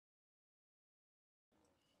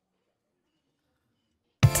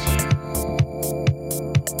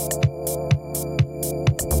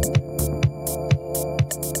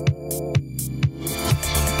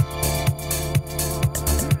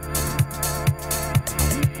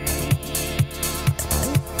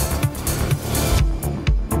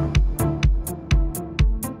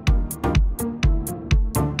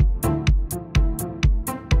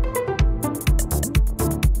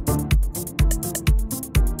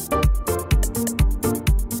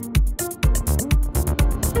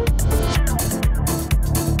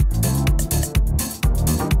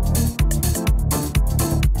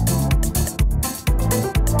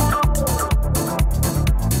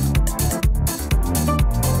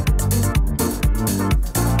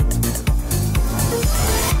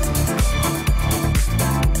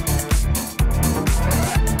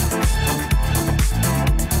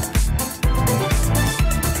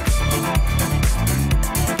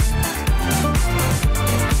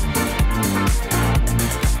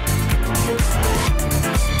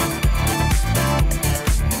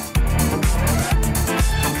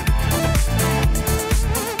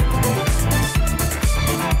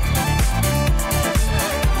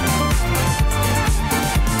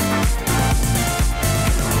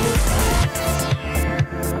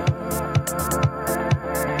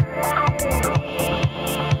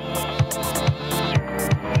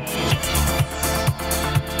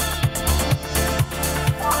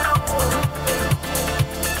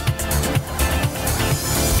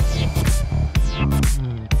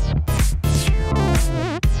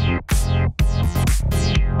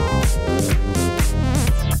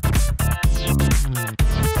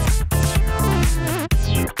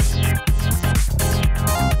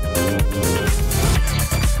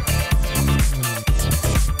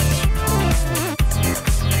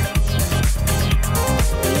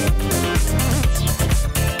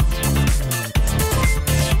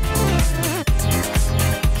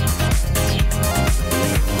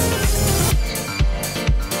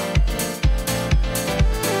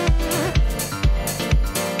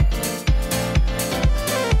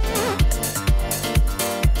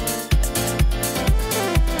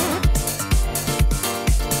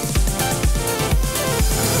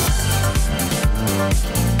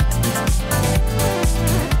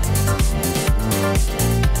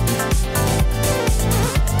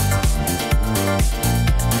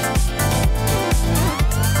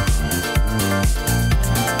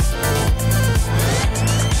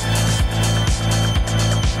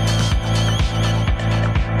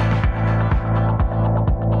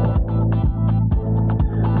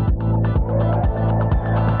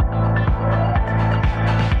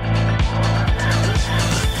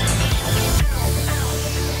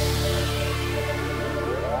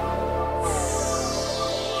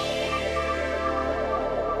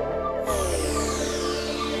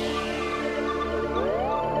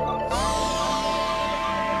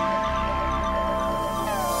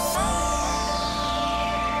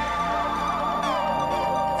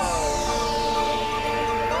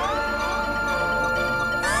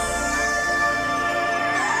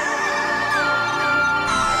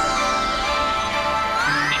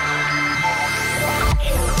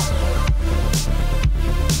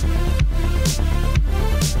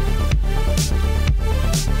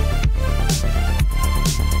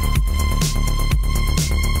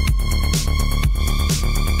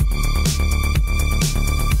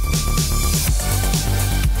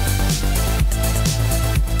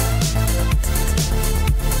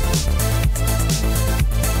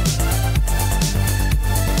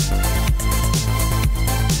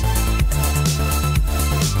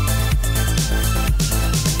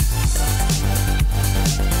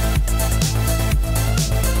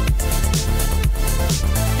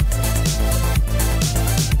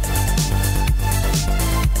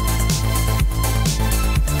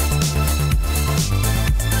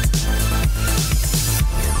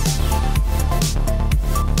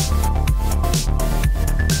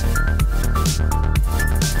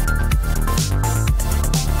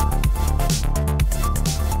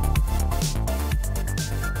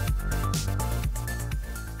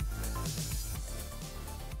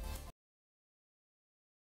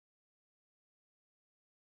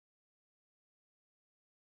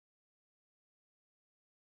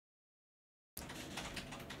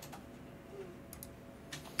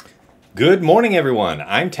Good morning, everyone.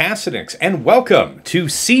 I'm Tassinix, and welcome to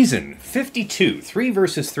Season 52, 3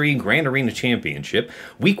 vs 3 Grand Arena Championship,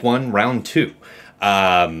 Week 1, Round 2,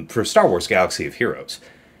 for Star Wars Galaxy of Heroes.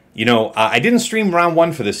 You know, I didn't stream Round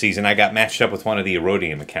 1 for this season. I got matched up with one of the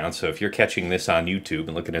Aurodium accounts, so if you're catching this on YouTube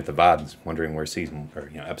and looking at the VODs, wondering where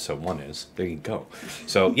Episode 1 is, there you go.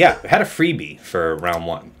 So, yeah, I had a freebie for Round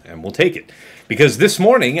 1, and we'll take it. Because this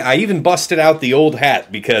morning, I even busted out the old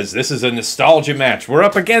hat, because this is a nostalgia match. We're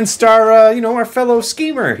up against our, our fellow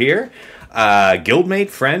schemer here. Guildmate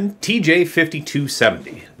friend,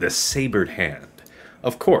 tj5270, the Sabered Hand.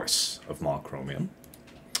 Of course, of Maw Chromium.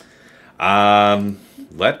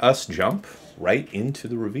 Let us jump right into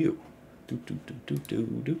the review.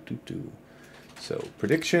 So,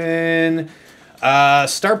 prediction.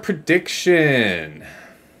 Start prediction.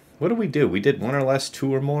 What do? We did one or less,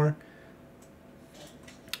 two or more.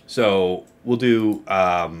 So we'll do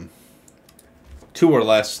 2 or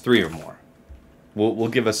less, 3 or more. We'll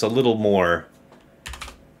give us a little more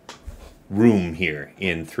room here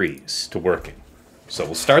in 3s to work in. So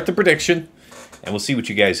we'll start the prediction, and we'll see what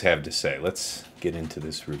you guys have to say. Let's get into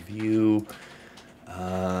this review.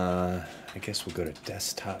 I guess we'll go to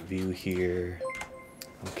desktop view here.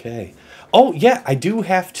 Okay. Oh, yeah, I do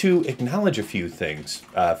have to acknowledge a few things.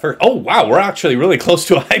 First, oh, wow, we're actually really close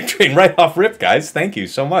to a hype train right off rip, guys. Thank you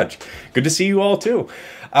so much. Good to see you all, too.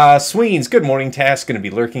 Sweens, good morning, Task. Going to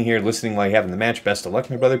be lurking here, listening while you're having the match. Best of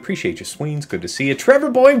luck, my brother. Appreciate you, Sweens. Good to see you.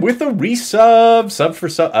 Trevor Boy with a resub. Sub for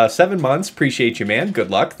 7 months. Appreciate you, man.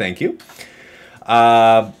 Good luck. Thank you.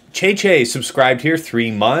 Che subscribed here,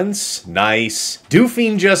 3 months. Nice.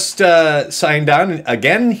 Doofing just signed on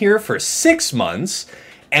again here for 6 months.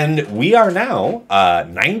 And we are now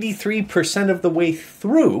 93% of the way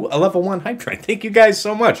through a level 1 hype train. Thank you guys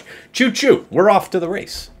so much. Choo-choo. We're off to the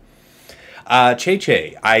race.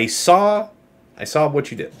 Che, I saw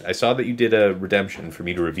what you did. I saw that you did a redemption for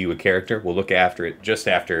me to review a character. We'll look after it just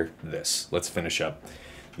after this. Let's finish up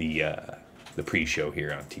the pre-show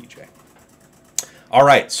here on TJ. All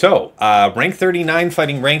right, so rank 39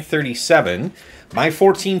 fighting rank 37. My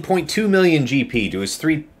 14.2 million GP to his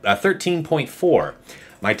 13.4.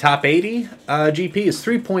 My top 80 GP is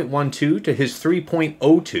 3.12 to his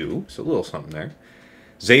 3.02, so a little something there.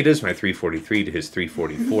 Zeta's my 343 to his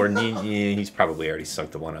 344. He's probably already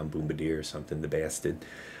sunk the one on Bombardier or something, the bastard.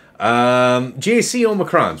 GAC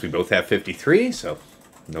Omicrons, we both have 53, so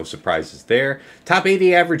no surprises there. Top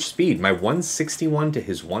 80 average speed, my 161 to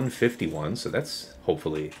his 151, so that's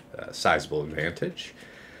hopefully a sizable advantage.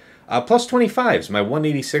 Plus 25s, my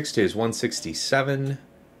 186 to his 167.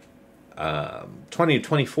 20 to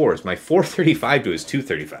 24 is my 435 to his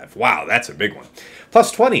 235. Wow, that's a big one.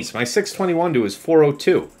 Plus 20s, my 621 to his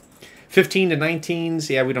 402. 15 to 19s,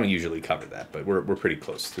 yeah, we don't usually cover that, but we're pretty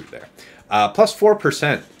close through there. Plus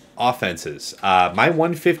 4% offenses. My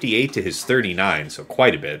 158 to his 39, so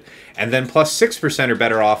quite a bit. And then plus 6% or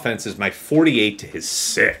better offenses, my 48 to his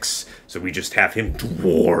 6. So we just have him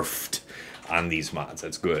dwarfed on these mods.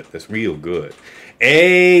 That's good. That's real good.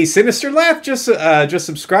 Hey, Sinister Laugh just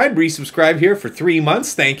subscribed, resubscribed here for 3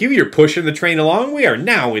 months. Thank you. You're pushing the train along. We are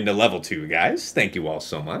now into level 2, guys. Thank you all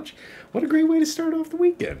so much. What a great way to start off the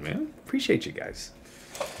weekend, man. Appreciate you guys.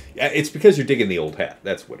 Yeah, it's because you're digging the old hat.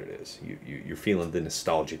 That's what it is. You're feeling the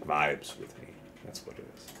nostalgic vibes with me. That's what it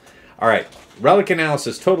is. All right. Relic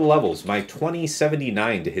analysis, total levels. My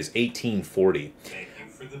 2079 to his 1840. Thank you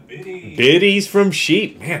for the biddies. Biddies from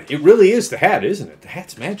Sheep. Man, it really is the hat, isn't it? The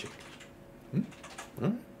hat's magic.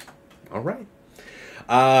 All right.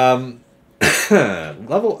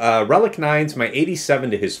 Relic 9's my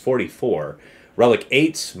 87 to his 44. Relic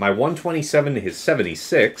 8's my 127 to his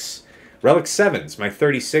 76. Relic 7's my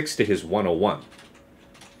 36 to his 101.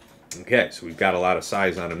 Okay, so we've got a lot of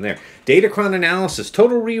size on him there. Datacron analysis,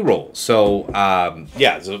 total reroll. So,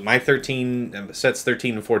 yeah, so my 13 sets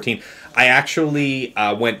 13 and 14. I actually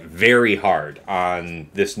went very hard on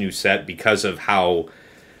this new set because of how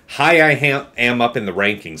high I am up in the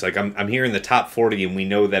rankings. Like, I'm here in the top 40, and we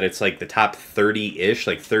know that it's like the top 30-ish,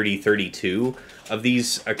 like 30, 32 of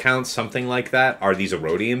these accounts, something like that, are these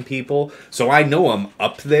Aurodium people. So I know I'm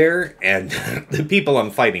up there, and the people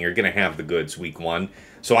I'm fighting are going to have the goods week 1.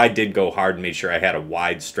 So I did go hard and made sure I had a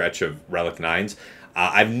wide stretch of Relic 9s.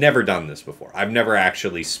 I've never done this before. I've never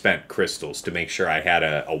actually spent crystals to make sure I had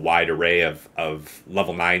a wide array of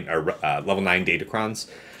level 9 or level 9 Datacrons.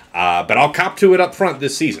 But I'll cop to it up front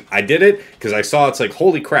this season. I did it because I saw it's like,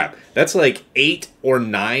 holy crap, that's like 8 or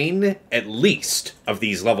 9 at least of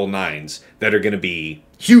these level 9s that are going to be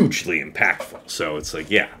hugely impactful. So it's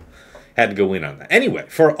like, yeah, had to go in on that. Anyway,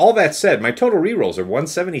 for all that said, my total rerolls are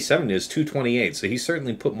 177 to his 228, so he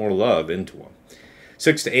certainly put more love into them.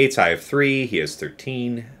 6 to 8s, I have 3. He has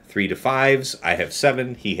 13. 3 to 5s, I have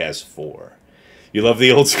 7. He has 4. You love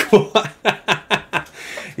the old school?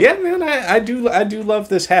 Yeah, man, I do love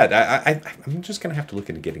this hat. I'm just gonna have to look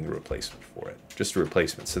into getting a replacement for it, just a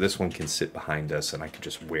replacement, so this one can sit behind us and I can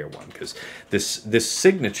just wear one, because this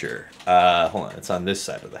signature, hold on, it's on this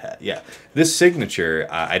side of the hat. Yeah, this signature,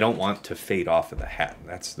 I don't want to fade off of the hat.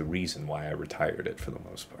 That's the reason why I retired it for the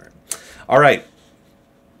most part. All right,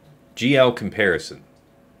 GL comparison.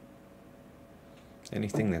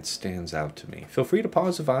 Anything that stands out to me. Feel free to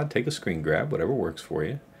pause the VOD, take a screen grab, whatever works for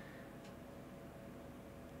you.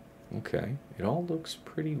 Okay, it all looks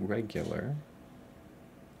pretty regular.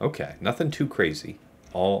 Okay, nothing too crazy.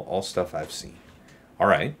 All stuff I've seen. All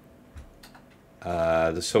right.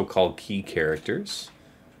 The so-called key characters.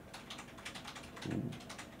 Ooh.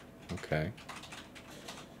 Okay.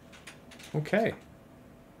 Okay.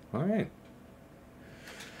 All right.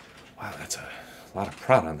 Wow, that's a lot of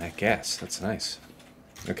prod on that gas. That's nice.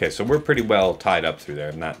 Okay, so we're pretty well tied up through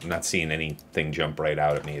there. I'm not seeing anything jump right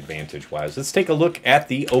out at me advantage-wise. Let's take a look at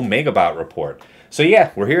the Omegabot report. So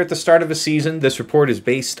yeah, we're here at the start of a season. This report is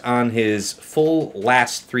based on his full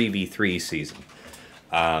last 3v3 season.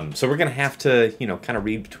 So we're going to have to, you know, kind of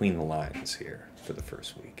read between the lines here for the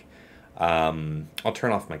first week. I'll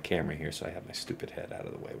turn off my camera here so I have my stupid head out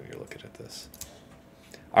of the way when you're looking at this.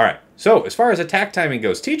 All right, so as far as attack timing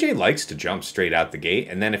goes, TJ likes to jump straight out the gate,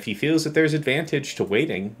 and then if he feels that there's advantage to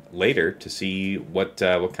waiting later to see what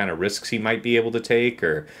kind of risks he might be able to take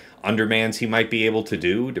or undermans he might be able to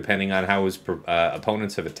do, depending on how his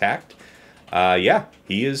opponents have attacked, yeah,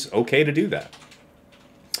 he is okay to do that.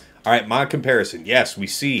 All right, mod comparison. Yes, we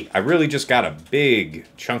see I really just got a big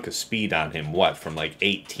chunk of speed on him, what, from like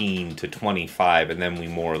 18 to 25, and then we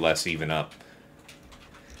more or less even up.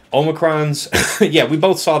 Omicrons, yeah, we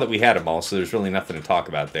both saw that we had them all, so there's really nothing to talk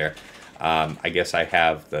about there. I guess I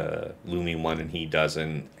have the Lumi one and he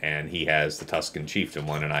doesn't, and he has the Tusken Chieftain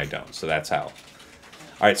one and I don't, so that's how. All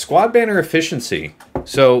right, squad banner efficiency.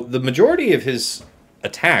 So the majority of his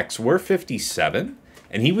attacks were 57,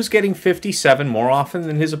 and he was getting 57 more often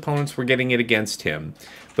than his opponents were getting it against him.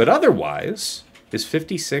 But otherwise, his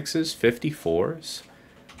 56s, 54s,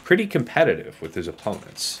 pretty competitive with his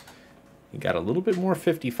opponents. He got a little bit more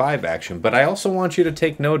 55 action, but I also want you to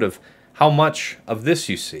take note of how much of this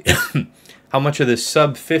you see. How much of this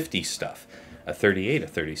sub 50 stuff. A 38, a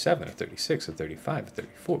 37, a 36, a 35, a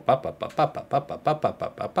 34.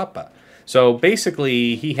 So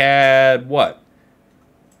basically, he had, what?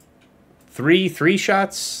 Three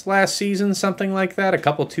shots last season, something like that. A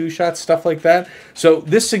couple 2 shots, stuff like that. So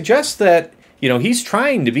this suggests that, you know, he's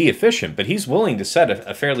trying to be efficient, but he's willing to set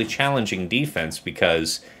a fairly challenging defense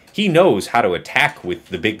because he knows how to attack with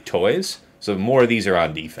the big toys, so more of these are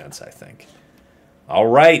on defense, I think. All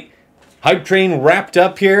right, Hype Train wrapped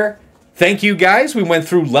up here. Thank you, guys. We went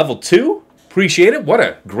through level 2. Appreciate it. What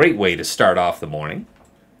a great way to start off the morning.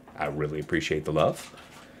 I really appreciate the love.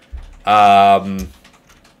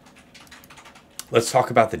 Let's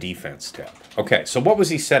talk about the defense tab. Okay, so what was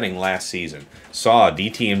he setting last season? Saw,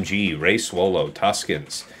 DTMG, Ray Swolo,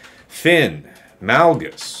 Tuskens, Finn,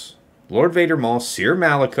 Malgus, Lord Vader Maul, Seer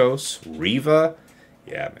Malicos, Reva.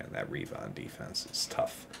 Yeah, man, that Reva on defense is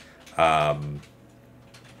tough.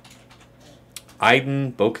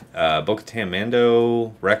 Iden, Bo-Katan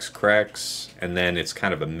Mando, Rex CRex, and then it's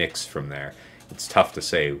kind of a mix from there. It's tough to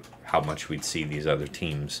say how much we'd see these other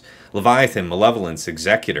teams. Leviathan, Malevolence,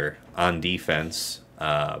 Executor on defense.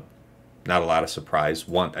 Not a lot of surprise.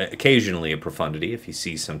 Occasionally a Profundity if he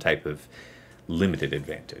sees some type of limited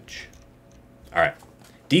advantage. All right.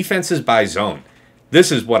 Defenses by zone. This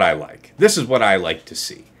is what I like. This is what I like to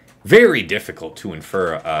see. Very difficult to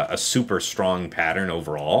infer a super strong pattern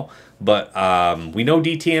overall, but we know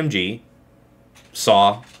DTMG,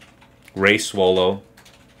 Saw, Ray Swolo,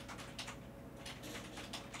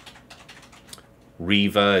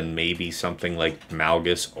 Reva, and maybe something like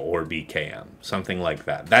Malgus or BKM. Something like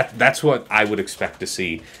that. That's what I would expect to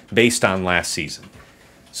see based on last season.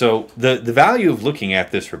 So the value of looking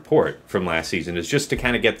at this report from last season is just to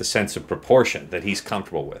kind of get the sense of proportion that he's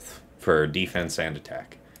comfortable with for defense and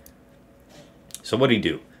attack. So what did he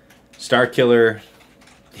do? Starkiller,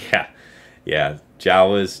 yeah.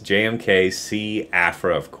 Jawas, JMK, C,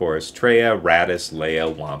 Afra, of course, Traya, Radis,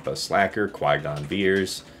 Leia, Wampa, Slacker, Qui-Gon,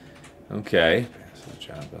 Veers. Okay.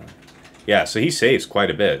 Yeah, so he saves quite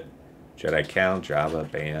a bit. Jedi Cal, Jabba,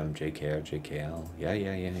 Bam, JKR, JKL.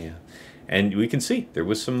 Yeah. And we can see there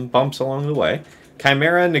was some bumps along the way.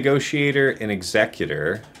 Chimera, Negotiator, and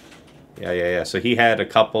Executor. Yeah. So he had a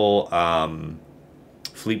couple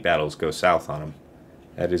fleet battles go south on him.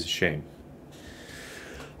 That is a shame.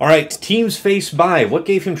 All right, teams face by. What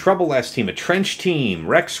gave him trouble last team? A trench team,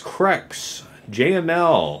 CRex,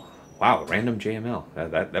 JML. Wow, random JML.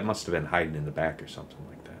 That must have been hiding in the back or something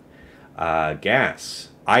like that. Gas,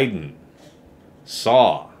 Iden,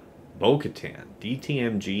 Saw, Bo-Katan,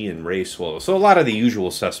 DTMG, and Ray Swolo. So a lot of the usual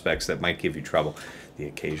suspects that might give you trouble. The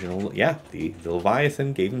occasional, yeah, the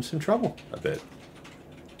Leviathan gave him some trouble a bit.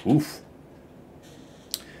 Oof.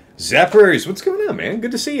 Zeppers, what's going on, man? Good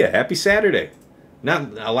to see you. Happy Saturday.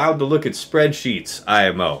 Not allowed to look at spreadsheets,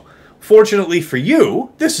 IMO. Fortunately for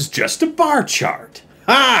you, this is just a bar chart.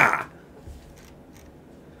 Ha!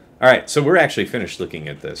 All right, so we're actually finished looking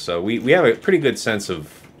at this. So we have a pretty good sense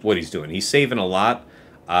of what he's doing. He's saving a lot,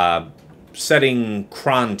 setting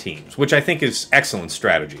cron teams, which I think is excellent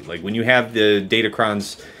strategy. Like when you have the data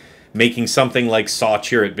crons making something like Saw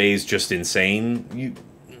Chirrut Baze just insane,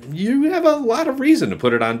 you have a lot of reason to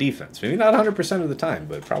put it on defense. Maybe not 100% of the time,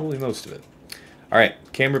 but probably most of it. All right,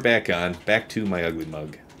 camera back on. Back to my ugly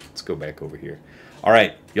mug. Let's go back over here. All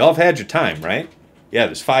right, y'all have had your time, right? Yeah,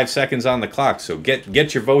 there's 5 seconds on the clock, so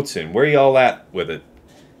get your votes in. Where are y'all at with it?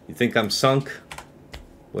 You think I'm sunk?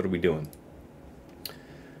 What are we doing?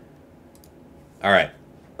 All right,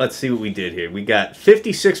 let's see what we did here. We got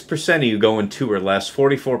 56% of you going 2 or less,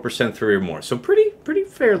 44% 3 or more. So pretty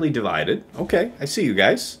fairly divided. Okay, I see you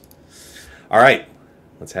guys. All right,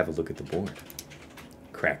 let's have a look at the board.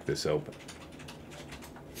 Crack this open.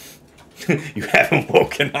 You haven't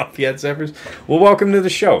woken up yet, Zeppers? Well, welcome to the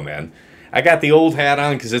show, man. I got the old hat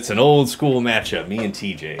on because it's an old school matchup, me and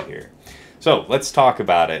TJ here. So let's talk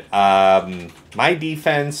about it. My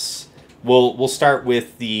defense, we'll start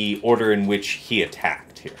with the order in which he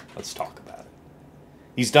attacked here. Let's talk about it.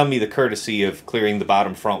 He's done me the courtesy of clearing the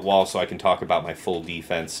bottom front wall so I can talk about my full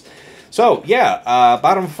defense. So, yeah,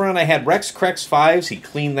 bottom front I had CRex 5s. He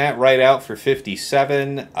cleaned that right out for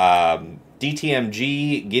 57.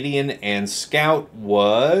 DTMG, Gideon, and Scout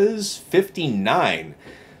was 59.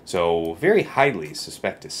 So, very highly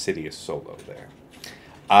suspect a Sidious solo there.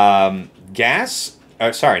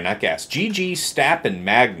 GG, Stap, and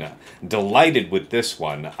Magna. Delighted with this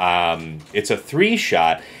one. It's a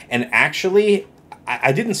 3-shot, and actually,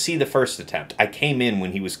 I didn't see the first attempt. I came in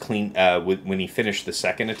when he was clean, when he finished the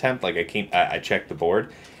second attempt. Like I checked the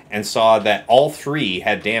board and saw that all 3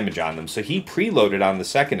 had damage on them. So he preloaded on the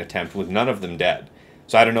second attempt with none of them dead.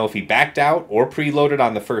 So I don't know if he backed out or preloaded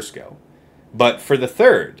on the first go. But for the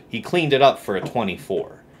third, he cleaned it up for a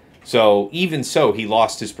 24. So even so, he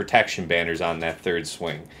lost his protection banners on that third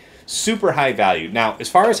swing. Super high value. Now, as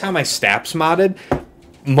far as how my Stap's modded,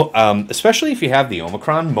 especially if you have the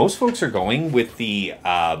Omicron, most folks are going with the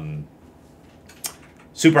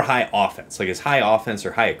super high offense. Like as high offense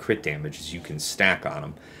or high crit damage as you can stack on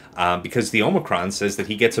him. Because the Omicron says that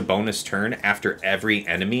he gets a bonus turn after every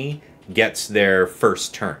enemy gets their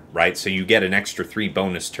first turn, right? So you get an extra 3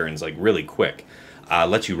 bonus turns like really quick.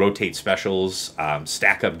 Lets you rotate specials,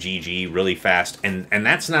 stack up GG really fast, and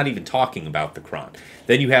that's not even talking about the cron.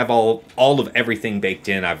 Then you have all of everything baked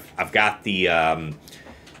in. I've got the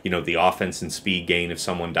the offense and speed gain if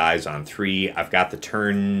someone dies on 3. I've got the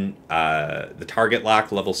turn, the target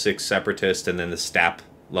lock level 6 separatist, and then the Stap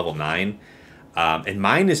level 9. And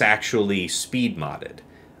mine is actually speed modded.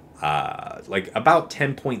 Like about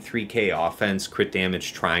 10.3k offense, crit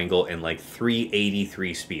damage, triangle, and like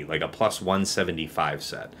 383 speed, like a plus 175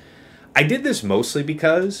 set. I did this mostly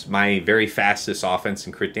because my very fastest offense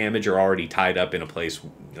and crit damage are already tied up in a place,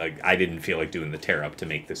 like I didn't feel like doing the tear up to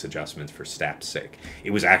make this adjustment for Stap's sake.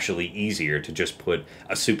 It was actually easier to just put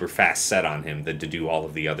a super fast set on him than to do all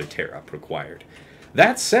of the other tear up required.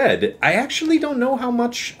 That said, I actually don't know how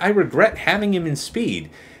much I regret having him in speed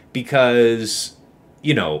because,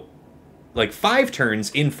 like 5 turns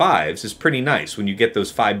in 5s is pretty nice when you get those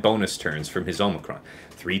 5 bonus turns from his Omicron.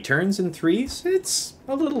 3 turns in 3s, it's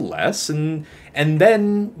a little less, and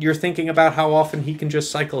then you're thinking about how often he can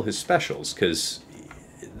just cycle his specials, because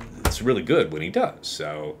it's really good when he does.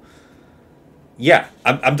 So, yeah,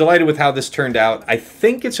 I'm delighted with how this turned out. I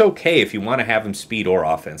think it's okay if you want to have him speed or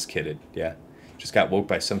offense kitted. Yeah, just got woke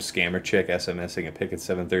by some scammer chick SMSing a pick at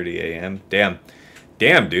 7:30 a.m.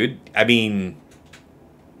 Damn, dude. I mean,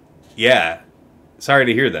 yeah, sorry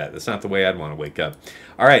to hear that. That's not the way I'd want to wake up.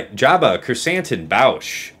 All right, Jabba, Kersantin,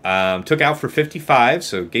 Bausch. Took out for 55,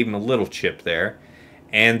 so gave him a little chip there.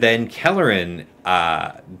 And then Kelleran,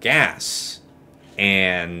 Gas,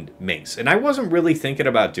 and Mace. And I wasn't really thinking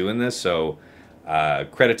about doing this, so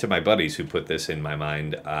credit to my buddies who put this in my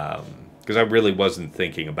mind, because I really wasn't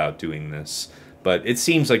thinking about doing this. But it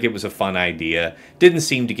seems like it was a fun idea. Didn't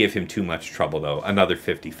seem to give him too much trouble, though. Another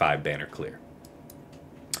 55 banner clear.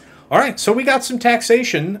 All right, so we got some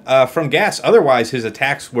taxation from Gas. Otherwise, his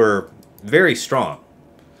attacks were very strong.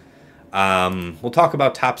 We'll talk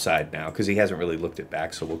about topside now, because he hasn't really looked at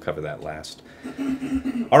back, so we'll cover that last.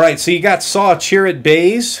 All right, so you got Saw, Chirrut,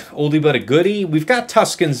 Baze, oldie but a goodie. We've got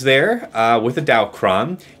Tuskens there with a Dow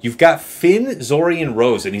Cron. You've got Finn, Zori, and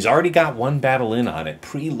Rose, and he's already got one battle in on it.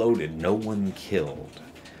 Preloaded, no one killed.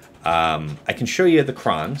 I can show you the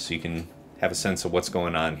Cron, so you can have a sense of what's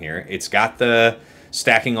going on here. It's got the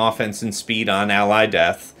stacking offense and speed on ally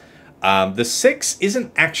death. The 6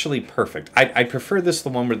 isn't actually perfect. I prefer this, the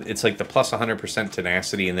one where it's like the plus 100%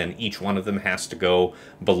 tenacity, and then each one of them has to go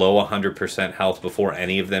below 100% health before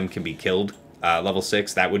any of them can be killed. Level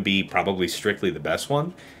 6, that would be probably strictly the best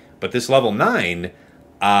one. But this level 9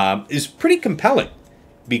 is pretty compelling,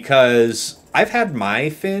 because I've had my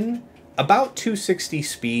Finn about 260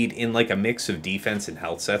 speed in like a mix of defense and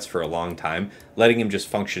health sets for a long time, letting him just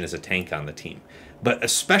function as a tank on the team. But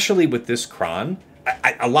especially with this Cron,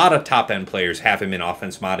 a lot of top-end players have him in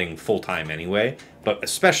offense modding full-time anyway, but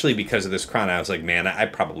especially because of this Cron, I was like, man, I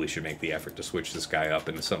probably should make the effort to switch this guy up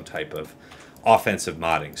into some type of offensive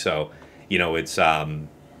modding. So, you know, it's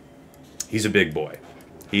he's a big boy.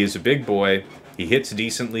 He is a big boy. He hits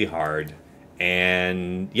decently hard,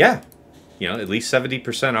 and yeah, you know, at least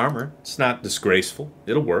 70% armor. It's not disgraceful.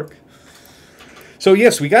 It'll work. So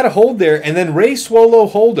yes, we got a hold there, and then Ray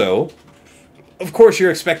Swolo Holdo. Of course, you're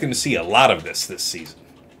expecting to see a lot of this season.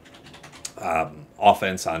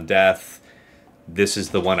 Offense on death. This is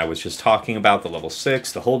the one I was just talking about, the level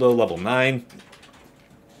 6. The Holdo, level 9.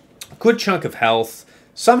 A good chunk of health,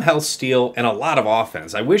 some health steal, and a lot of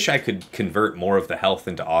offense. I wish I could convert more of the health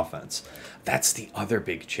into offense. That's the other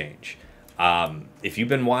big change. If you've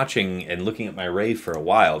been watching and looking at my raid for a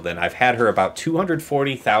while, then I've had her about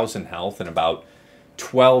 240,000 health and about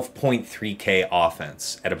 12.3k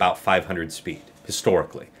offense at about 500 speed.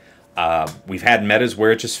 Historically, we've had metas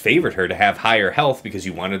where it just favored her to have higher health because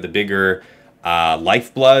you wanted the bigger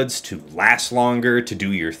lifebloods to last longer, to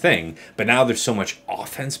do your thing. But now there's so much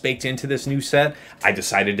offense baked into this new set, I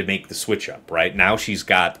decided to make the switch up. Right now she's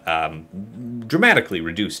got dramatically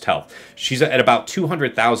reduced health. She's at about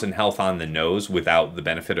 200,000 health on the nose without the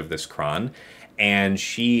benefit of this Cron, and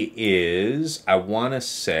she is, I want to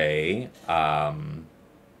say,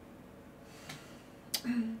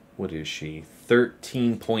 what is she?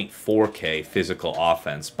 13.4k physical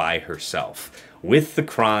offense by herself. With the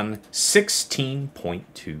Cron,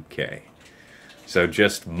 16.2k. So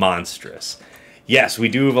just monstrous. Yes, we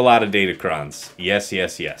do have a lot of data Crons. Yes,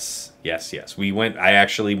 yes, yes. Yes, yes. I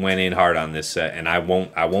actually went in hard on this set, and I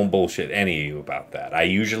won't bullshit any of you about that. I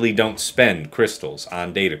usually don't spend crystals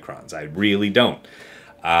on data Crons. I really don't.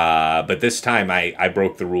 But this time I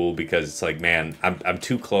broke the rule because it's like, man, I'm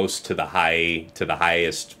too close to the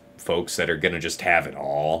highest folks that are gonna just have it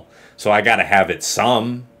all. So I gotta have it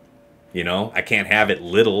some, you know? I can't have it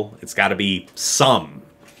little. It's gotta be some.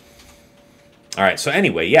 Alright, so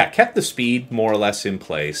anyway, yeah, kept the speed more or less in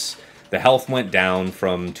place. The health went down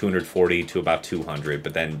from 240 to about 200,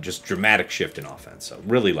 but then just dramatic shift in offense. So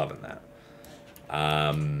really loving that.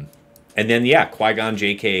 And then, yeah, Qui-Gon,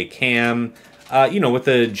 JK, Cam, you know, with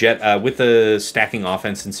the stacking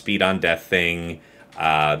offense and speed on death thing,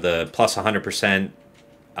 the plus 100%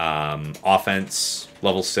 offense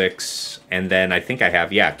level 6, and then I think I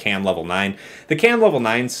have, yeah, Cam level 9. The Cam level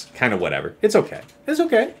 9's kind of whatever. It's okay. It's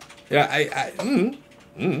okay. Yeah, I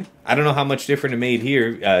don't know how much difference it made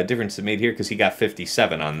here because he got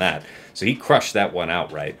 57 on that. So he crushed that one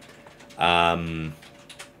outright.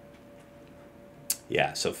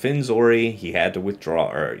 Yeah, so Finn Zori, he had to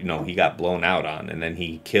withdraw, or, you know, he got blown out on, and then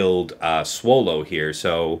he killed Swolo here.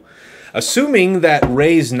 So, assuming that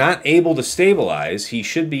Ray's not able to stabilize, he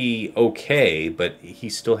should be okay, but he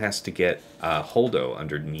still has to get Holdo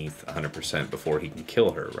underneath 100% before he can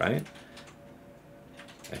kill her, right?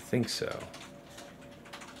 I think so.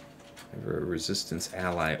 Ever a resistance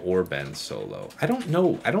ally or Ben solo. I don't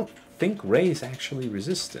know. I don't think Ray's actually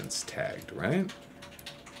resistance tagged, right?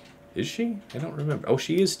 Is she? I don't remember. Oh,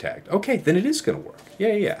 she is tagged. Okay, then it is going to work.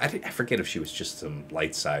 Yeah, yeah. I forget if she was just some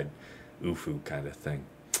light side UFU kind of thing.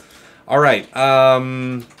 All right.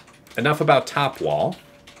 Enough about top wall.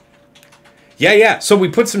 Yeah, yeah. So we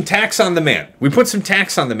put some tax on the man. We put some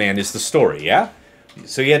tax on the man is the story, yeah?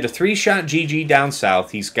 So he had the 3-shot GG down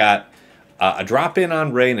south. He's got a drop-in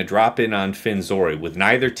on Ray and a drop-in on Finn Zori with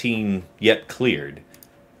neither team yet cleared.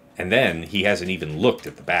 And then he hasn't even looked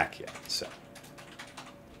at the back yet, so...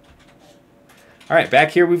 All right,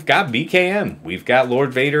 back here we've got BKM. We've got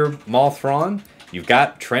Lord Vader, Maul Thrawn. You've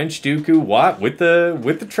got Trench Dooku Watt with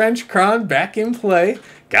the Trench Cron back in play.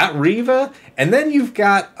 got Riva, and then you've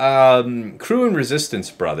got Crew and Resistance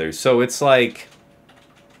Brothers. So it's like,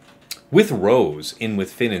 with Rose in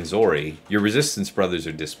with Finn and Zori, your Resistance Brothers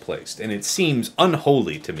are displaced. And it seems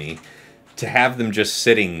unholy to me to have them just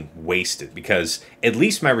sitting wasted, because at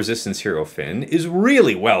least my Resistance hero Finn is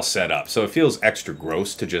really well set up. So it feels extra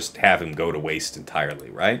gross to just have him go to waste entirely,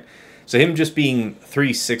 right? So him just being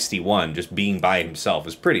 361, just being by himself,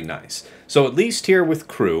 is pretty nice. So at least here with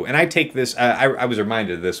Crew, and I take this, I was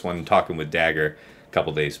reminded of this one talking with Dagger a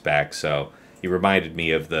couple days back, so he reminded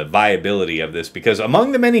me of the viability of this, because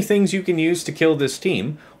among the many things you can use to kill this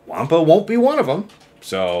team, Wampa won't be one of them.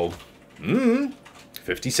 So,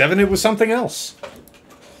 57, it was something else.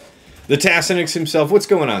 The Tassinix himself, what's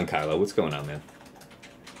going on, Kylo? What's going on, man?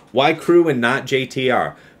 Why Crew and not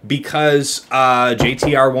JTR? Because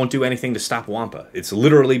JTR won't do anything to stop Wampa. It's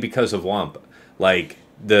literally because of Wampa. Like,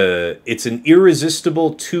 it's an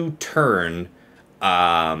irresistible 2-turn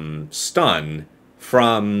stun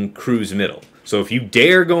from Crew's middle. So if you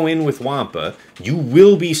dare go in with Wampa, you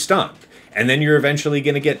will be stunned. And then you're eventually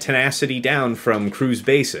going to get tenacity down from Crew's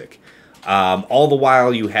basic. All the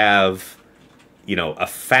while you have, you know, a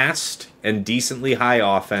fast and decently high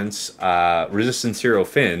offense Resistance hero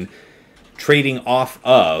Finn trading off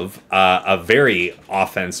of a very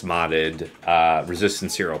offense-modded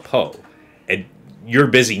Resistance hero Poe. And you're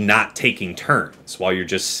busy not taking turns while you're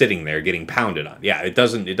just sitting there getting pounded on. Yeah, it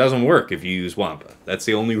doesn't work if you use Wampa. That's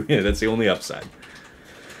the only upside.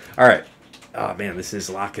 All right. Oh man, this is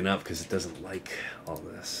locking up because it doesn't like all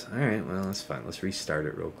this. All right, well that's fine. Let's restart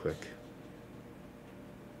it real quick.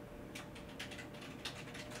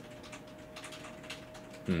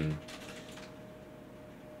 Yeah,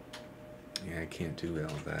 I can't do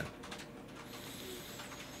all that.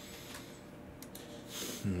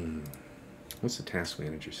 What's the task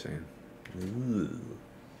manager saying? Ooh.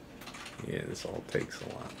 Yeah, this all takes a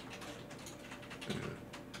lot.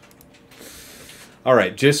 All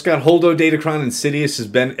right, just got Holdo, Datacron, and Sidious has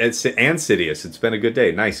been Sidious. It's been a good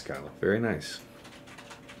day. Nice, Kyle. Very nice.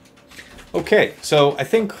 Okay, so I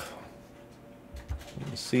think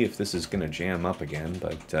we'll see if this is gonna jam up again,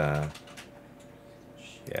 but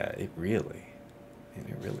yeah, it really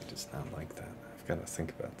does not like that. I've got to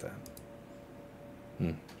think about that.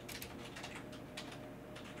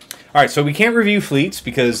 All right, so we can't review fleets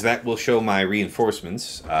because that will show my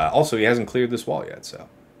reinforcements. Also, he hasn't cleared this wall yet, so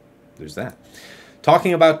there's that.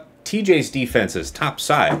 Talking about TJ's defenses, top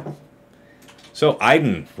side. So,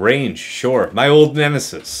 Iden, range, sure. My old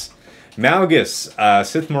nemesis. Malgus,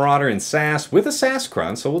 Sith Marauder, and Sass with a Sass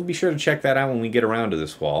cron, so we'll be sure to check that out when we get around to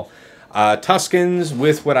this wall. Tuskens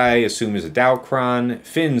with what I assume is a Dow cron.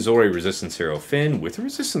 Finn, Zori, Resistance hero Finn with a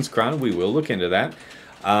Resistance cron. We will look into that.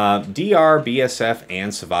 DR, BSF,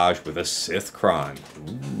 and Savage with a Sith cron.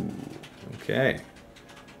 Ooh, okay.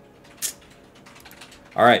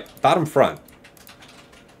 All right, bottom front.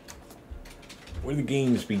 Where the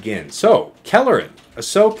games begin. So, Kelleran,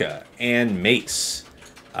 Ahsoka, and Mace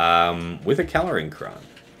with a Kelleran cron.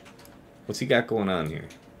 What's he got going on here?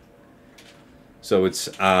 So it's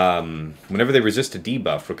whenever they resist a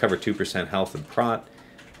debuff, recover 2% health and prot.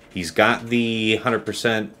 He's got the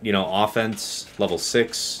 100%, you know, offense, level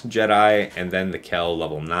 6 Jedi, and then the Kel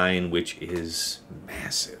level 9, which is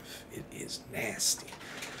massive. It is nasty.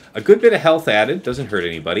 A good bit of health added, doesn't hurt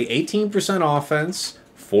anybody. 18% offense,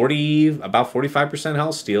 about 45%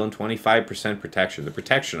 health steal, and 25% protection. The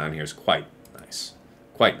protection on here is quite nice.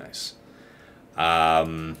 Quite nice.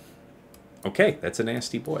 Okay, that's a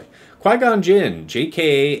nasty boy. Qui-Gon Jinn,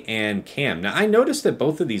 JK, and Cam. Now, I noticed that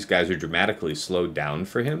both of these guys are dramatically slowed down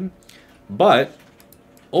for him, but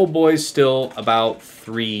old boy's still about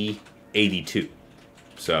 382.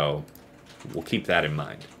 So, we'll keep that in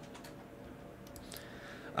mind.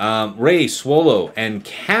 Rey, Swolo, and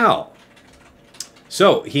Cal.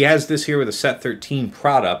 So, he has this here with a set 13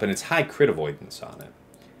 prot up, and it's high crit avoidance on it.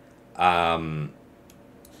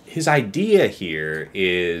 His idea here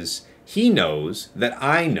is he knows that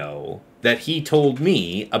I know that he told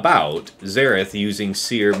me about Zareth using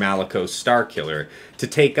Seer Malicos Starkiller to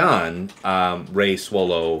take on Rey,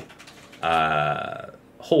 Swolo,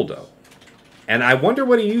 Holdo. And I wonder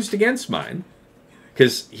what he used against mine.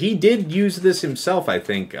 Because he did use this himself, I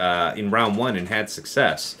think, in round 1 and had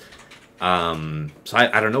success. So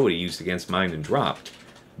I don't know what he used against mine and dropped.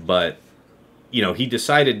 But, you know, he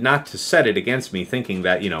decided not to set it against me, thinking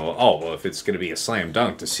that, you know, oh, well, if it's going to be a slam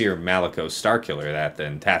dunk to Seer Malicos Starkiller that,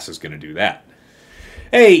 then Tass is going to do that.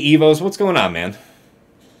 Hey, Evos, what's going on, man?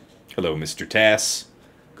 Hello, Mr. Tass.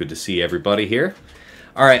 Good to see everybody here.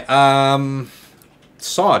 All right,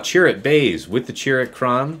 saw Chirrut Baze with the Chirrut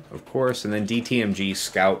Cron, of course, and then DTMG,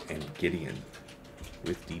 Scout, and Gideon.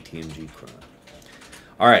 with DTMG cron.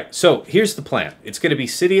 All right, so here's the plan. It's going to be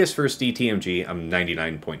Sidious versus DTMG. I'm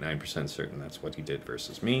 99.9% certain that's what he did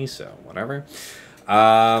versus me, so whatever.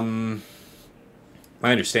 My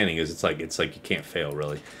understanding is it's like you can't fail,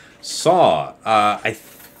 really. Saw. I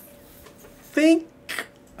think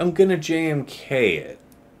I'm going to JMK it.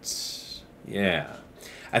 Yeah.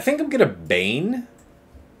 I think I'm going to Bane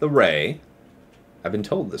the Ray. I've been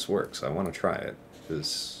told this works. I want to try it.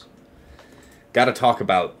 Because got to talk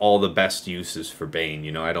about all the best uses for Bane.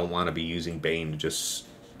 You know, I don't want to be using Bane to just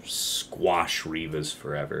squash Revas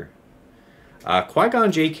forever.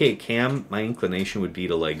 Qui-Gon JK Cam, my inclination would be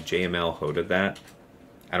to, like, JML Hoda that.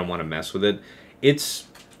 I don't want to mess with it. It's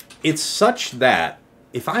such that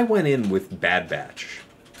if I went in with Bad Batch...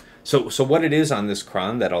 So what it is on this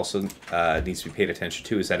cron that also needs to be paid attention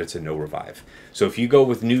to is that it's a no revive. So if you go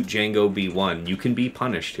with Newt Django B1, you can be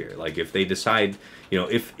punished here. Like if they decide, you know,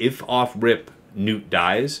 if off rip Newt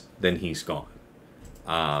dies, then he's gone.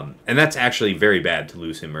 And that's actually very bad to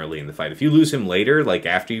lose him early in the fight. If you lose him later, like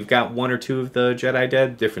after you've got 1 or 2 of the Jedi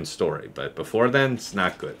dead, different story. But before then, it's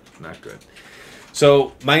not good. Not good.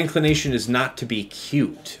 So my inclination is not to be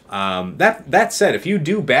cute. That said, if you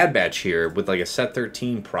do Bad Batch here with like a set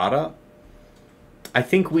 13 Prada, I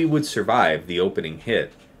think we would survive the opening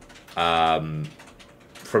hit from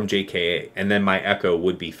JKA. And then my Echo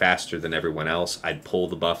would be faster than everyone else. I'd pull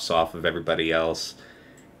the buffs off of everybody else.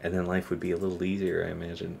 And then life would be a little easier, I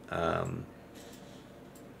imagine.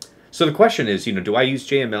 So the question is, you know, do I use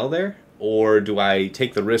JML there? Or do I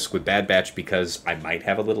take the risk with Bad Batch because I might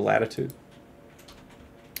have a little latitude?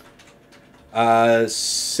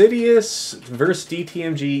 Sidious versus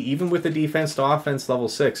DTMG, even with the defense to offense level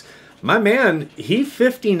 6. My man, he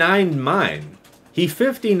 59 mine. He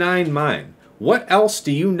 59 mine. What else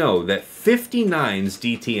do you know that 59's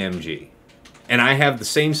DTMG? And I have the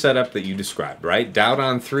same setup that you described, right? Doubt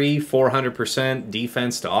on 3, 400%,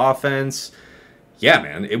 defense to offense. Yeah,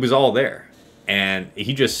 man, it was all there. And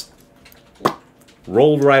he just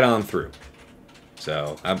rolled right on through.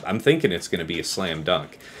 So I'm thinking it's going to be a slam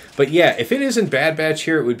dunk. But yeah, if it isn't Bad Batch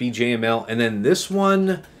here, it would be JML. And then this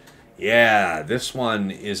one, yeah, this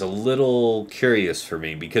one is a little curious for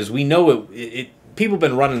me because we know people have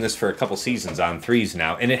been running this for a couple seasons on 3s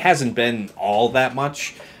now, and it hasn't been all that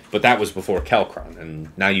much, but that was before Kelcron.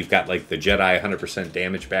 And now you've got like the Jedi 100%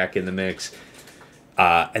 damage back in the mix.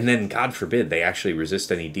 And then, God forbid, they actually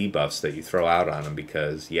resist any debuffs that you throw out on them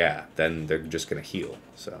because, yeah, then they're just going to heal.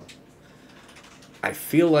 So I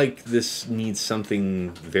feel like this needs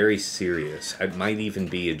something very serious. It might even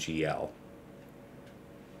be a GL.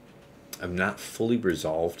 I'm not fully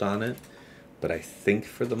resolved on it, but I think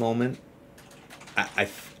for the moment,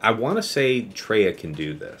 I want to say Traya can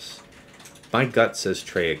do this. My gut says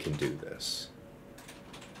Traya can do this.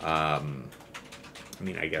 I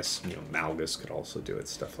mean, I guess, you know, Malgus could also do it,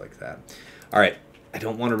 stuff like that. All right, I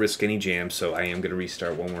don't want to risk any jams, so I am going to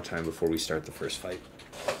restart one more time before we start the first fight.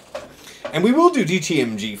 And we will do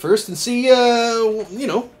DTMG first and see, you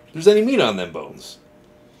know, if there's any meat on them bones.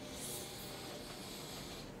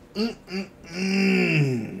 It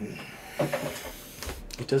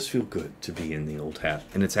does feel good to be in the old hat.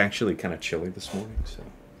 And it's actually kind of chilly this morning, so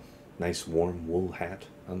nice warm wool hat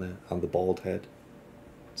on the bald head.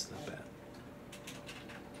 It's not bad.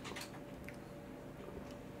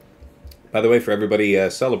 By the way, for everybody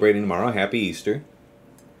celebrating tomorrow, happy Easter.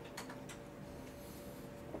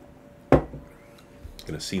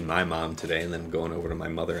 Gonna see my mom today and then going over to my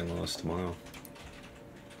mother-in-law's tomorrow.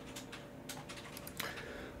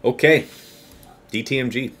 Okay,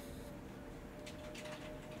 DTMG.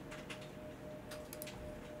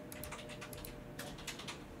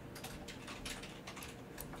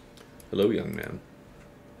 Hello, young man.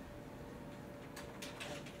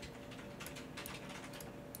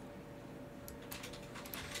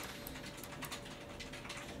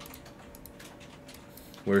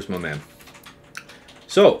 Where's my man?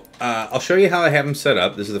 So, I'll show you how I have him set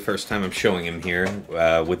up. This is the first time I'm showing him here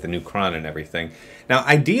with the new cron and everything. Now,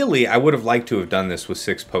 ideally, I would have liked to have done this with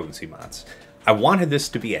 6 potency mods. I wanted this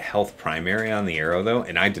to be a health primary on the arrow, though,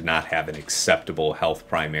 and I did not have an acceptable health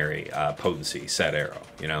primary potency set arrow,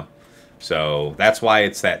 you know? So, that's why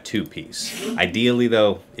it's that 2-piece. Ideally,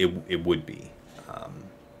 though, it would be.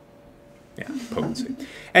 Yeah, potency.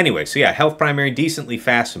 Anyway, so yeah, health primary, decently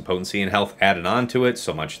fast, and potency and health added on to it.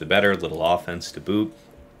 So much the better. Little offense to boot.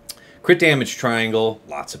 Crit damage triangle,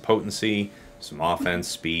 lots of potency, some offense,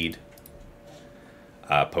 speed.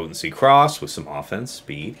 Potency cross with some offense,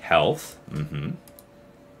 speed, health.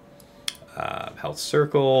 Health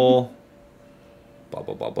circle. Blah,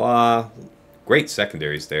 blah, blah, blah. Great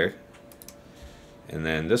secondaries there. And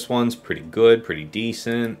then this one's pretty good, pretty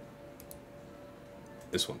decent.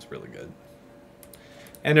 This one's really good.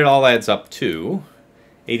 And it all adds up to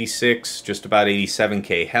 86, just about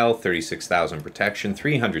 87k health, 36,000 protection,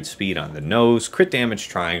 300 speed on the nose, crit damage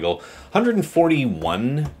triangle,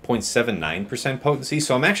 141.79% potency.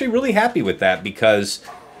 So I'm actually really happy with that because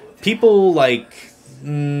people like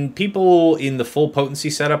people in the full potency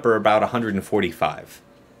setup are about 145.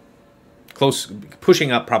 Close,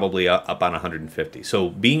 pushing up probably up on 150. So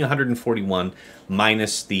being 141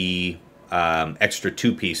 minus the extra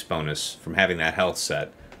 2-piece bonus from having that health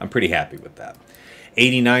set, I'm pretty happy with that.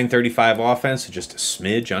 89-35 offense, so just a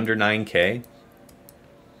smidge under 9k.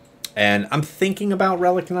 And I'm thinking about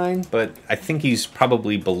Relic 9, but I think he's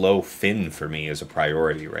probably below Finn for me as a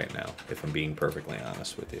priority right now, if I'm being perfectly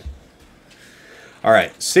honest with you. All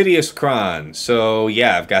right, Sidious cron. So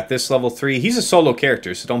yeah, I've got this level 3. He's a solo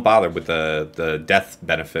character, so don't bother with the death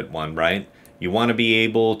benefit one, right? You want to be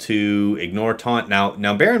able to ignore taunt.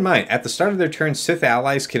 Now bear in mind, at the start of their turn, Sith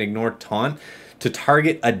allies can ignore taunt to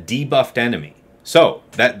target a debuffed enemy. So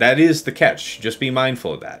that is the catch. Just be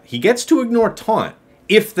mindful of that. He gets to ignore taunt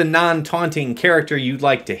if the non-taunting character you'd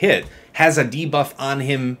like to hit has a debuff on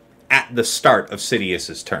him at the start of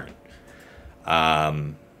Sidious's turn.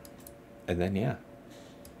 And then yeah.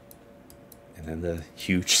 And then the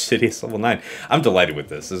huge Sidious level 9. I'm delighted with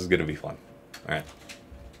this. This is going to be fun. All right.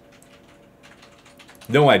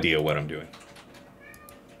 No idea what I'm doing.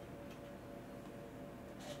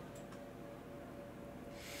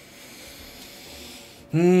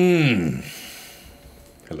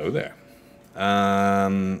 Hello there.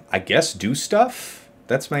 I guess do stuff?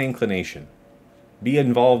 That's my inclination. Be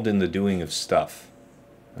involved in the doing of stuff.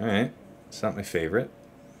 All right. It's not my favorite.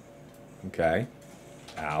 Okay.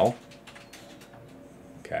 Ow.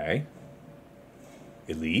 Okay.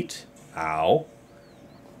 Elite. Ow. You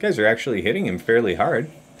guys are actually hitting him fairly hard.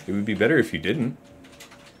 It would be better if you didn't.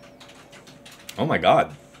 Oh my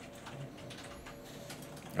god.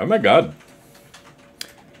 Oh my god.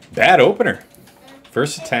 Bad opener.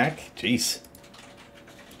 First attack. Jeez.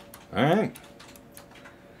 Alright.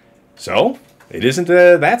 So, it isn't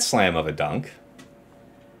that slam of a dunk.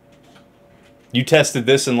 You tested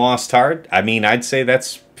this and lost hard? I mean, I'd say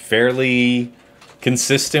that's fairly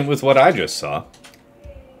consistent with what I just saw.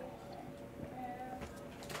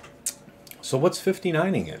 So what's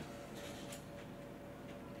 59ing it?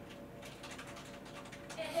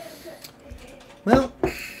 Well,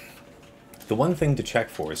 the one thing to check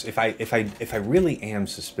for is if I really am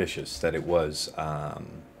suspicious that it was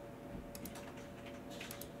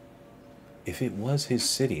if it was his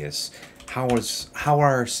Sidious, how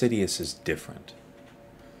are Sidious's different?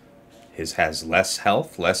 His has less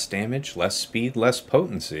health, less damage, less speed, less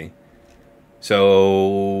potency.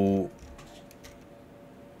 So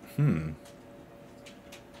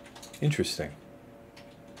interesting.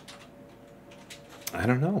 I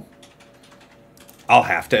don't know. I'll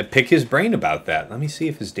have to pick his brain about that. Let me see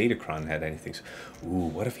if his Datacron had anything. Ooh,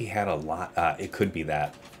 what if he had a lot? It could be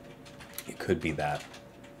that. It could be that.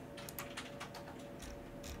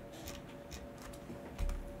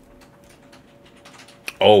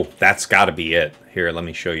 Oh, that's got to be it. Here, let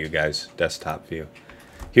me show you guys desktop view.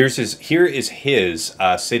 Here is his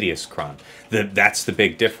Sidious cron. That's the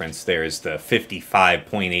big difference. There is the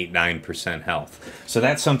 55.89% health. So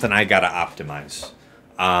that's something I got to optimize.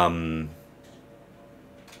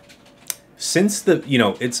 Since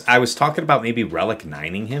I was talking about maybe Relic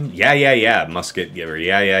 9ing him. Yeah. Musket giver.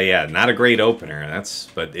 Yeah. Not a great opener.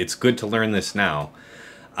 But it's good to learn this now.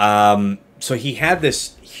 So he had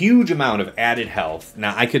this huge amount of added health.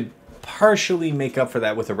 Now, I could partially make up for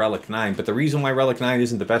that with a Relic 9, but the reason why Relic 9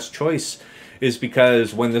 isn't the best choice is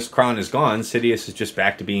because when this cron is gone, Sidious is just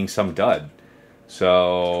back to being some dud.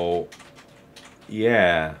 So,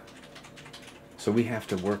 yeah. So we have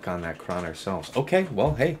to work on that cron ourselves. Okay,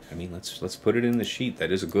 well, hey, I mean, let's put it in the sheet.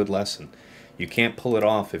 That is a good lesson. You can't pull it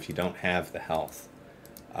off if you don't have the health.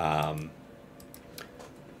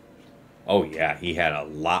 Oh, yeah, he had a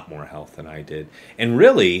lot more health than I did. And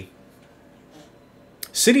really,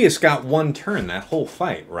 Sidious got one turn that whole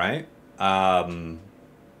fight, right?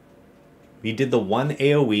 He did the one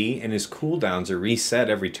AoE, and his cooldowns are reset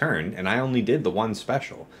every turn, and I only did the one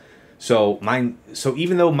special. So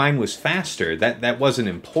even though mine was faster, that wasn't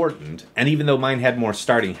important. And even though mine had more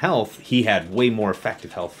starting health, he had way more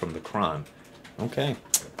effective health from the cron. Okay.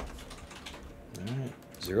 All right.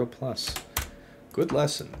 0+. Good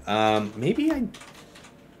lesson. Maybe I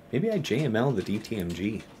JML the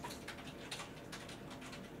DTMG.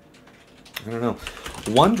 I don't know.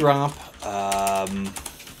 One drop,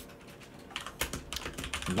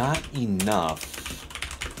 not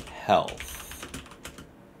enough health.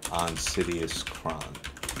 on Sidious cron.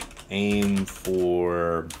 Aim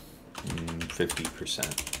for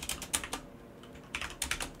 50%.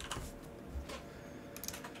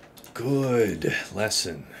 Good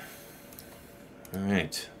lesson. All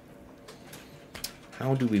right.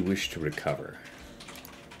 How do we wish to recover?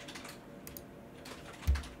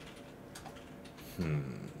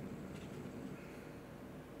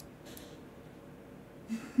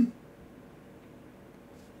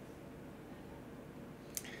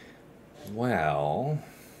 Well,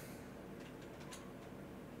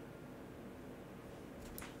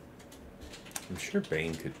 I'm sure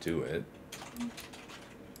Bane could do it,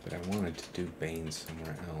 but I wanted to do Bane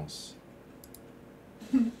somewhere else.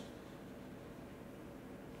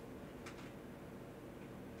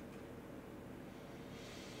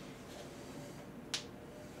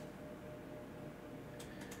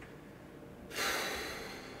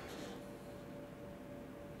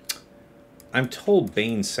 I'm told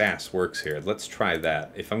Bane Sass works here. Let's try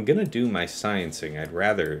that. If I'm going to do my sciencing, I'd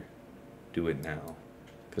rather do it now,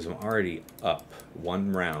 because I'm already up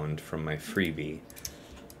 1 round from my freebie.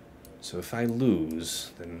 So if I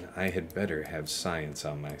lose, then I had better have science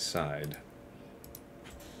on my side.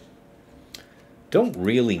 Don't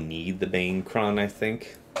really need the Bane cron, I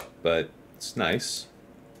think, but it's nice.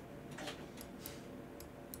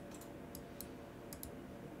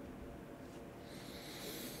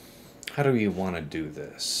 How do you want to do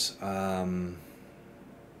this? You'd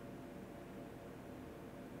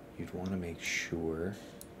want to make sure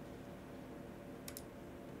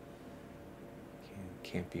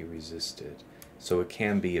can't be resisted, so it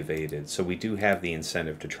can be evaded. So we do have the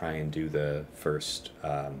incentive to try and do the first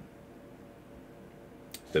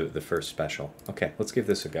the first special. Okay, let's give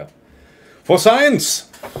this a go. For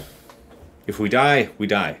science! If we die, we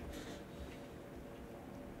die.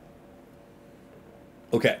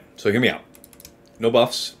 Okay, so hear me out. No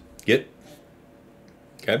buffs. Get.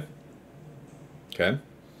 Okay. Okay.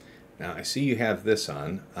 Now, I see you have this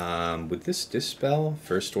on. With this Dispel,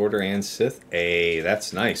 First Order and Sith,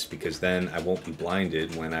 that's nice, because then I won't be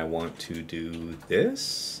blinded when I want to do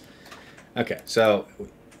this. Okay, so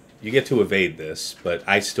you get to evade this, but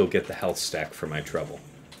I still get the health stack for my trouble.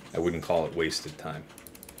 I wouldn't call it wasted time.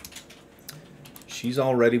 She's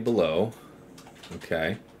already below.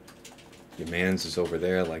 Okay. Your man's is over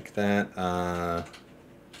there like that. I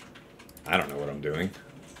don't know what I'm doing.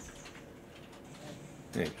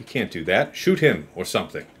 Hey, you can't do that. Shoot him or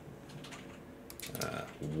something.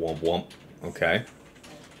 Womp womp. Okay.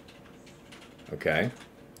 Okay.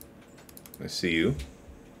 I see you.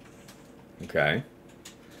 Okay.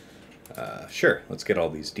 Sure. Let's get all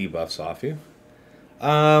these debuffs off you.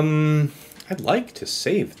 I'd like to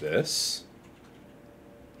save this.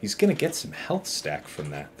 He's going to get some health stack from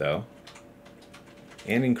that, though.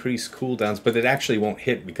 And increase cooldowns, but it actually won't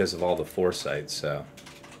hit because of all the foresight, so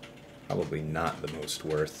probably not the most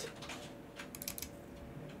worth.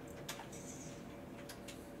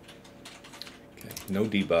 Okay, no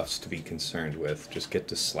debuffs to be concerned with. Just get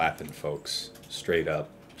to slapping folks. Straight up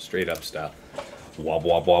style. Wop,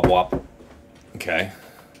 wop, wop, wop. Okay.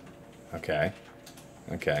 Okay.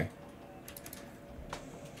 Okay.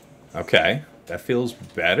 Okay. That feels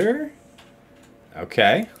better?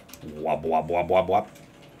 Okay. Wop, wop, wop, wop, wop.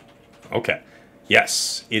 Okay.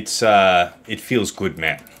 Yes, it's it feels good,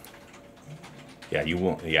 man. Yeah, you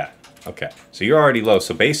won't. Yeah. Okay. So you're already low.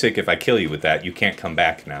 So basic, if I kill you with that, you can't come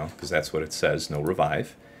back now, because that's what it says. No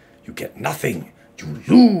revive. You get nothing. You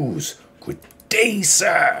lose. Good day,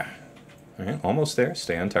 sir. All right, almost there.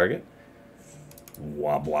 Stay on target.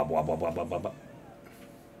 Wop, wop, wop, wop, wop, wop, wop.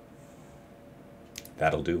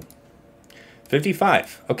 That'll do.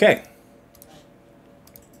 55. Okay.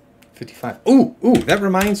 55. Ooh, that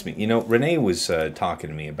reminds me. You know, Renee was talking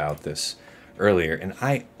to me about this earlier, and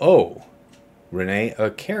I owe Renee a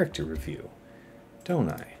character review, don't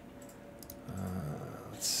I?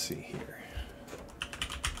 Let's see here.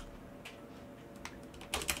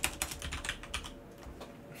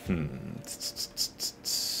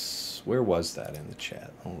 Where was that in the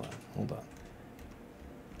chat? Hold on.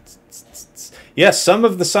 Yes, some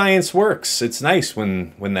of the science works. It's nice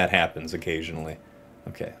when that happens occasionally.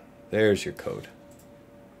 Okay. There's your code.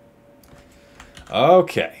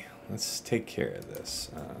 Okay, let's take care of this.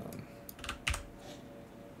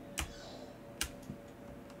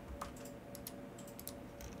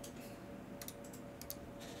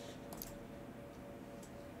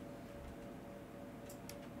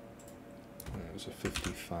 It was a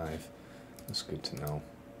 55. That's good to know.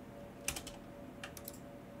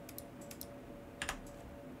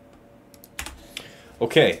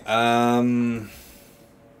 Okay,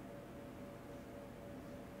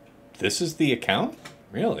 this is the account?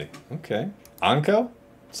 Really? Okay. Onco?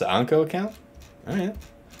 It's the Onco account? Alright.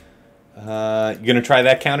 You gonna try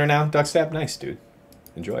that counter now, Duckstab? Nice, dude.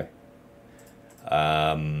 Enjoy.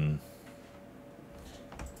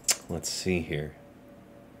 Let's see here.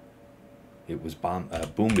 It was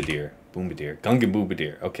Boombadir. Boombadir. Gungan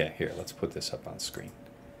Boombadir. Okay, here, let's put this up on screen.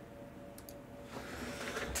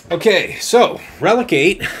 Okay, so, Relic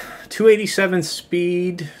 8, 287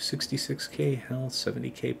 speed, 66k health,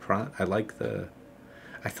 70k prot. I like the...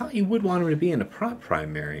 I thought you would want him to be in a prot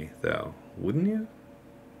primary, though. Wouldn't you?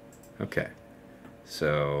 Okay.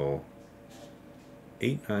 So,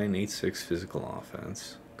 8986 physical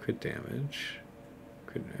offense, crit damage.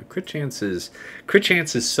 Crit chance is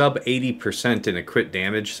sub 80% in a crit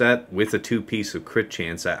damage set with a 2-piece of crit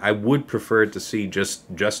chance. I would prefer it to see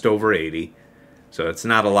just over 80. So it's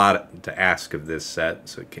not a lot to ask of this set,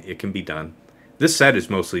 so it can be done. This set is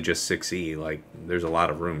mostly just 6E, like, there's a lot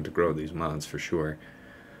of room to grow these mods for sure.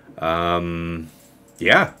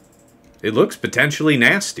 Yeah, it looks potentially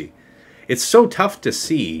nasty. It's so tough to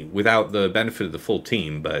see without the benefit of the full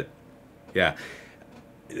team, but yeah.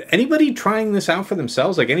 Anybody trying this out for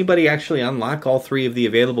themselves? Like, anybody actually unlock all 3 of the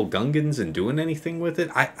available Gungans and doing anything with it?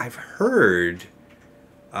 I've heard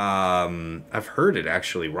it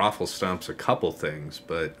actually raffle stomps a couple things,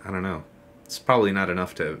 but I don't know. It's probably not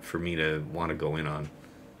enough for me to want to go in on.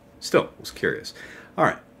 Still, I was curious. All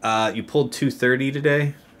right, you pulled 230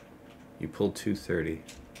 today? You pulled 230.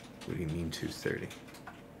 What do you mean 230?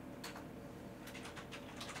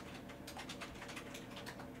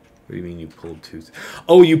 What do you mean you pulled 230?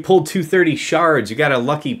 Oh, you pulled 230 shards. You got a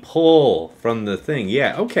lucky pull from the thing.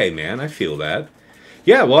 Yeah, okay, man. I feel that.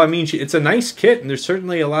 Yeah, well, I mean, it's a nice kit, and there's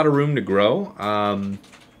certainly a lot of room to grow.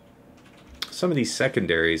 Some of these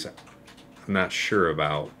secondaries I'm not sure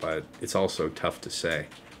about, but it's also tough to say.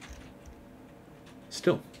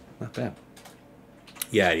 Still, not bad.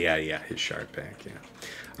 Yeah, his shard pack, yeah.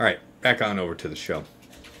 All right, back on over to the show.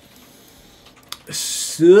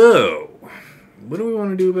 So, what do we want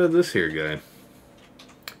to do about this here guy?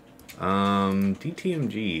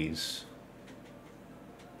 DTMGs.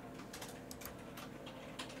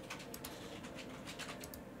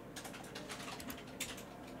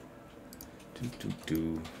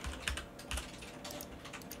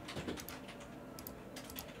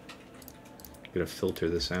 Gonna filter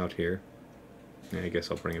this out here. Yeah, I guess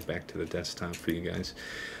I'll bring it back to the desktop for you guys.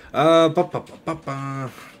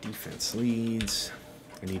 Defense leads.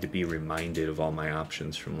 I need to be reminded of all my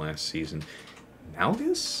options from last season.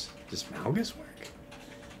 Malgus? Does Malgus work?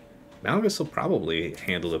 Malgus will probably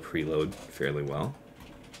handle a preload fairly well.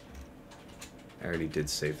 I already did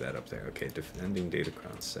save that up there. Okay, defending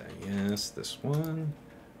datacron say yes. This one.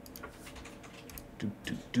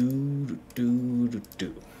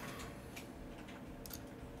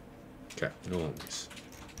 Okay, no onlys.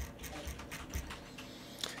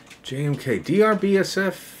 JMK,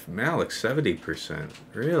 DRBSF, Malak, 70%.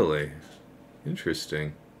 Really?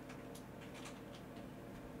 Interesting.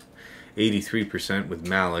 83% with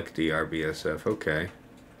Malak, DRBSF. Okay.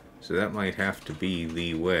 So that might have to be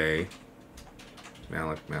Lee Wei.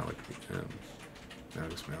 Malgus, Malak,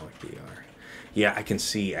 DR. Yeah, I can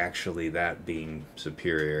see actually that being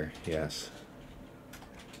superior. Yes.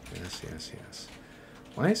 Yes.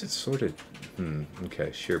 Why is it sort of...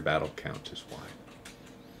 okay, sheer battle count is why.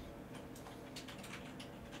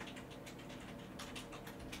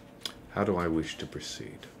 How do I wish to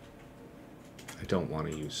proceed? I don't want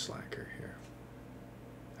to use Slacker here.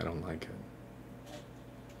 I don't like it.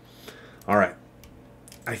 Alright.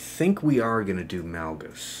 I think we are going to do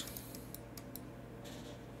Malgus.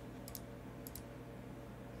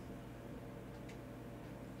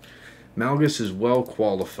 Malgus is well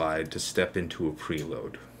qualified to step into a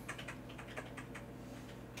preload.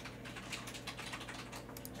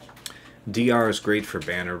 DR is great for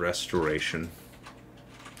banner restoration.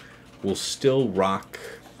 We'll still rock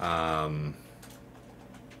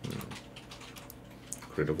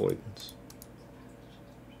crit avoidance.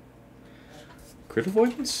 Crit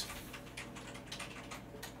avoidance?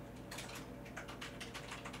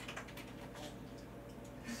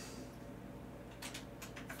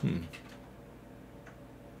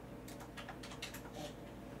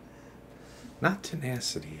 Not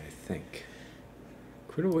tenacity, I think.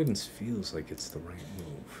 Crit avoidance feels like it's the right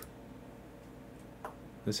move.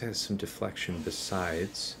 This has some deflection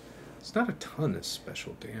besides. It's not a ton of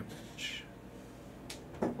special damage.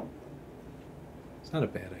 It's not a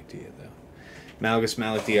bad idea, though. Malgus,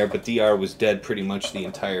 Malak, DR, but DR was dead pretty much the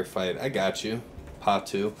entire fight. I got you.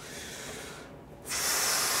 Patu.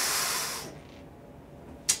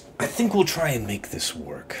 I think we'll try and make this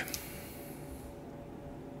work.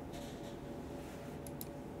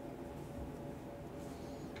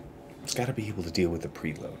 It's got to be able to deal with the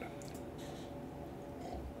preload.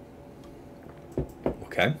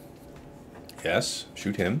 Okay. Yes.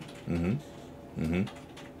 Shoot him. Mm-hmm. Mm-hmm.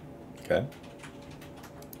 Okay.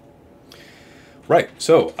 Right.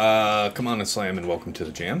 So, come on and slam and welcome to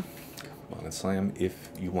the jam. Come on and slam if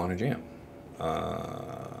you want to jam.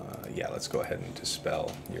 Yeah, let's go ahead and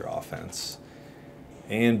dispel your offense.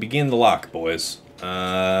 And begin the lock, boys.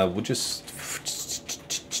 We'll just...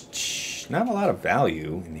 Not a lot of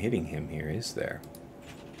value in hitting him here, is there?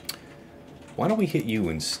 Why don't we hit you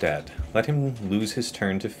instead? Let him lose his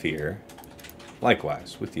turn to fear.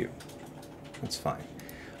 Likewise, with you. That's fine.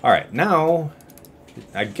 Alright, now...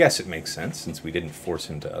 I guess it makes sense, since we didn't force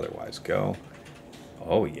him to otherwise go.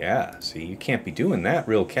 Oh, yeah. See, you can't be doing that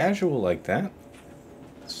real casual like that.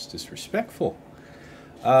 It's disrespectful.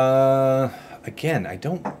 Again, I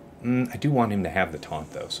don't... I do want him to have the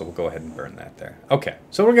taunt, though, so we'll go ahead and burn that there. Okay,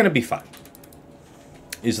 so we're going to be fine.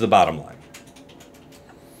 Is the bottom line.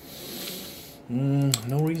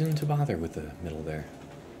 No reason to bother with the middle there.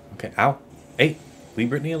 Okay, ow. Hey, leave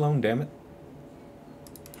Brittany alone, damn it.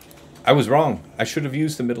 I was wrong. I should have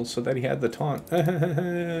used the middle so that he had the taunt.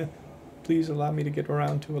 Please allow me to get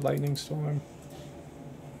around to a lightning storm.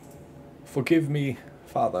 Forgive me,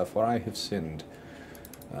 Father, for I have sinned.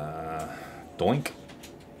 Doink.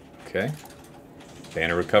 Okay.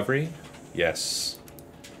 Banner recovery. Yes.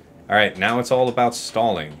 Alright, now it's all about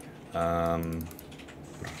stalling.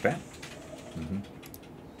 Okay.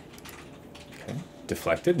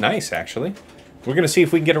 Deflected. Nice, actually. We're going to see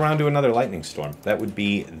if we can get around to another lightning storm. That would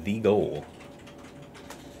be the goal.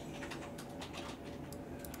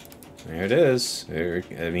 There it is.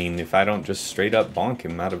 I mean, if I don't just straight up bonk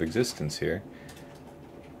him out of existence here.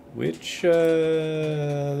 Which,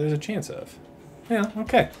 there's a chance of. Yeah,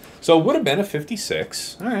 okay. So it would have been a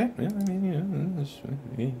 56. Alright. Yeah, I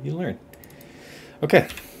mean, you learn. Okay.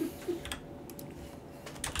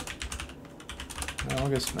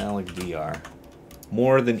 Malgus, Malak, DR.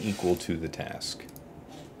 More than equal to the task.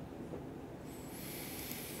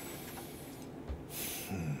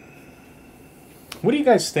 What do you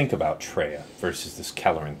guys think about Traya versus this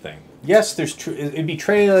Kelleran thing? Yes, it'd be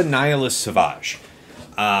Traya, Nihilus, Savage.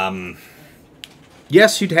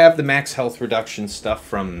 Yes, you'd have the max health reduction stuff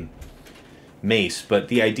from Mace, but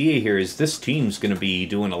the idea here is this team's going to be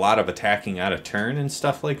doing a lot of attacking out of turn and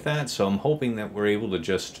stuff like that, so I'm hoping that we're able to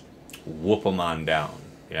just whoop them on down,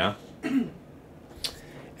 yeah? And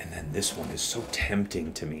then this one is so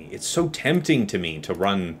tempting to me. It's so tempting to me to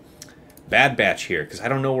run Bad Batch here, because I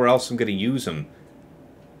don't know where else I'm going to use them.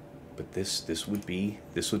 But this would be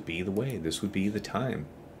the way. This would be the time.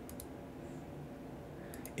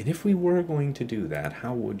 And if we were going to do that,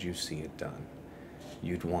 how would you see it done?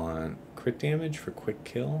 You'd want crit damage for quick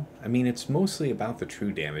kill. I mean, it's mostly about the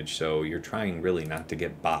true damage, so you're trying really not to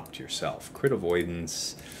get bopped yourself. Crit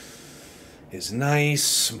avoidance is nice.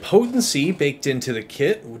 Some potency baked into the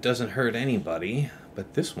kit. Doesn't hurt anybody.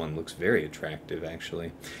 But this one looks very attractive,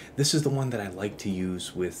 actually. This is the one that I like to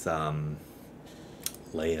use with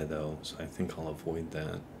Leia, though, so I think I'll avoid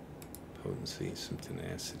that. Potency, some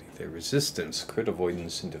tenacity. Their resistance, crit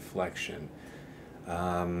avoidance, and deflection.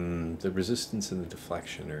 The resistance and the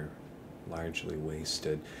deflection are largely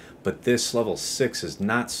wasted. But this level 6 is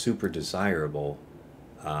not super desirable.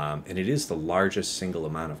 And it is the largest single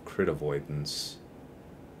amount of crit avoidance,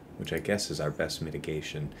 which I guess is our best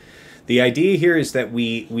mitigation. The idea here is that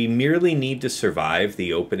we merely need to survive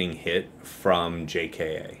the opening hit from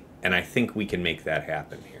JKA. And I think we can make that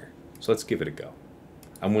happen here. So let's give it a go.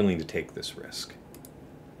 I'm willing to take this risk.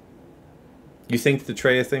 You think the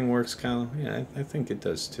Traya thing works, Kyle? Yeah, I think it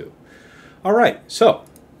does too. All right, so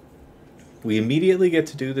we immediately get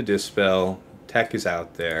to do the dispel. Tech is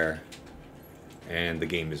out there, and the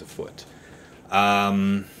game is afoot. How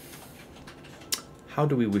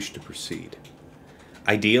do we wish to proceed?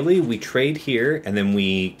 Ideally, we trade here, and then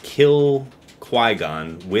we kill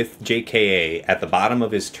Qui-Gon with JKA at the bottom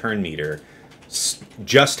of his turn meter,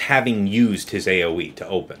 just having used his AoE to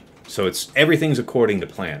open. So everything's according to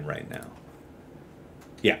plan right now.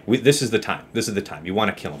 Yeah, this is the time. This is the time. You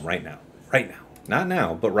want to kill him right now. Right now. Not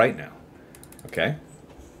now, but right now. Okay?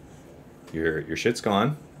 Your shit's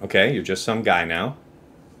gone. Okay, you're just some guy now.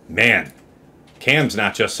 Man, Cam's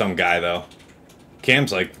not just some guy, though.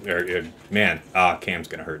 Cam's like, man, Cam's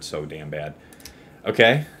gonna hurt so damn bad.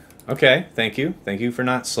 Okay, okay, thank you. Thank you for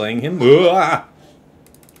not slaying him.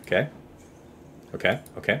 Okay. Okay,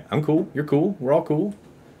 okay, I'm cool. You're cool. We're all cool.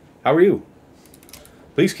 How are you?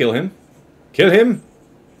 Please kill him. Kill him!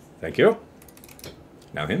 Thank you.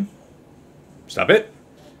 Now him. Stop it.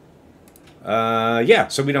 Yeah,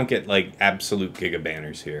 so we don't get, like, absolute giga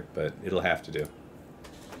banners here, but it'll have to do.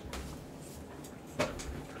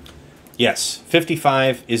 Yes,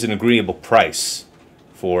 55 is an agreeable price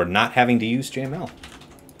for not having to use JML.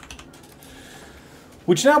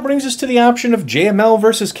 Which now brings us to the option of JML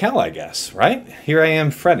versus Cal, I guess, right? Here I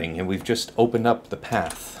am fretting, and we've just opened up the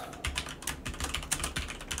path.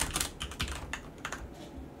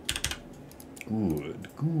 Good,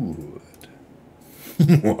 good.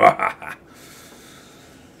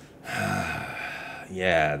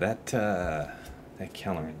 Yeah, that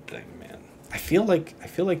Kelleran thing, man. I feel like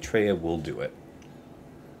Traya will do it.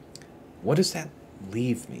 What does that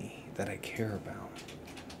leave me that I care about?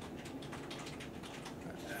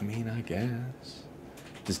 I mean, I guess.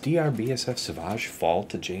 Does DRBSF Savage fall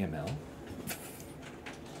to JML?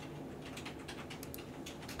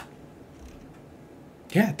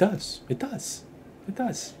 Yeah, it does. It does. It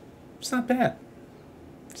does. It's not bad.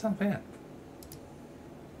 It's not bad.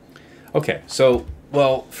 Okay, so,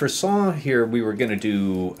 well, for Saw here, we were going to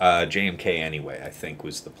do JMK anyway, I think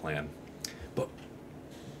was the plan. But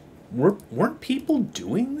weren't people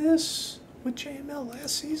doing this with JML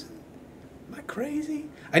last season? Am I crazy?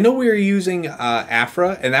 I know we were using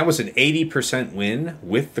Afra, and that was an 80% win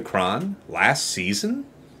with the cron last season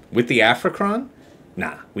with the Afra cron.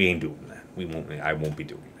 Nah, we ain't doing that. We won't. I won't be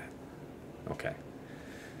doing that. Okay.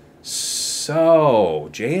 So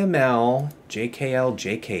JML, JKL,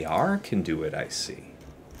 JKR can do it. I see.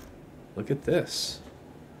 Look at this.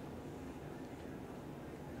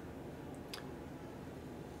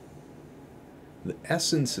 The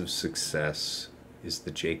essence of success is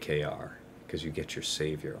the JKR, because you get your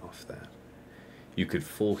savior off that. You could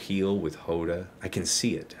full heal with Hoda. I can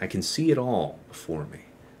see it. I can see it all before me.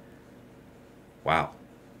 Wow.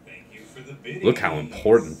 Thank you for the biddies. Look how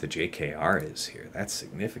important the JKR is here. That's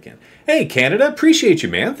significant. Hey, Canada, appreciate you,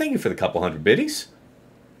 man. Thank you for the couple hundred biddies.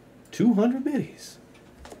 200 biddies.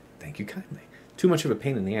 Thank you kindly. Too much of a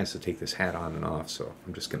pain in the ass to take this hat on and off, so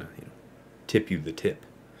I'm just going to, tip you the tip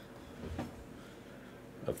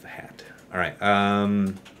of the hat. All right.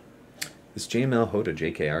 This JML Hoda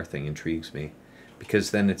JKR thing intrigues me,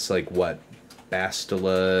 because then it's like, what?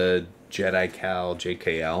 Bastila, Jedi Cal,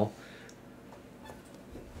 JKL?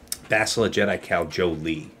 Bastila, Jedi Cal,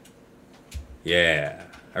 Jolie. Yeah,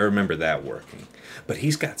 I remember that working. But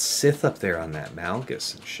he's got Sith up there on that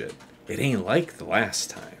Malgus and shit. It ain't like the last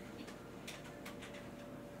time.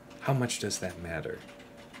 How much does that matter?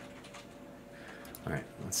 All right,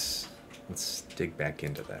 let's dig back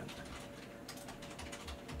into that.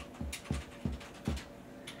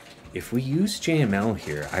 If we use JML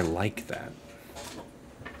here, I like that.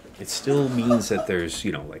 It still means that there's,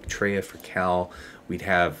 like Traya for Cal. We'd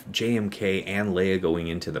have JMK and Leia going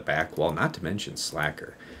into the back wall, not to mention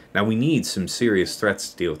Slacker. Now, we need some serious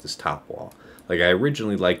threats to deal with this top wall. Like, I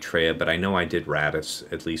originally liked Traya, but I know I did Radis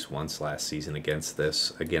at least once last season against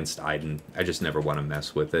Iden. I just never want to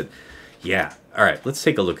mess with it. Yeah. All right, let's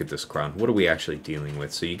take a look at this cron. What are we actually dealing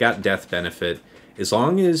with? So you got death benefit. As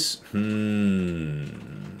long as...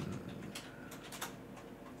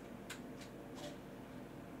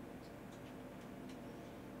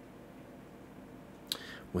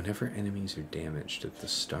 Whenever enemies are damaged at the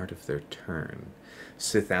start of their turn,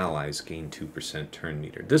 Sith allies gain 2% turn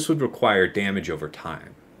meter. This would require damage over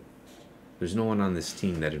time. There's no one on this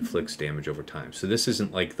team that inflicts damage over time. So this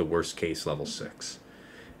isn't like the worst case level 6.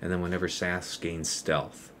 And then whenever Sass gains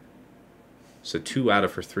stealth. So 2 out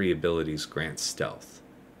of her 3 abilities grant stealth.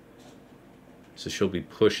 So she'll be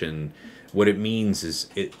pushing... What it means is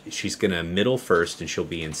she's going to middle first and she'll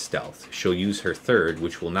be in stealth. She'll use her third,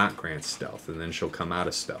 which will not grant stealth, and then she'll come out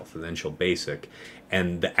of stealth, and then she'll basic.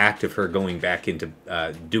 And the act of her going back into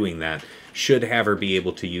doing that should have her be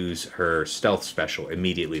able to use her stealth special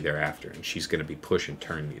immediately thereafter, and she's going to be pushing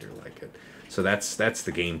turn meter like it. So that's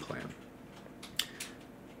the game plan.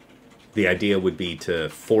 The idea would be to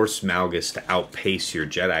force Malgus to outpace your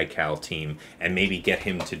Jedi Cal team and maybe get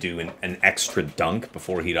him to do an extra dunk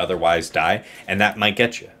before he'd otherwise die, and that might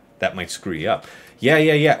get you. That might screw you up.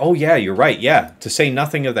 Yeah. Oh, yeah, you're right. Yeah, to say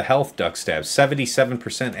nothing of the health duck stab.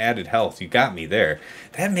 77% added health. You got me there.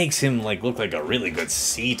 That makes him look like a really good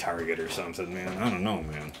C target or something, man. I don't know,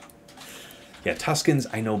 man. Yeah, Tuskens,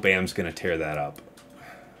 I know Bam's going to tear that up.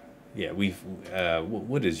 Yeah,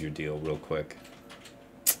 what is your deal real quick?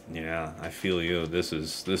 Yeah, I feel you. This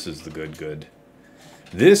is the good.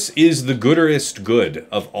 This is the gooderest good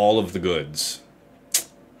of all of the goods.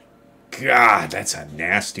 God, that's a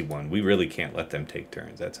nasty one. We really can't let them take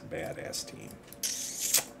turns. That's a badass team.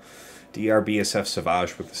 DRBSF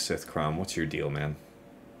Savage with the Sith Crom. What's your deal, man?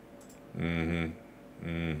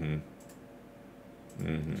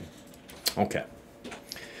 Okay.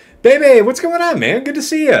 Baby, what's going on, man? Good to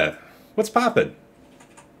see ya. What's poppin'?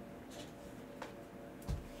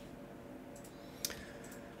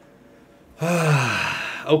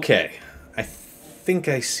 Okay. I think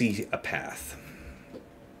I see a path.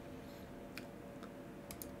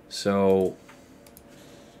 So,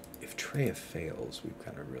 if Traya fails, we've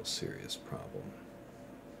got a real serious problem.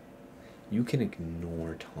 You can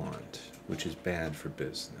ignore taunt, which is bad for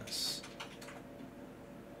business.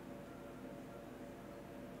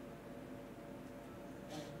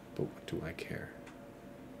 But what do I care?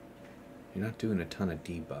 You're not doing a ton of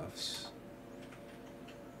debuffs.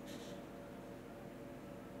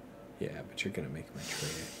 Yeah, but you're going to make my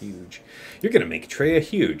Traya huge. You're going to make Traya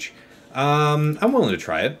huge. I'm willing to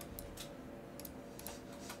try it.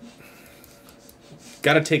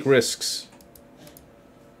 Gotta take risks.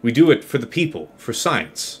 We do it for the people, for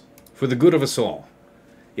science, for the good of us all.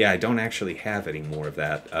 Yeah, I don't actually have any more of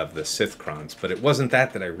that, of the Sith crons, but it wasn't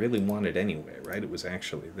that I really wanted anyway, right? It was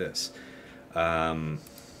actually this. Darksider.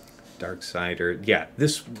 Yeah,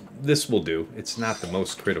 this will do. It's not the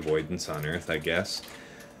most crit avoidance on Earth, I guess.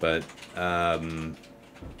 But, I'm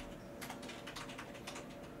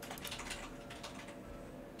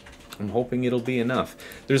hoping it'll be enough.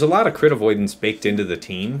 There's a lot of crit avoidance baked into the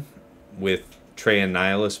team, with Traya and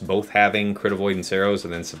Nihilus both having crit avoidance arrows,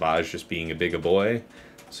 and then Savage just being a bigger boy.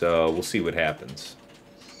 So we'll see what happens.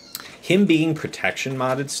 Him being protection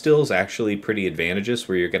modded still is actually pretty advantageous,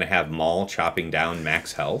 where you're going to have Maul chopping down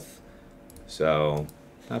max health. So,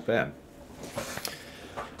 not bad.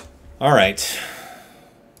 Alright.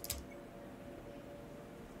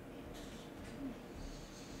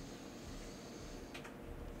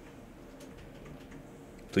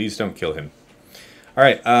 Please don't kill him.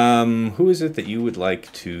 Alright, who is it that you would like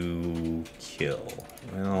to kill?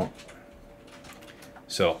 Well,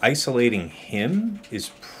 so isolating him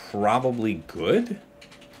is probably good.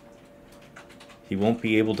 He won't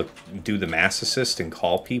be able to do the mass assist and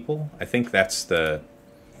call people. I think that's the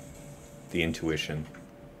intuition.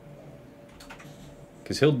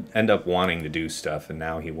 Because he'll end up wanting to do stuff, and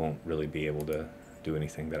now he won't really be able to do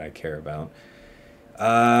anything that I care about.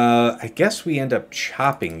 I guess we end up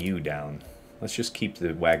chopping you down. Let's just keep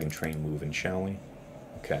the wagon train moving, shall we?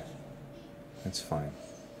 Okay. That's fine.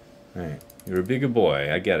 Alright. You're a bigger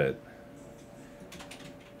boy. I get it.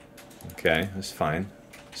 Okay. That's fine.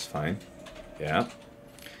 That's fine. Yeah.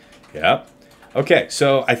 Yeah. Okay,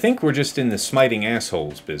 so I think we're just in the smiting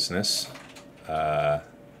assholes business. That's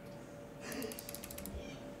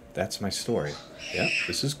my story. Yeah,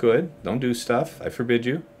 this is good. Don't do stuff. I forbid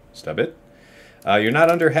you. Stop it. You're not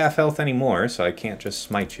under half health anymore, so I can't just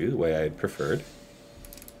smite you the way I had preferred.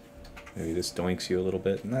 Maybe this doinks you a little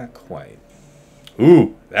bit. Not quite.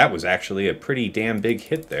 Ooh, that was actually a pretty damn big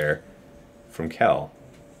hit there from Kel.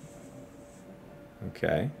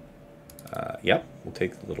 Okay. Yep, we'll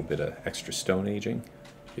take a little bit of extra stone aging,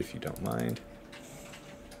 if you don't mind.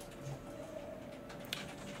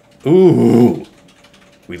 Ooh!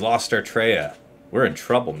 We lost our Traya. We're in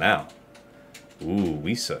trouble now. Ooh,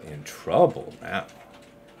 we in trouble now.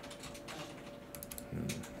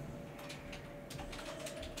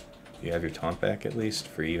 You have your taunt back at least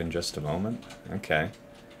for even just a moment? Okay.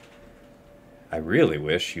 I really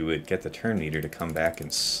wish you would get the turn meter to come back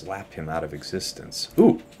and slap him out of existence.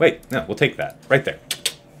 Ooh, wait, no, we'll take that. Right there.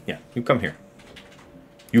 Yeah, you come here.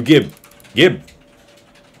 You Gib. Gib.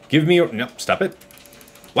 Give me your... No, stop it.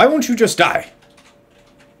 Why won't you just die?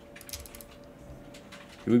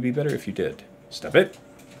 It would be better if you did. Stop it.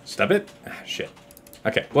 Stop it. Ah, shit.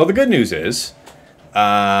 Okay, well, the good news is...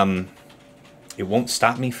 it won't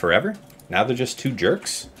stop me forever. Now they're just two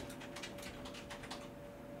jerks.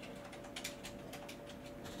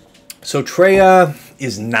 So Traya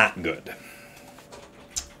is not good.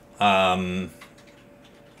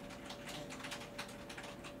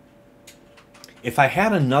 If I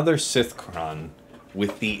had another Sith cron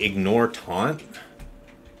with the ignore taunt,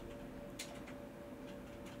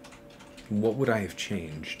 what would I have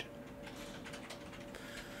changed?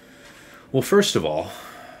 Well, first of all,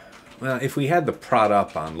 well, if we had the prod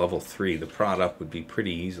up on level 3, the prod up would be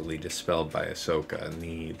pretty easily dispelled by Ahsoka, and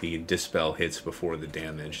the dispel hits before the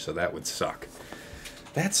damage, so that would suck.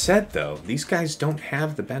 That said, though, these guys don't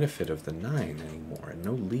have the benefit of the 9 anymore, and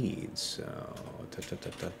no leads, so... if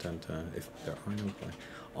there are no...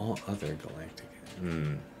 all other galactic...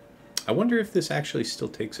 I wonder if this actually still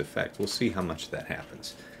takes effect. We'll see how much that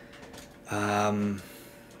happens. Alright,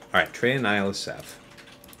 Traya Nihilus F.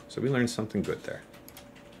 So we learned something good there.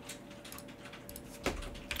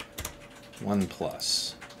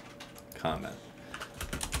 1+. Comment.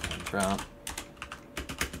 Drop.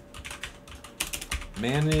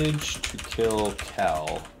 Managed to kill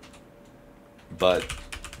Kel, but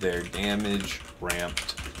their damage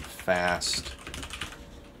ramped fast,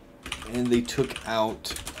 and they took out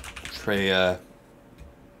Traya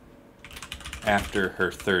after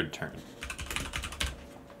her third turn.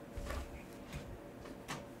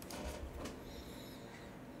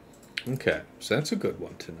 Okay, so that's a good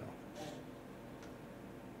one to know.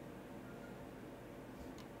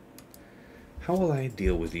 How will I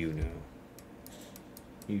deal with you now?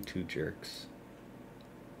 You two jerks.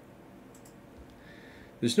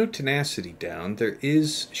 There's no tenacity down. There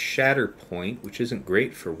is shatter point, which isn't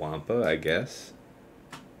great for Wampa, I guess.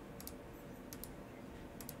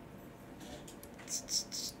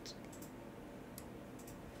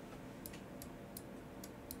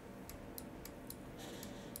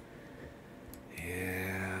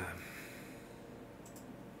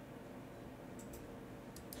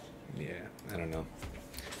 Yeah, I don't know.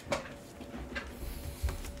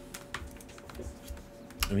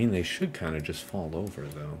 I mean, they should kind of just fall over,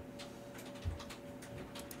 though.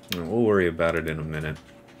 We'll worry about it in a minute.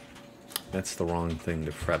 That's the wrong thing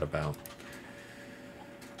to fret about.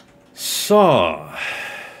 So,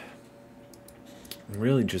 I'm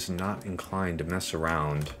really just not inclined to mess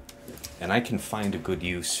around. And I can find a good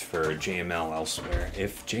use for JML elsewhere.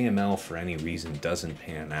 If JML, for any reason, doesn't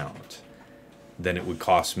pan out, then it would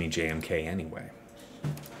cost me JMK anyway.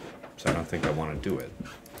 So I don't think I want to do it.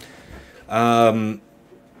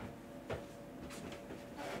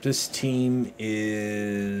 This team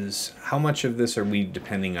is... How much of this are we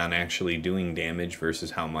depending on actually doing damage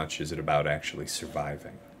versus how much is it about actually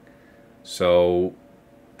surviving? So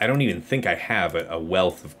I don't even think I have a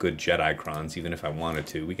wealth of good Jedi crons, even if I wanted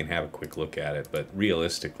to. We can have a quick look at it, but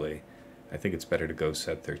realistically, I think it's better to go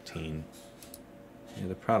set 13. Yeah,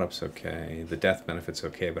 the product's okay. The death benefit's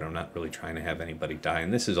okay, but I'm not really trying to have anybody die.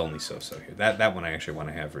 And this is only so-so here. That one I actually want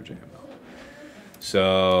to have for JML.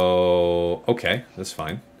 So, okay, that's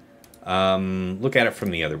fine. Look at it from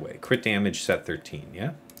the other way. Crit damage, set 13,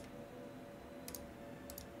 yeah?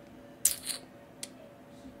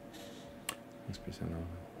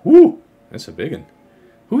 Woo! That's a big one.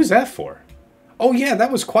 Who is that for? Oh, yeah,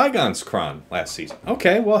 that was Qui-Gon's cron last season.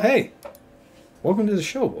 Okay, well, hey. Welcome to the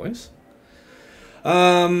show, boys. Do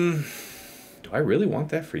I really want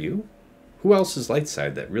that for you? Who else is light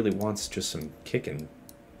side that really wants just some kicking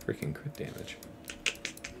freaking crit damage?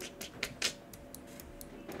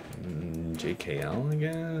 JKL, I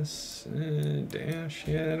guess. Dash.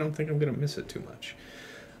 Yeah, I don't think I'm going to miss it too much.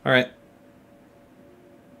 All right.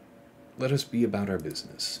 Let us be about our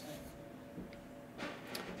business.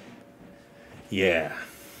 Yeah.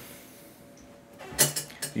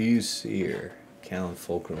 You see here. Callan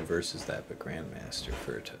Fulcrum versus that, but Grandmaster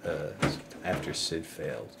for after Sid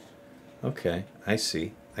failed. Okay, I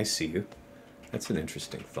see. I see you. That's an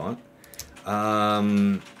interesting thought.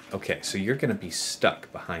 Okay, so you're going to be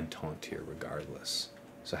stuck behind Taunt here regardless.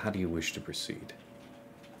 So how do you wish to proceed?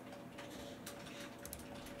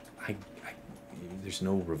 There's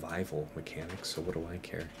no revival mechanics, so what do I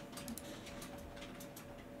care?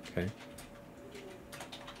 Okay.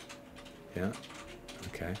 Yeah.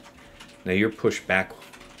 Okay. Now you're pushed back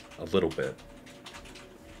a little bit.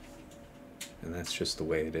 And that's just the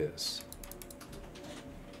way it is.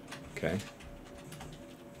 Okay.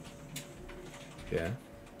 Yeah.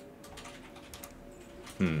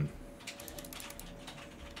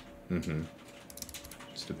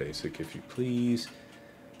 Just a basic, if you please.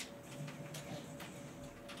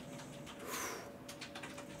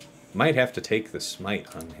 Might have to take the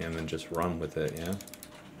smite on him and just run with it, yeah?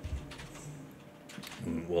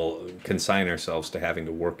 We'll consign ourselves to having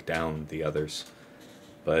to work down the others.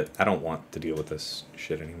 But I don't want to deal with this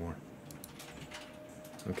shit anymore.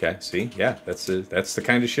 Okay, see? Yeah, that's the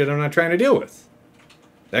kind of shit I'm not trying to deal with.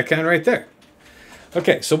 That kind right there.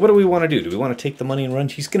 Okay, so what do we want to do? Do we want to take the money and run?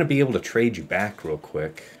 He's going to be able to trade you back real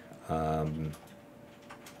quick. But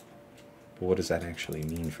what does that actually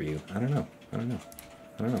mean for you? I don't know. I don't know.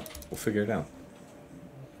 I don't know. We'll figure it out.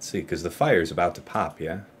 Let's see, because the fire's about to pop,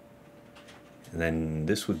 yeah? And then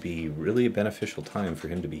this would be really a beneficial time for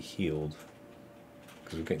him to be healed.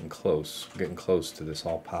 Because we're getting close. We're getting close to this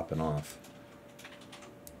all popping off.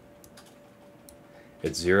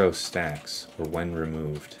 It's 0 stacks, or when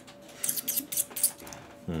removed.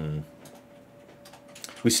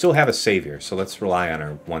 We still have a savior, so let's rely on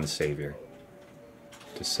our one savior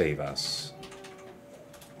to save us.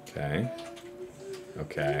 Okay.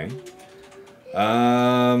 Okay.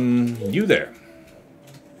 You there.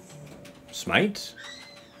 Smite?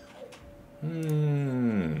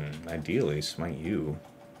 Ideally, smite you.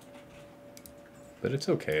 But it's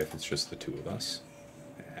okay if it's just the two of us.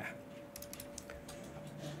 Yeah.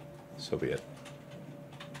 So be it.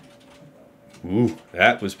 Ooh,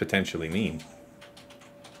 that was potentially mean.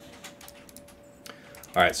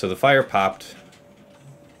 Alright, so the fire popped.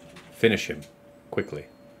 Finish him. Quickly.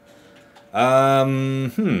 We'll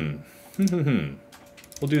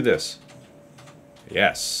do this.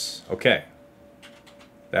 Yes. Okay.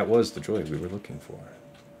 That was the droid we were looking for.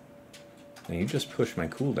 Now you just pushed my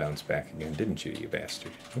cooldowns back again, didn't you, you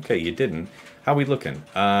bastard? Okay, you didn't. How we looking?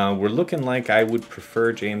 We're looking like I would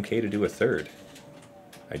prefer JMK to do a third.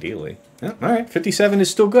 Ideally. Yeah, alright, 57 is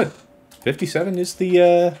still good. 57 is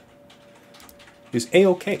the, is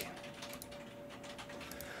A-okay.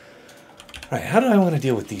 Alright, how do I want to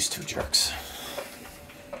deal with these two jerks?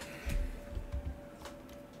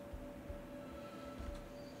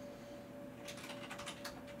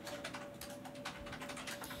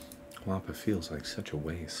 Wampa feels like such a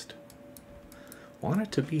waste. Want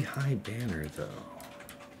it to be high banner, though.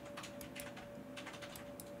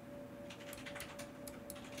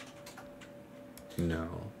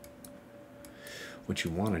 No. What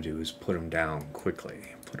you want to do is put him down quickly.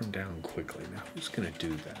 Put him down quickly. Now, who's going to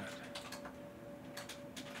do that?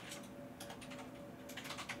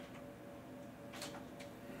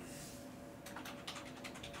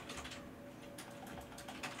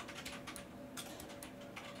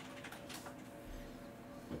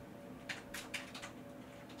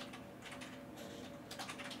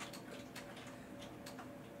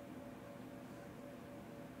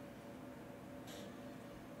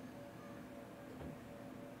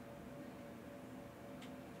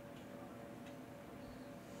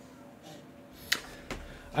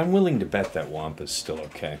 I'm willing to bet that Wampa's still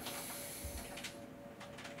okay.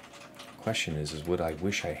 Question is would I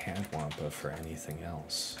wish I had Wampa for anything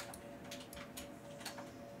else?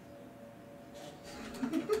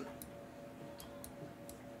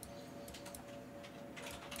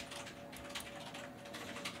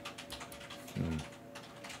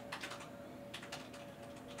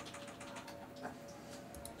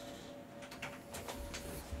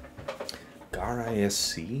 Gar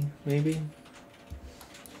ISC, maybe?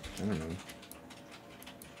 I don't know.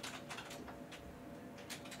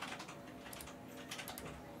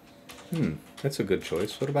 That's a good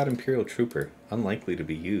choice. What about Imperial Trooper? Unlikely to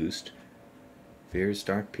be used. Veers,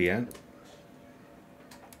 Dark Piett.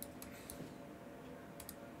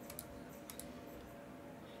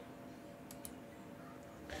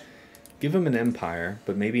 Give him an Empire,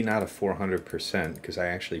 but maybe not a 400%, because I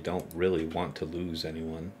actually don't really want to lose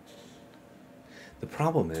anyone. The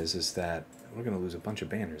problem is that we're going to lose a bunch of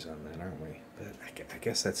banners on that, aren't we? But I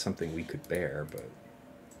guess that's something we could bear, but...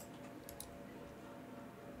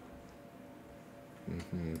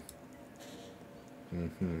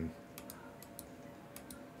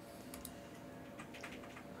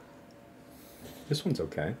 This one's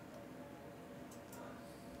okay.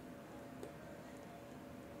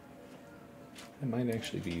 It might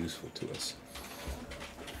actually be useful to us.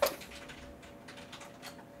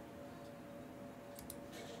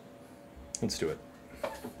 Let's do it.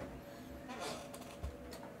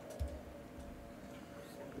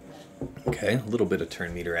 Okay, a little bit of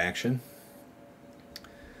turn meter action.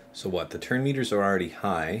 So what? The turn meters are already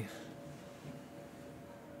high.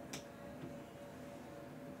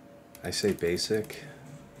 I say basic.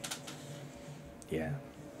 Yeah.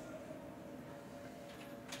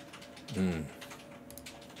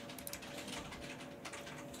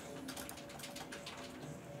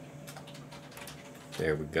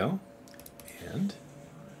 There we go.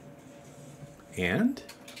 And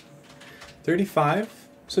 35,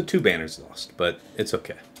 so 2 banners lost, but it's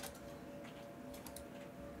okay.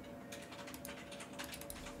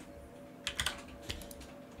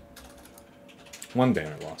 One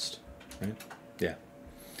banner lost, right? Yeah.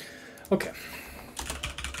 Okay.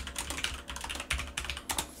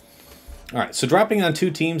 All right, so dropping on 2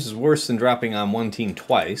 teams is worse than dropping on 1 team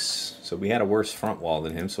twice. So we had a worse front wall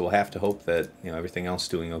than him, so we'll have to hope that, you know, everything else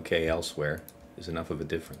doing okay elsewhere is enough of a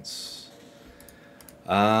difference.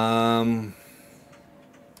 Why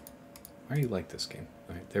are you like this game?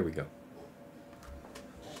 All right, there we go.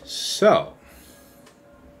 So,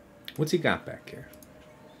 what's he got back here?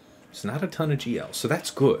 It's not a ton of GL, so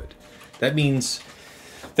that's good. That means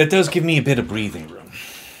that does give me a bit of breathing room.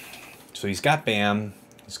 So he's got BAM.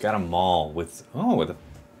 He's got a Maul with with a...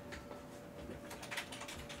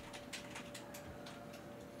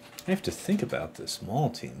 I have to think about this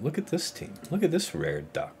Maul team. Look at this team. Look at this rare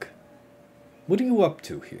duck. What are you up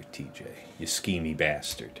to here, TJ? You schemy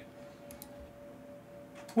bastard.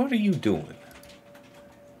 What are you doing?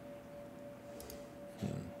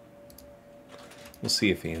 We'll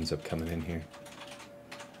see if he ends up coming in here.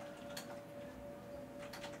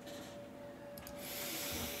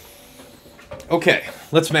 Okay,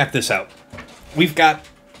 let's map this out. We've got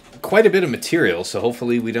quite a bit of material, so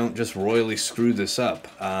hopefully we don't just royally screw this up.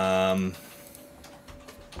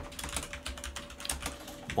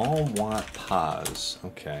 Small Watt Paz.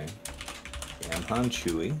 Okay. Amhan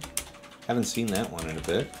Chewy. Haven't seen that one in a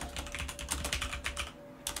bit.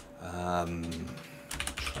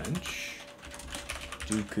 Trench.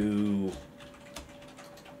 Dooku.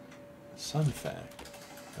 Sunfac.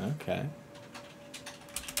 Okay.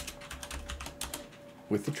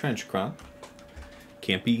 With the trench cron.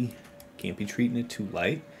 Can't be treating it too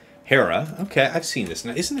light. Hera. Okay, I've seen this.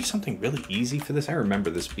 Now, isn't there something really easy for this? I remember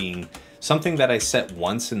this being something that I set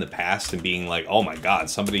once in the past and being like, oh my god,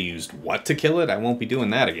 somebody used what to kill it? I won't be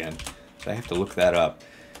doing that again. So I have to look that up.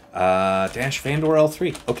 Dash Vandor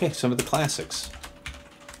L3. Okay, some of the classics.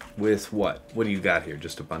 With what? What do you got here?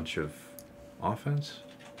 Just a bunch of offense?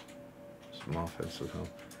 Some offensive help.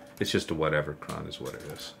 It's just a whatever cron is what it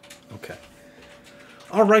is. Okay.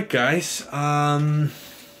 All right, guys.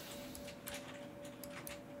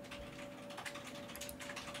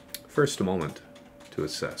 First, a moment to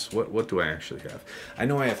assess. What do I actually have? I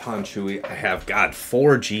know I have Han Chewy. I have, God,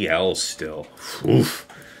 4 GLs still. Oof.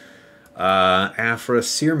 Afra,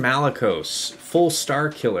 Seer Malakos, full Star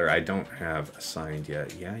Killer. I don't have assigned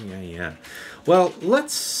yet. Yeah. Well,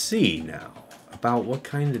 let's see now about what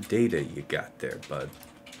kind of data you got there, bud.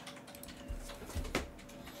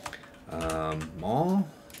 Maul.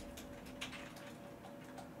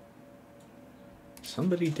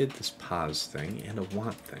 Somebody did this pause thing and a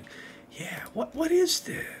want thing. Yeah, what is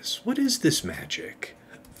this? What is this magic?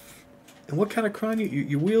 And what kind of cron?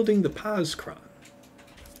 You're wielding the pause cron.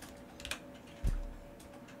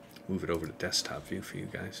 Move it over to desktop view for you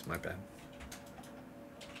guys. My bad.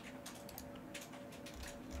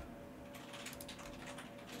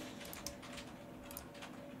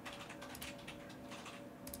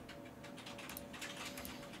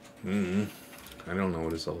 I don't know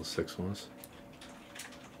what his level 6 was.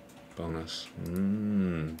 Bonus.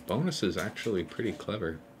 Bonus is actually pretty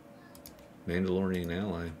clever. Mandalorian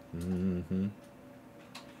ally.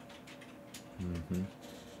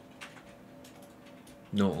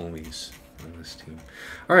 No Omis on this team.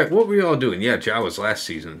 Alright, what were you all doing? Yeah, Jawa's last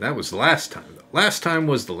season. That was the last time, though. Last time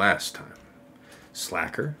was the last time.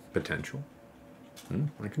 Slacker, potential.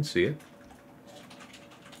 I can see it.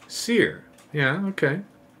 Seer. Yeah, okay.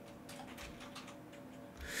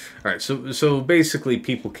 All right, so basically,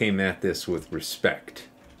 people came at this with respect.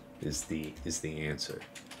 Is the answer?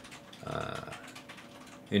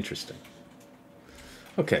 Interesting.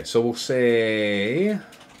 Okay, so we'll say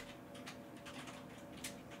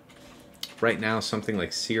right now something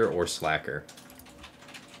like Seer or Slacker.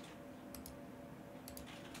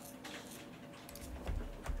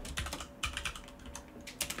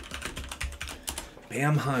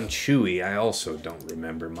 Bamhan Chewy, I also don't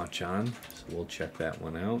remember much on. So we'll check that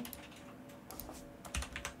one out.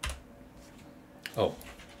 Oh.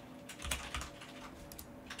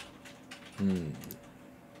 And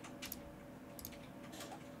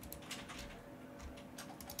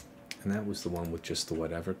that was the one with just the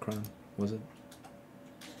whatever cron, was it?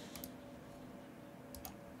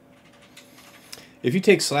 If you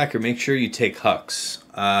take Slacker, make sure you take Hux.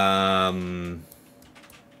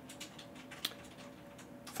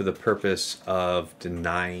 For the purpose of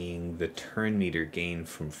denying the turn meter gain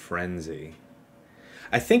from Frenzy.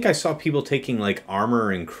 I think I saw people taking like armor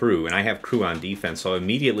and crew, and I have crew on defense, so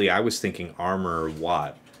immediately I was thinking armor or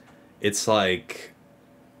what. It's like,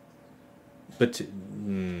 but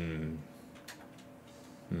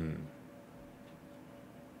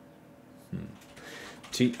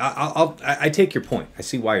I take your point. I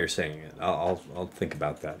see why you're saying it. I'll think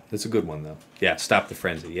about that. That's a good one though. Yeah, stop the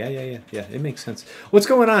frenzy. Yeah. It makes sense. What's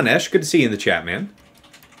going on, Esh? Good to see you in the chat, man.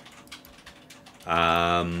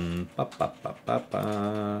 What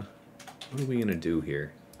are we gonna do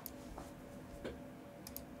here?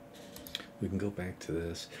 We can go back to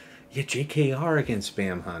this. Yeah, JKR against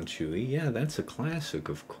Bamhan Chewy. Yeah, that's a classic,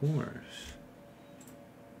 of course.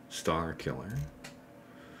 Star Killer.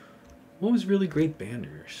 What was really great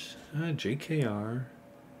banners? JKR.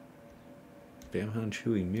 Bamhan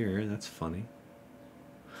Chewy Mirror, that's funny.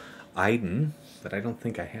 Iden, but I don't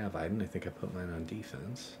think I have Iden. I think I put mine on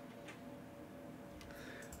defense.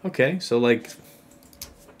 Okay, so like...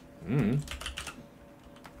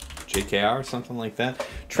 JKR, something like that.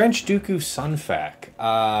 Trench Dooku Sunfac.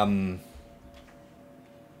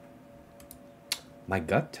 My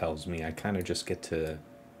gut tells me I kind of just get to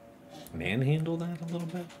manhandle that a little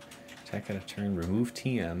bit. Attack out of turn, remove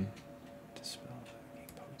TM. Dispel.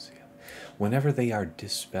 Whenever they are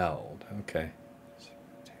dispelled. Okay.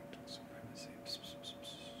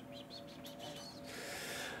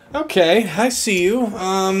 Okay, I see you.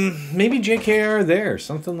 Maybe JKR there,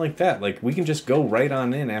 something like that. Like, we can just go right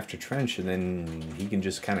on in after Trench, and then he can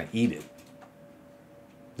just kind of eat it.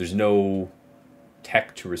 There's no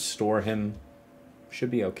tech to restore him. Should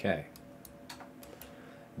be okay.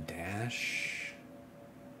 Dash.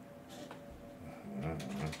 I don't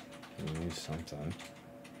know. Use something.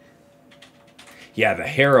 Yeah, the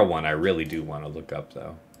Hera one I really do want to look up,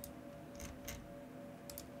 though.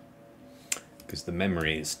 Because the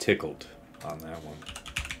memory is tickled on that one.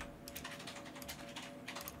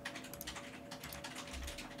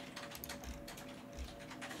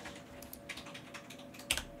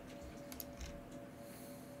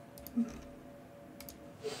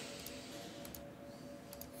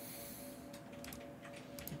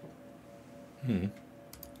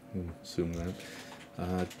 Assume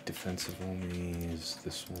that. Defensive only is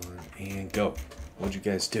this one. And go. What'd you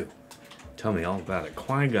guys do? Tell me all about it.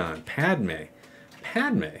 Qui-Gon, Padme.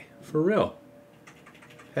 Padme, for real.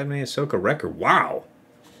 Padme, Ahsoka, Wrecker. Wow.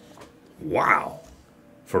 Wow.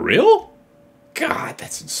 For real? God,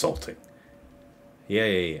 that's insulting.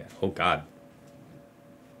 Yeah. Oh, God.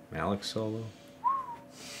 Malak solo.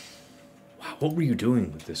 Wow, what were you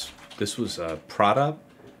doing with this? This was Prada?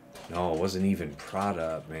 No, it wasn't even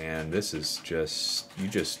Prada, man. This is just you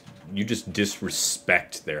just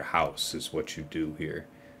disrespect their house is what you do here.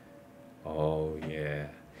 Oh yeah.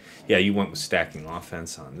 Yeah, you went with stacking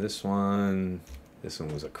offense on this one. This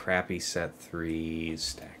one was a crappy set 3,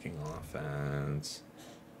 stacking offense.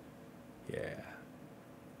 Yeah.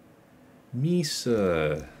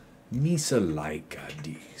 Misa like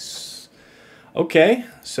this. Okay,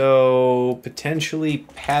 so potentially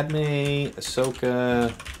Padme,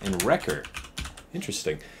 Ahsoka, and Wrecker.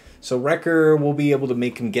 Interesting. So Wrecker will be able to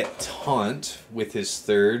make him get taunt with his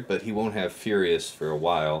third, but he won't have Furious for a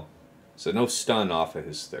while. So no stun off of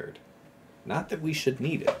his third. Not that we should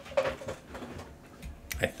need it.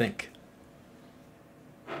 I think.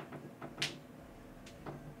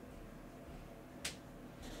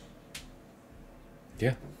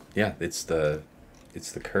 Yeah, it's the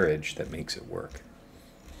courage that makes it work.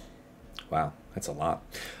 Wow, that's a lot.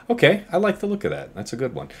 Okay, I like the look of that. That's a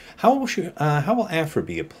good one. How will Afra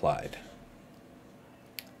be applied?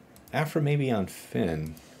 Afra maybe on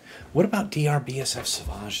Finn. What about DRBSF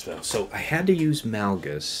Savage though? So I had to use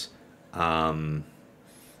Malgus. Jedi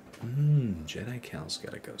Cal's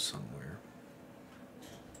got to go somewhere.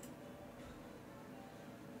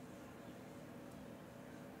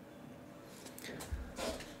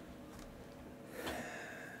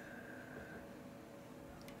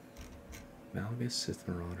 Malgus, Sith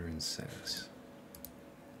Marauder, and Sass.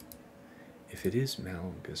 If it is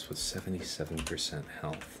Malgus with 77%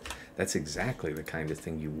 health, that's exactly the kind of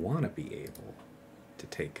thing you want to be able to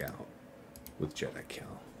take out with Jedi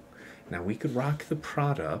Cal. Now we could rock the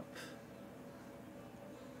prod up,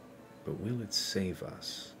 but will it save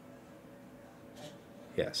us?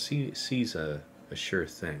 Yeah, C's a sure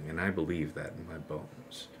thing, and I believe that in my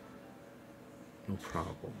bones. No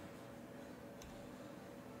problem.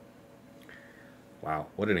 Wow,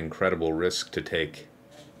 what an incredible risk to take.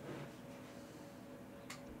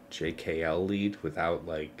 JKL lead without,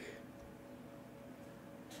 like...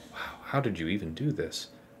 Wow, how did you even do this?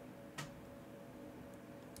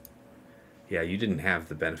 Yeah, you didn't have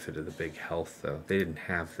the benefit of the big health, though. They didn't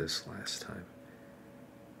have this last time.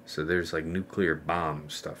 So there's, like, nuclear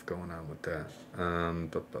bomb stuff going on with that.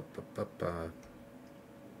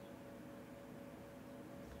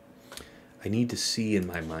 I need to see in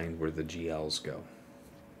my mind where the GLs go,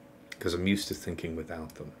 because I'm used to thinking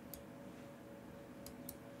without them.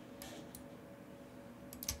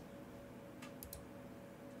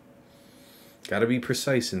 Gotta be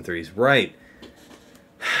precise in threes. Right.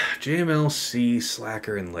 JMLC,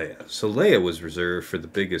 Slacker, and Leia. So Leia was reserved for the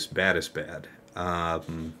biggest, baddest bad. I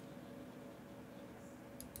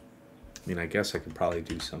mean, I guess I could probably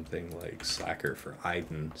do something like Slacker for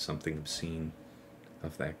Iden, something obscene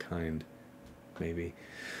of that kind. Maybe.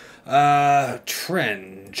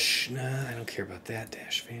 Trench. Nah, I don't care about that.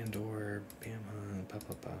 Dash Vandor. Bama.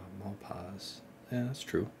 Malpaz. Yeah, that's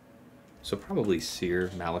true. So probably Seer,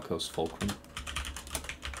 Malicos, Fulcrum.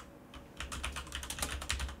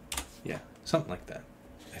 Yeah, something like that.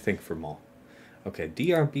 I think for Maul. Okay,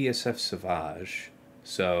 DRBSF Savage.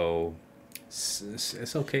 So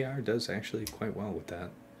SLKR does actually quite well with that.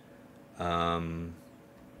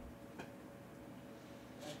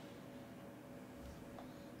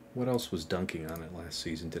 What else was dunking on it last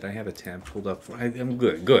season? Did I have a tab pulled up? I'm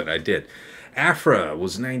good. Good, I did. Afra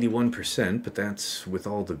was 91%, but that's with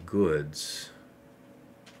all the goods.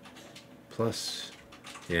 Plus,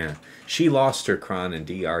 yeah. She lost her cron and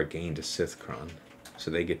DR gained a Sith cron.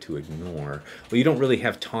 So they get to ignore. Well, you don't really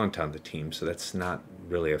have taunt on the team, so that's not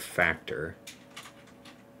really a factor.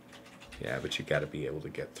 Yeah, but you got to be able to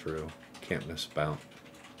get through. Can't miss about.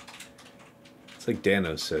 It's like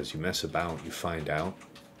Dano says, you mess about, you find out,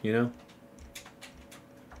 you know?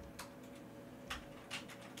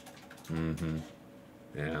 Mm-hmm.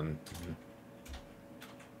 Yeah.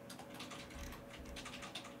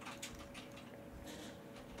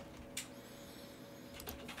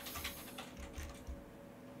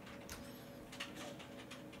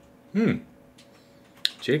 Mm-hmm.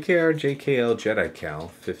 JKR, JKL, Jedi Cal,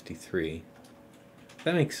 53.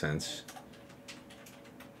 That makes sense.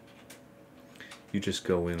 You just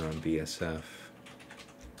go in on BSF.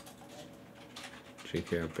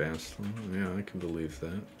 JKR Bastila, yeah, I can believe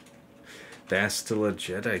that. Bastila,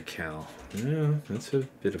 Jedi Cal. Yeah, that's a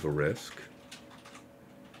bit of a risk.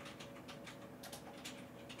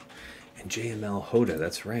 And JML Hoda,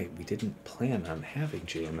 that's right. We didn't plan on having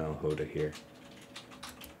JML Hoda here.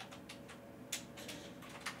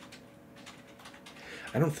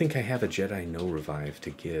 I don't think I have a Jedi no revive to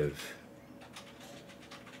give.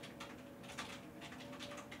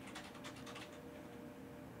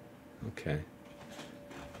 Okay.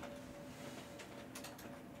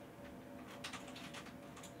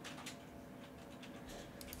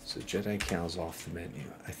 So Jedi Cal's off the menu.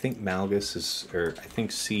 I think Malgus is, or I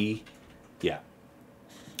think C, yeah.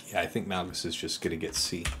 Yeah, I think Malgus is just going to get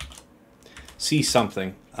C. C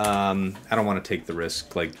something. I don't want to take the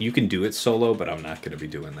risk. Like, you can do it solo, but I'm not going to be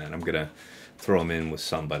doing that. I'm going to throw him in with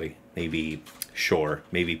somebody. Maybe Shore,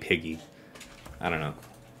 maybe Piggy. I don't know.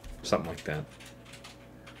 Something like that.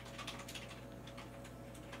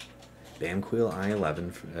 Bam Kuiil I-11,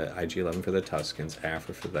 IG-11 for the Tuskens,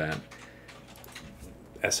 Afra for that.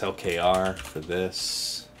 SLKR for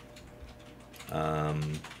this.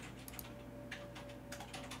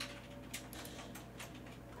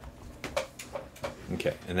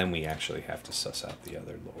 Okay, and then we actually have to suss out the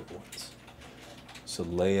other lower ones. So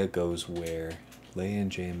Leia goes where? Leia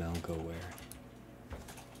and JML go where?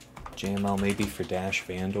 JML maybe for Dash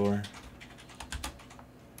Vandor.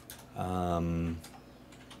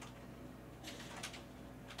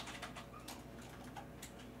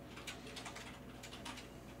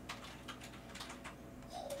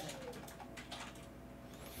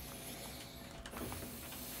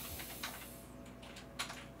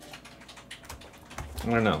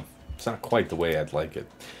 I don't know. It's not quite the way I'd like it.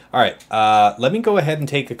 All right, let me go ahead and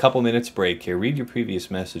take a couple minutes break here. Read your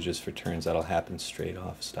previous messages for turns. That'll happen straight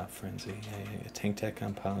off. Stop Frenzy. Yeah. Tank Tech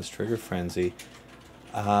on pause. Trigger Frenzy.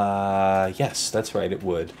 Yes, that's right, it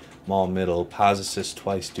would. Maul middle. Pause assist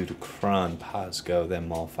twice due to cron. Pause go, then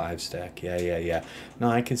Maul 5 stack. Yeah. No,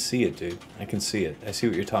 I can see it, dude. I can see it. I see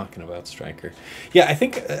what you're talking about, Striker. Yeah, I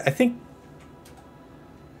think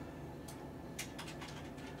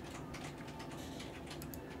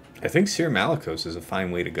Seer Malicos is a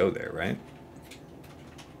fine way to go there, right?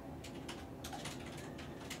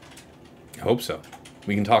 I hope so.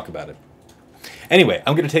 We can talk about it. Anyway,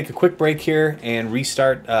 I'm going to take a quick break here and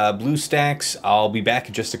restart BlueStacks. I'll be back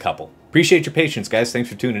in just a couple. Appreciate your patience, guys. Thanks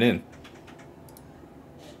for tuning in.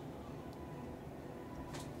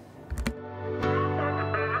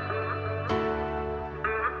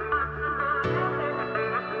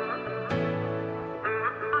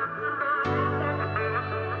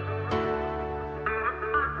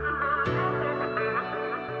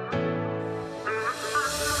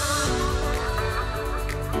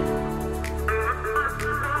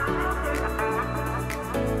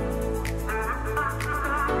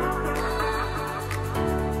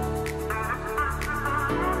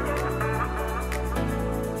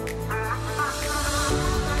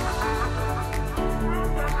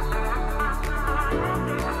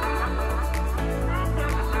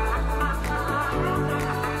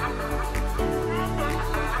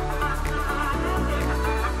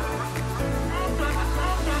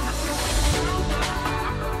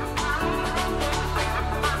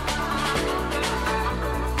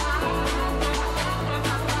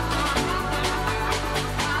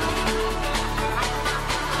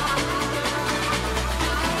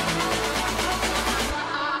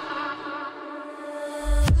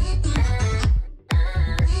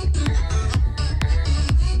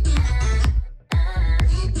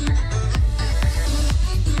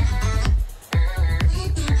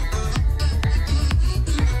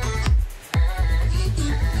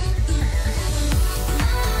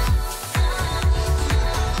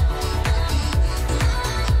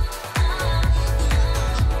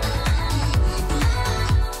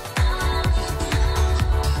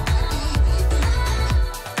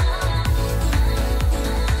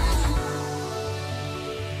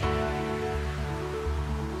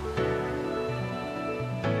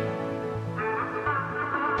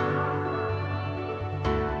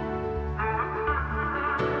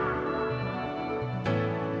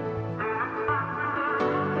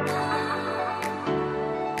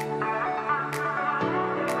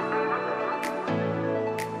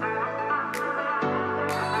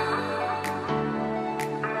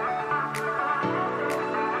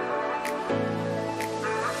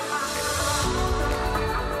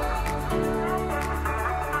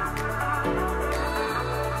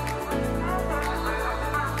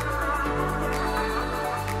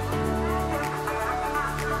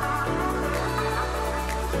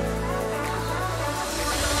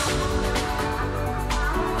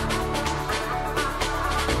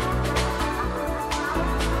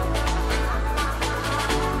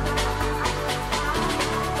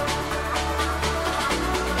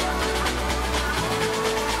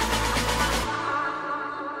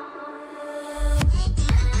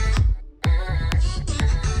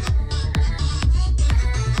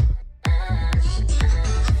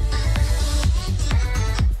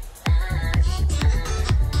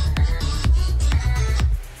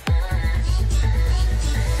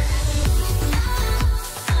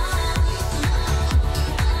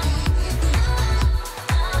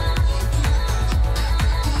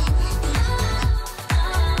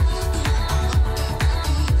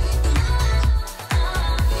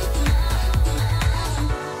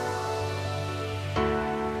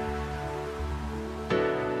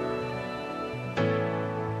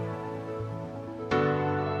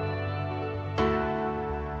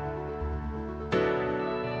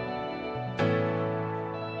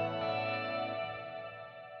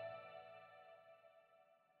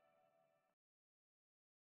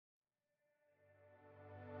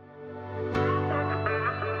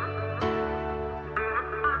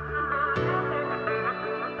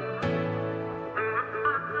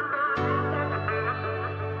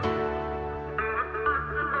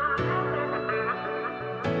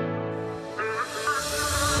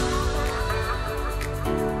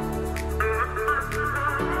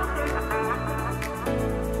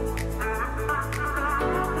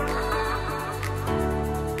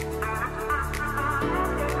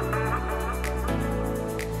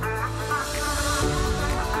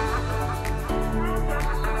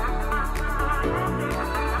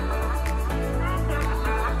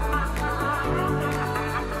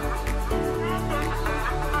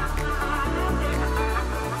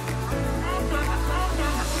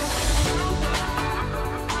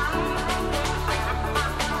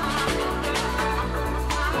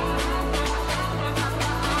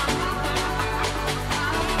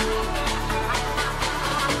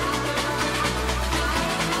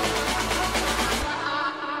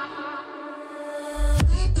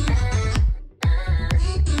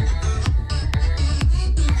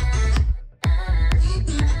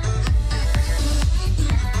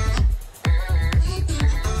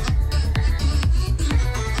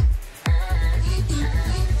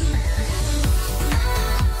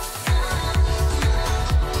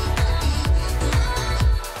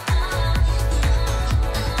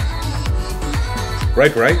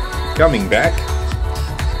 Right, right. Coming back.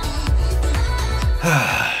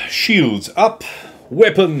 Shields up.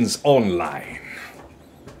 Weapons online.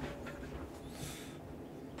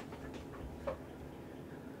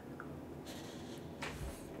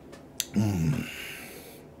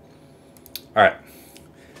 Alright.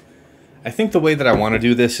 I think the way that I want to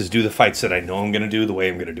do this is do the fights that I know I'm going to do the way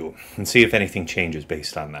I'm going to do them. And see if anything changes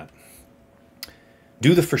based on that.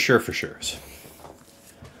 Do the for sure's.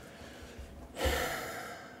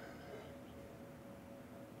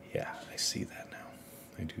 Yeah, I see that now.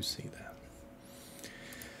 I do see that.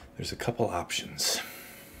 There's a couple options.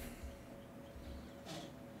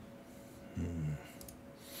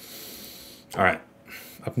 Alright.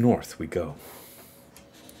 Up north we go.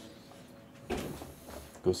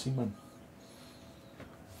 Go see Mum.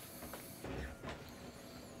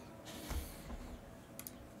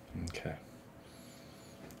 Okay.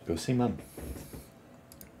 Go see Mum.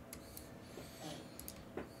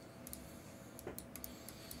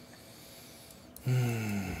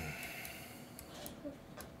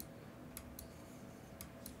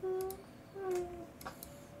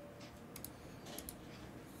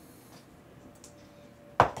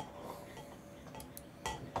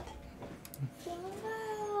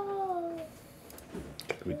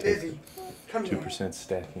 We take 2%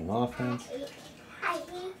 stacking offense.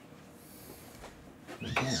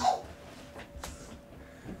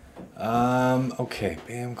 Okay,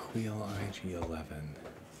 Bam, Kuiil, IG11.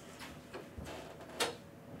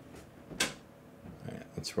 Alright,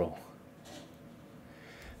 let's roll.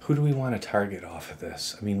 Who do we want to target off of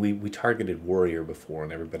this? I mean, we targeted Warrior before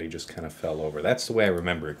and everybody just kind of fell over. That's the way I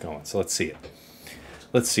remember it going, so let's see it.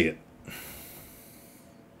 Let's see it.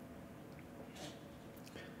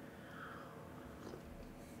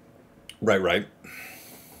 Right, right.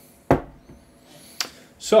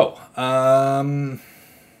 So,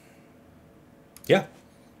 yeah.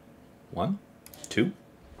 1, 2,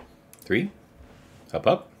 3. Up,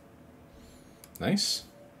 up. Nice.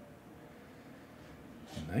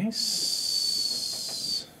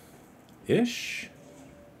 Nice. Ish.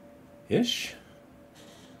 Ish.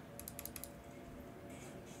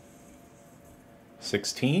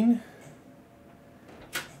 16.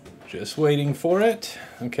 Just waiting for it.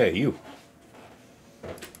 Okay, you.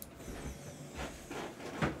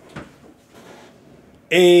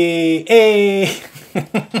 A.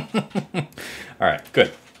 All right,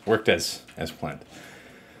 good. Worked as planned.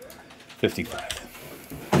 55.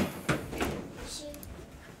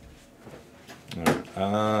 All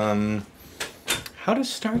right. How does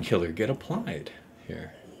Starkiller get applied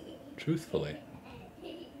here? Truthfully.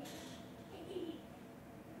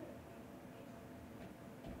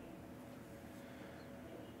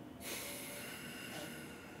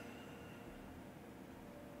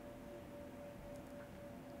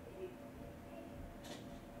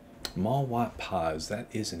 Malwatt pause. That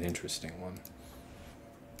is an interesting one.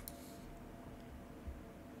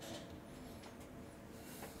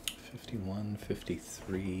 '51,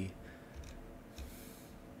 53.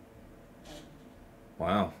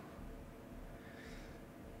 Wow.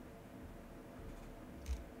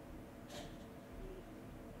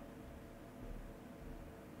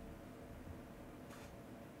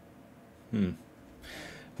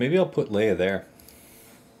 Maybe I'll put Leia there.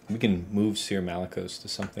 We can move Seer Malakos to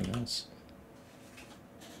something else.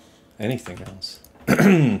 Anything else.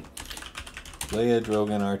 Leia,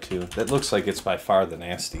 Drogon, R2. That looks like it's by far the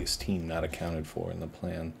nastiest team not accounted for in the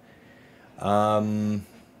plan.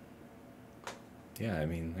 Yeah, I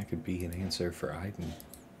mean, that could be an answer for Iden.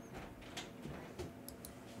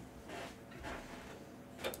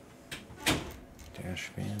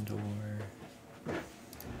 Dash Vandor.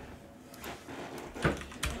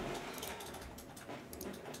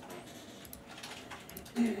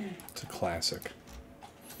 It's a classic.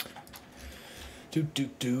 Defending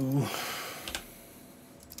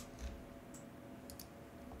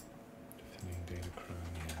data cron,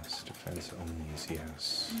 yes. Defense onlys,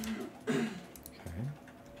 yes. Okay.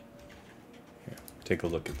 Here, take a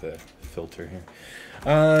look at the filter here.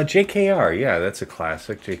 JKR, yeah, that's a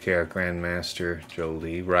classic. JKR Grandmaster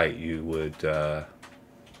Jolie. Right, you would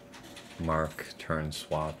mark, turn,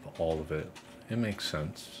 swap, all of it. It makes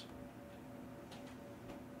sense.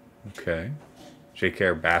 Okay.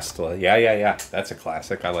 JKR Bastila. Yeah. That's a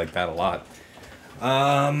classic. I like that a lot.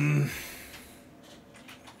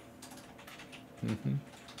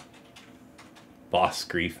 Boss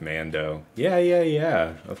Grief Mando.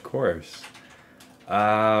 Yeah. Of course.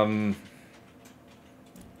 Crit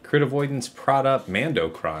Avoidance Prod Up Mando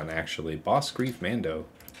Cron, actually. Boss Grief Mando.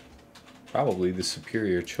 Probably the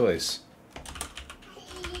superior choice.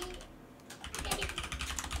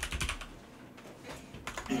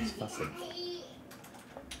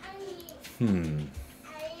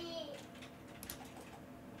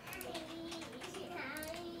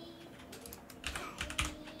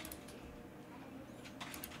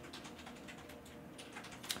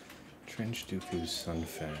 Trench Dooku's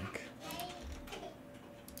Sunfac.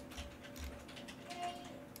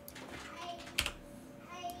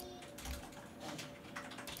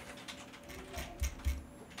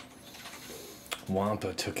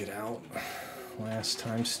 Wampa took it out last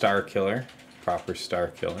time. Star Killer. Proper Star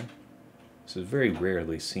Killer. This is a very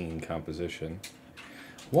rarely seen composition.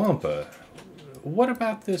 Wampa. What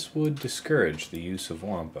about this would discourage the use of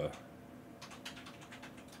Wampa?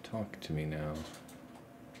 Talk to me now.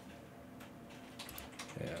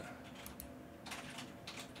 Yeah.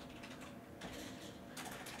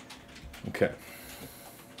 Okay.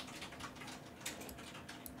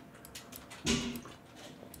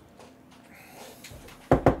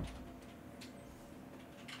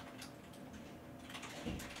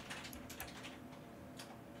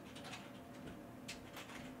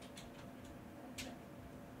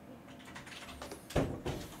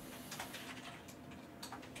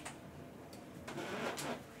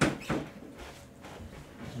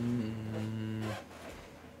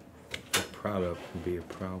 Product can be a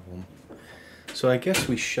problem. So I guess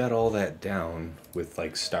we shut all that down with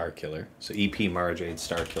like Star Killer. So EP Marjade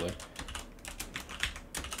Star Killer.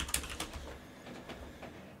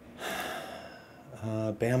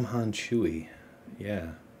 Bamhan Chewy. Yeah,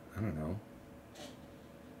 I don't know.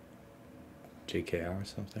 JKR or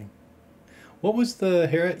something. What was the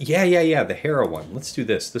Hera? Yeah, the Hera one. Let's do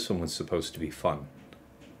this. This one was supposed to be fun.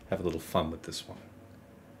 Have a little fun with this one.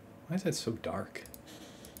 Why is that so dark?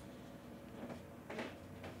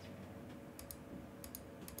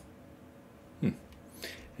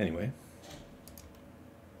 Anyway.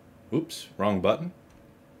 Oops, wrong button.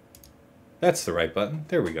 That's the right button.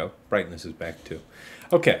 There we go. Brightness is back too.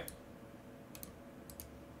 Okay.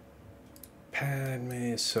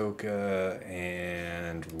 Padme, Ahsoka,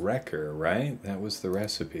 and Wrecker, right? That was the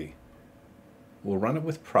recipe. We'll run it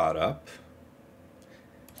with prod up.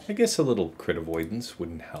 I guess a little crit avoidance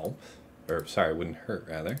wouldn't help. Or, sorry, wouldn't hurt,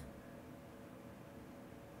 rather.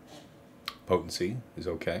 Potency is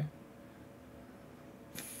okay.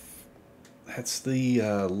 That's the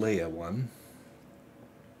Leia one.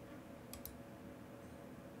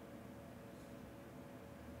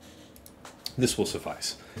 This will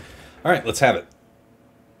suffice. All right, let's have it.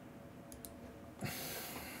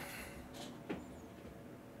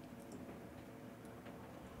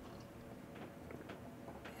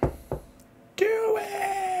 Do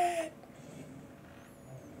it!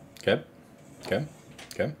 Okay. Okay.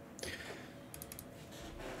 Okay.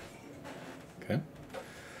 Okay.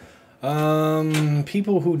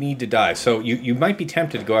 People who need to die. So you might be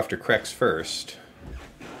tempted to go after CRex first,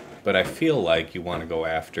 but I feel like you want to go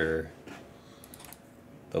after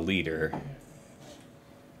the leader.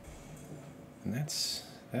 And that's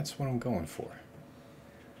what I'm going for.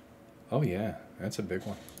 Oh yeah, that's a big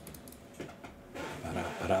one.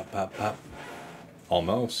 Ba-da-ba-da-ba-ba.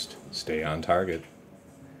 Almost. Stay on target.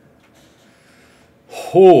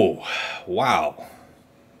 Oh, wow. Am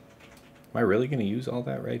I really going to use all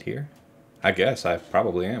that right here? I guess I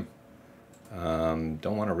probably am.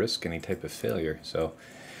 Don't want to risk any type of failure. So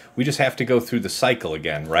we just have to go through the cycle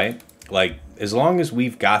again, right? Like, as long as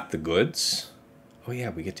we've got the goods. Oh yeah,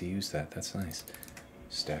 we get to use that. That's nice.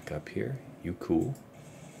 Stack up here. You cool.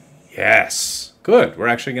 Yes. Good. We're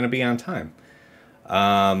actually going to be on time.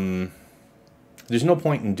 There's no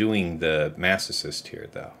point in doing the mass assist here,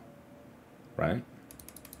 though. Right?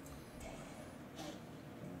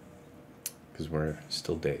 Because we're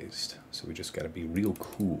still dazed. So we just got to be real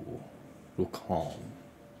cool. Real calm.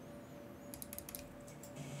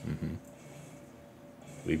 Mm-hmm.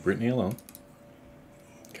 Leave Brittany alone.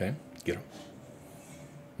 Okay, get him.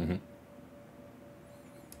 Mm-hmm.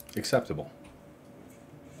 Acceptable.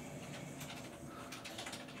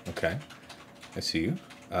 Okay, I see you.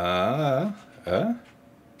 That's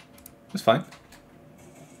fine.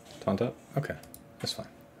 Taunt up? Okay, that's fine.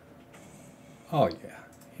 Oh,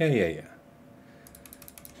 yeah. Yeah.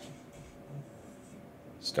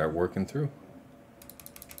 Start working through.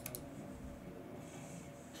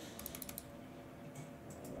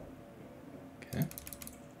 Okay.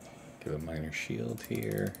 Give a minor shield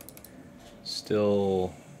here.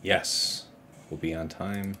 Still, yes. We'll be on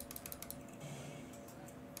time.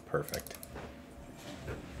 Perfect.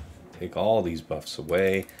 Take all these buffs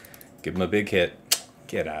away. Give him a big hit.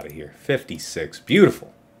 Get out of here. 56.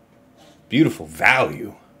 Beautiful. Beautiful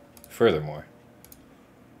value. Furthermore.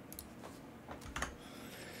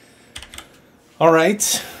 All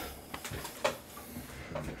right.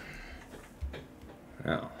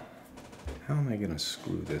 Now, how am I going to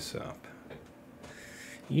screw this up?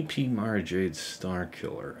 EP Mara Jade Star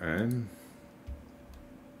Killer, and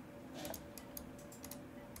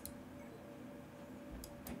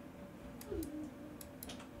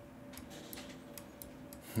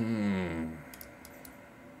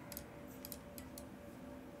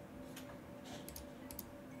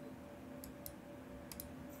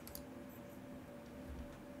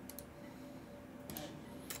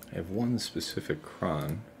I have one specific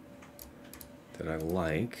cron that I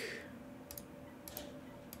like.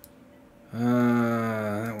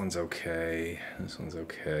 That one's okay. This one's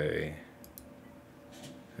okay.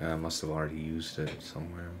 I must have already used it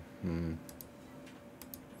somewhere.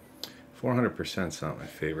 400% is not my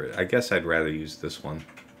favorite. I guess I'd rather use this one.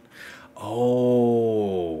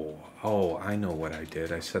 Oh, I know what I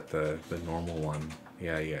did. I set the normal one.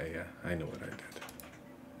 Yeah. I know what I did.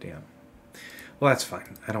 Damn. Well, that's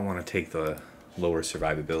fine. I don't want to take the lower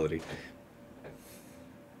survivability.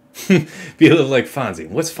 Be a little like Fonzie.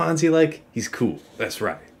 What's Fonzie like? He's cool. That's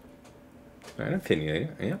right. All right,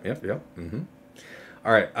 opinion. Yep.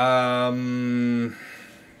 All right.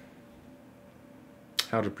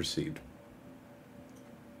 How to proceed?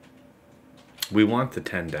 We want the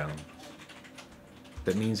 10 down.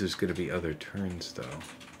 That means there's going to be other turns, though.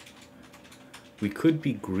 We could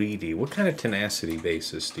be greedy. What kind of tenacity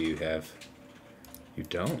basis do you have? You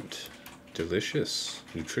don't. Delicious.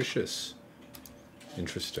 Nutritious.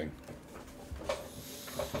 Interesting.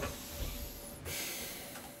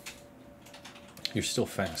 You're still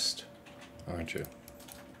fast, aren't you?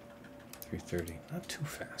 330. Not too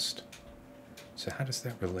fast. So how does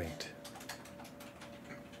that relate?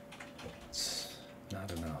 It's not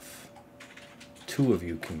enough. 2 of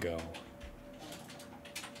you can go.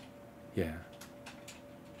 Yeah.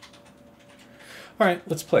 All right,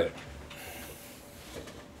 let's play it.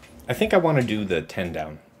 I think I want to do the 10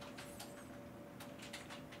 down.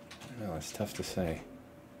 No, it's tough to say.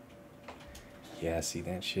 Yeah, see,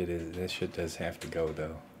 that shit does have to go,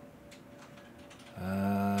 though.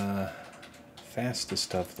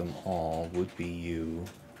 Fastest of them all would be you.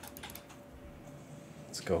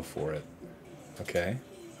 Let's go for it. Okay.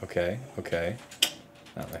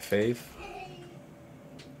 Not my fave.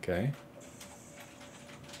 Okay.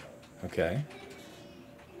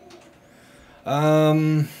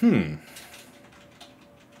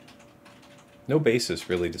 No basis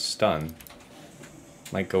really to stun.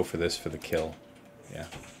 Might go for this for the kill. Yeah,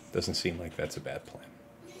 doesn't seem like that's a bad plan.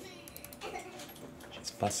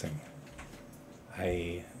 She's fussing.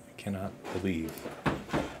 I cannot believe.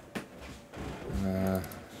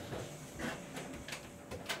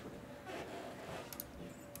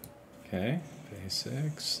 Okay,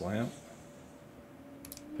 basic, slap.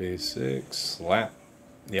 Basic, slap.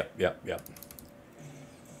 Yep.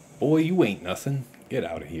 Boy, you ain't nothing. Get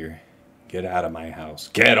out of here. Get out of my house.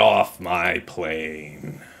 Get off my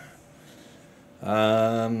plane.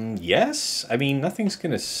 Yes. I mean, nothing's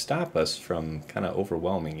going to stop us from kind of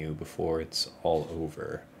overwhelming you before it's all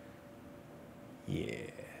over. Yeah,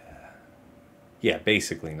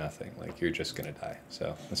 basically nothing. Like, you're just going to die.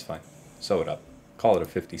 So, that's fine. Sew it up. Call it a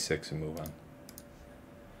 56 and move on.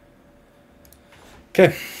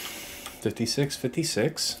 Okay. 56.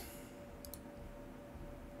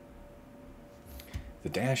 The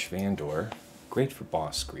Dash Vandor, great for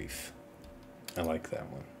boss grief. I like that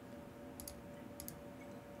one.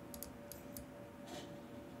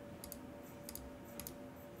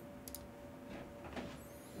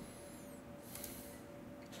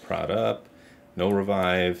 Prod up, no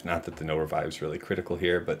revive. Not that the no revive is really critical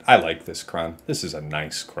here, but I like this cron. This is a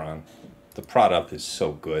nice cron. The prod up is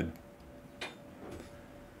so good.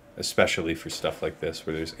 Especially for stuff like this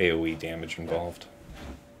where there's AoE damage involved.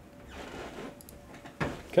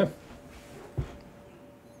 Okay.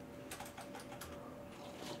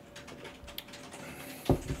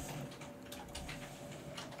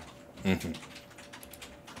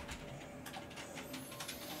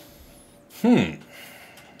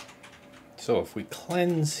 So if we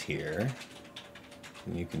cleanse here,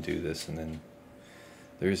 then you can do this, and then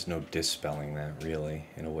there is no dispelling that really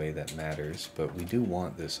in a way that matters, but we do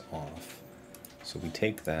want this off. So we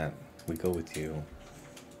take that, we go with you,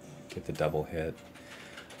 get the double hit.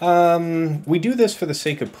 We do this for the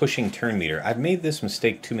sake of pushing turn meter. I've made this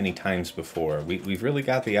mistake too many times before. We've really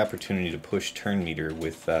got the opportunity to push turn meter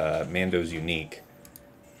with Mando's Unique.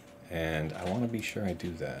 And I want to be sure I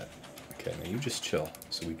do that. Okay, now you just chill,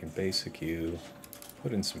 so we can basic you,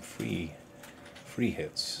 put in some free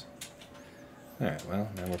hits. Alright, well,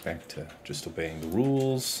 now we're back to just obeying the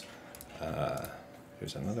rules.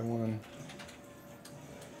 Here's another one.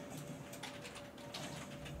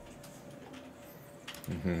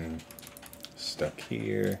 stuck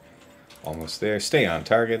here. Almost there. Stay on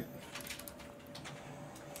target.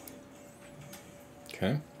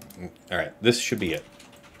 Okay. All right. This should be it.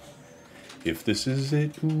 If this is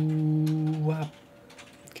it, ooh, wop.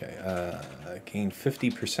 Okay. Gain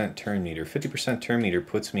 50% turn meter. 50% turn meter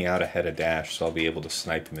puts me out ahead of dash, so I'll be able to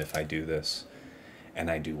snipe him if I do this. And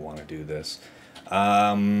I do want to do this.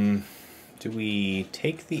 Do we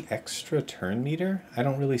take the extra turn meter? I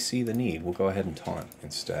don't really see the need. We'll go ahead and taunt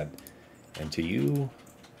instead. And to you,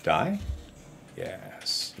 die?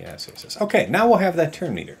 Yes, yes, yes, yes. Okay, now we'll have that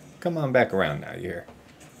turn meter. Come on back around now, you're here.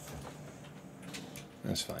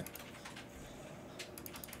 That's fine.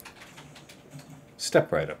 Step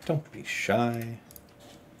right up. Don't be shy.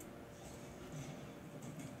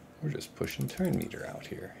 We're just pushing turn meter out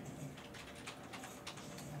here.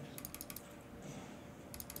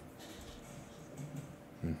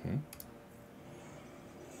 Mm-hmm.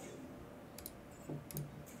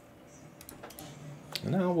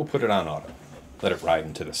 And now we'll put it on auto. Let it ride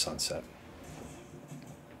into the sunset.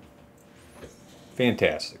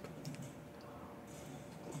 Fantastic.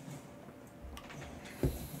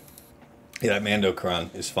 Yeah, that Mando cron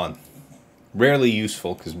is fun. Rarely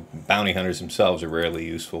useful, because bounty hunters themselves are rarely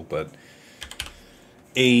useful, but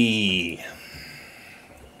Alright,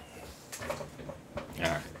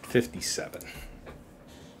 57.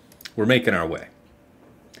 We're making our way.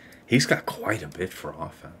 He's got quite a bit for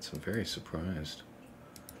offense. I'm very surprised.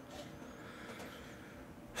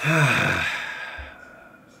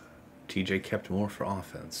 TJ kept more for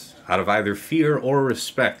offense. Out of either fear or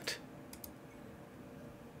respect.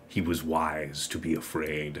 He was wise to be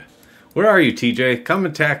afraid. Where are you, TJ? Come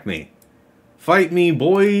attack me. Fight me,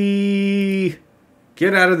 boy.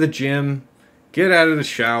 Get out of the gym. Get out of the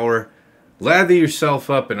shower. Lather yourself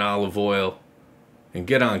up in olive oil. And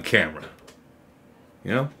get on camera.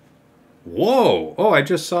 You know? Whoa! Oh, I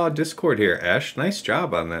just saw Discord here, Ash. Nice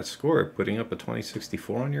job on that score. Putting up a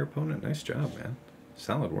 2064 on your opponent. Nice job, man.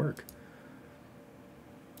 Solid work.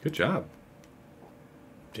 Good job.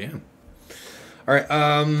 Damn. Alright,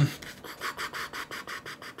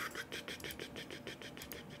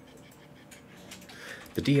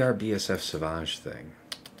 the DRBSF Savage thing.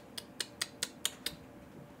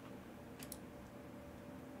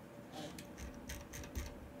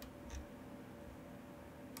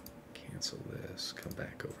 Cancel this. Come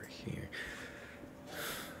back over here.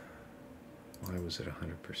 Why was it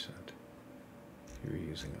 100%? You were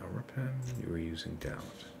using Aura Pen, you were using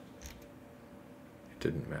Doubt. It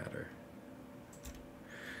didn't matter.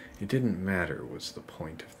 It didn't matter was the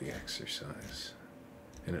point of the exercise.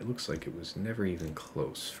 And it looks like it was never even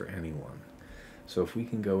close for anyone. So if we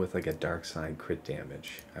can go with like a dark side crit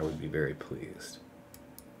damage, I would be very pleased.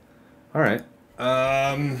 Alright.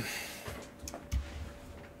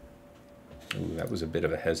 Ooh, that was a bit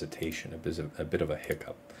of a hesitation, a bit of a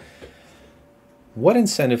hiccup. What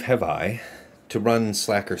incentive have I to run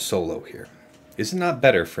Slacker solo here? Is it not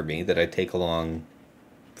better for me that I take along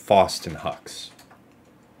Faust and Hux?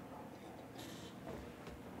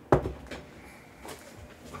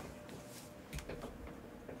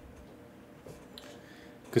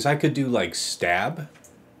 Because I could do like stab,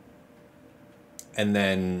 and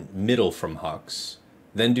then middle from Hux,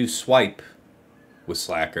 then do swipe with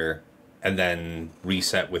Slacker, and then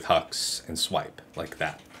reset with Hux and swipe, like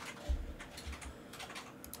that.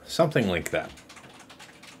 Something like that.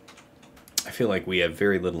 I feel like we have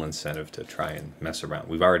very little incentive to try and mess around.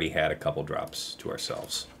 We've already had a couple drops to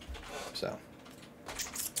ourselves. So.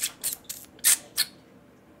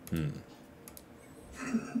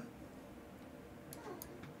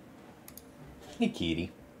 Hey,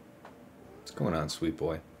 kitty. What's going on, sweet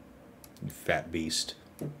boy? You fat beast.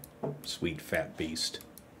 Sweet fat beast.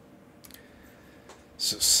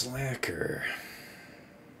 So, Slacker.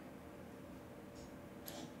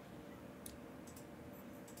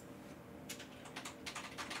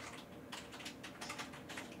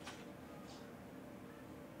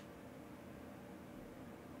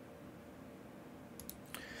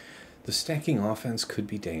 The stacking offense could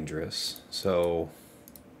be dangerous, so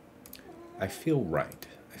I feel right.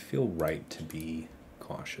 I feel right to be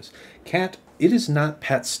cautious. Cat, it is not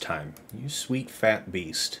pets time. You sweet fat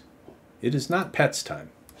beast. It is not pets time.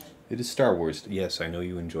 It is Star Wars. Yes, I know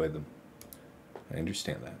you enjoy them. I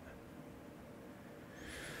understand that.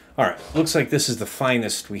 Alright, looks like this is the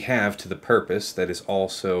finest we have to the purpose. That is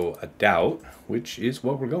also a doubt, which is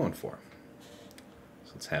what we're going for.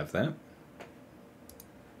 So let's have that.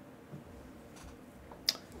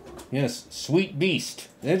 Yes, sweet beast.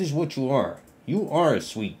 That is what you are. You are a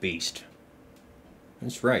sweet beast.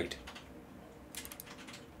 That's right.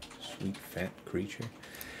 Sweet fat creature.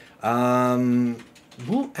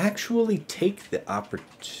 we'll actually take the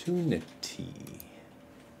opportunity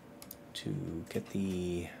to get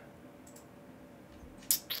the...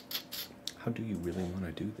 How do you really want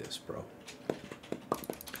to do this, bro?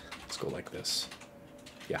 Let's go like this.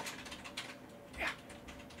 Yeah.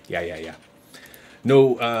 Yeah.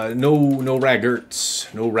 No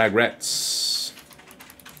raggerts. No ragrets.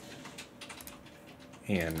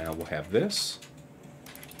 And now we'll have this.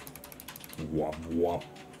 Womp womp.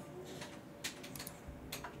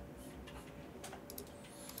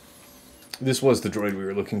 This was the droid we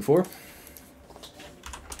were looking for.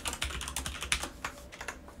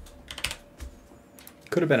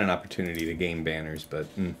 Could have been an opportunity to gain banners, but...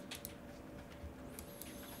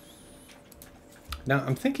 Now,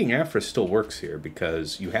 I'm thinking Afra still works here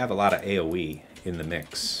because you have a lot of AoE in the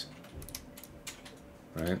mix.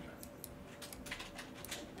 Right?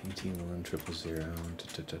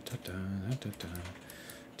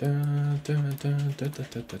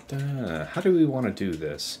 18-1-0-0. How do we want to do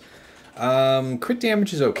this? Crit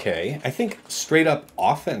damage is okay. I think straight up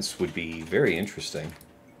offense would be very interesting.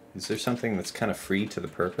 Is there something that's kind of free to the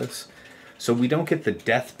purpose? So we don't get the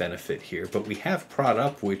death benefit here, but we have prod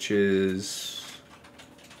up, which is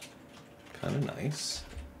kind of nice.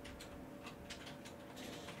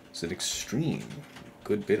 It's an extreme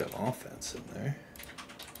good bit of offense in there.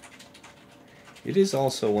 It is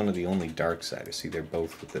also one of the only dark side. I see they're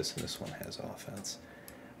both with this, and this one has offense.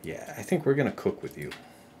 Yeah, I think we're going to cook with you,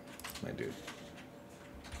 my dude.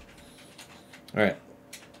 Alright.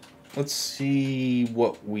 Let's see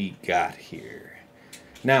what we got here.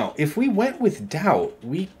 Now, if we went with Doubt,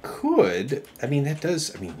 we could... I mean, that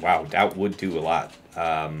does... I mean, wow, Doubt would do a lot.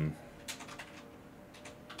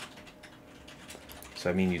 So,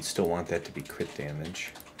 I mean, you'd still want that to be crit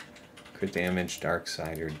damage. Crit damage, Dark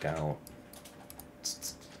Sider, Doubt.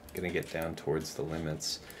 It's going to get down towards the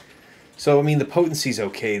limits. So, I mean, the potency's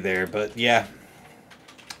okay there, but yeah.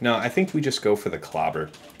 No, I think we just go for the clobber.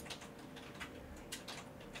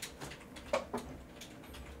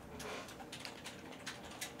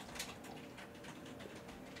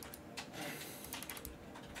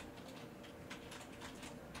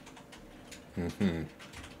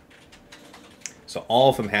 So all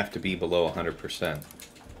of them have to be below 100%.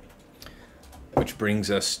 Which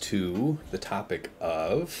brings us to the topic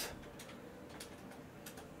of...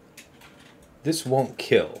 This won't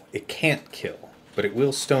kill. It can't kill. But it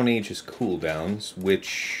will Stone Age's cooldowns,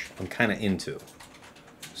 which I'm kind of into.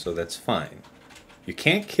 So that's fine. You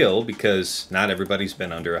can't kill because not everybody's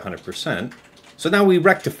been under 100%. So now we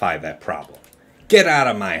rectify that problem. Get out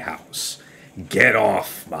of my house. Get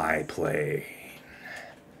off my plane.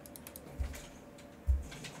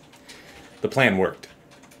 The plan worked.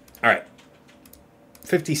 All right.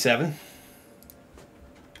 57.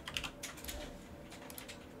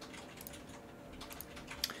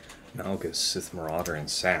 Malgus, Sith Marauder, and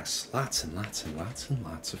Sass. Lots and lots and lots and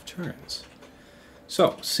lots of turns.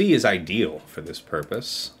 So, C is ideal for this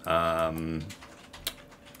purpose.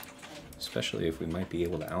 Especially if we might be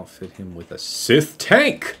able to outfit him with a Sith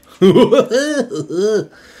tank.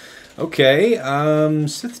 Okay,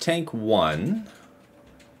 Sith tank 1.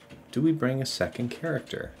 Do we bring a second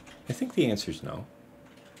character? I think the answer is no.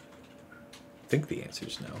 I think the answer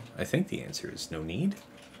is no. I think the answer is no need.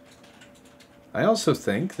 I also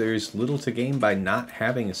think there's little to gain by not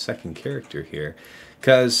having a second character here.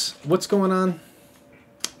 Because what's going on?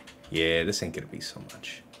 Yeah, this ain't going to be so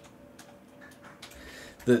much.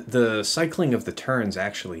 The cycling of the turns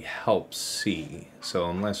actually helps C, so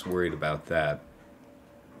I'm less worried about that.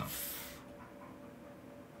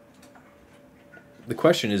 The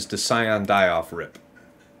question is, does Scion die off rip?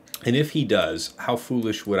 And if he does, how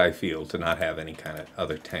foolish would I feel to not have any kind of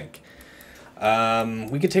other tank?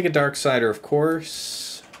 We could take a Darksider, of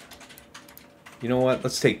course. You know what?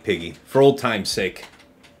 Let's take Piggy, for old time's sake.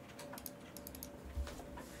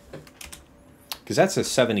 Because that's a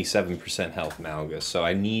 77% health Malgus, so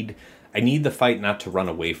I need the fight not to run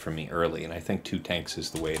away from me early, and I think 2 tanks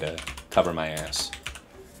is the way to cover my ass.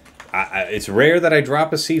 It's rare that I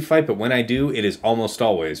drop a C fight, but when I do, it is almost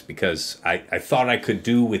always because I thought I could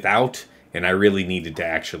do without, and I really needed to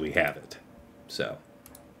actually have it. So.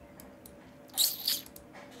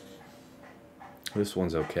 This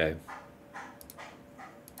one's okay.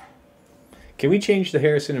 Can we change the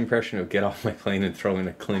Harrison impression of get off my plane and throw in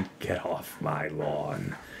a Clint, get off my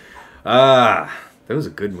lawn? Ah, that was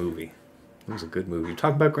a good movie. That was a good movie. You're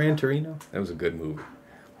talking about Gran Torino? That was a good movie.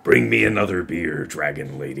 Bring me another beer,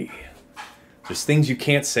 dragon lady. There's things you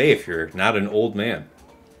can't say if you're not an old man.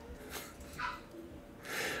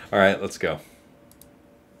 All right, let's go.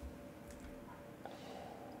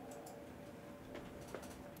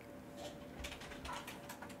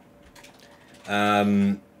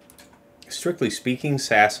 Strictly speaking,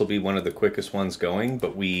 Sass will be one of the quickest ones going,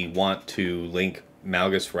 but we want to link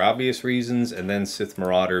Malgus for obvious reasons, and then Sith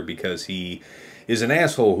Marauder because he is an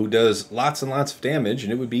asshole who does lots and lots of damage,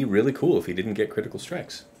 and it would be really cool if he didn't get critical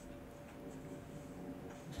strikes.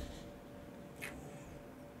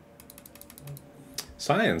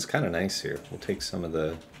 Scion's kind of nice here. We'll take some of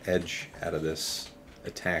the edge out of this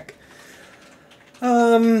attack.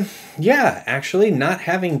 Yeah, actually, not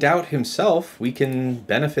having doubt himself, we can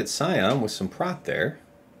benefit Scion with some prot there.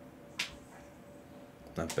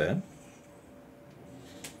 Not bad.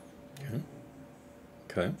 Okay.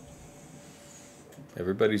 Okay.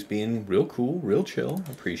 Everybody's being real cool, real chill.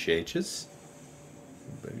 Appreciate you.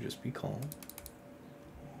 Everybody just be calm.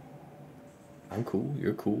 I'm cool,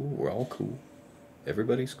 you're cool, we're all cool.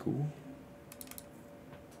 Everybody's cool.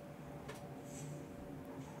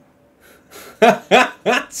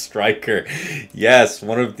 Striker. Yes,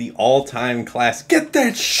 one of the all-time class. Get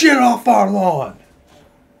that shit off our lawn!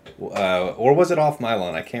 Or was it off my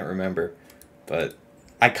lawn? I can't remember. But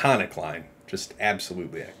iconic line. Just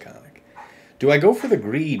absolutely iconic. Do I go for the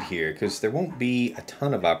greed here? Because there won't be a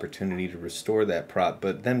ton of opportunity to restore that prop,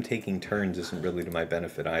 but them taking turns isn't really to my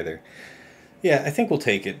benefit either. Yeah, I think we'll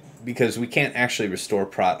take it, because we can't actually restore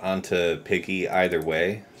prot onto Piggy either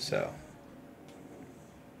way, so...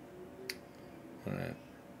 Alright.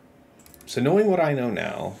 So knowing what I know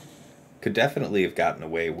now, could definitely have gotten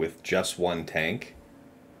away with just one tank.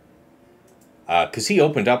 Because he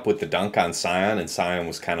opened up with the dunk on Scion, and Scion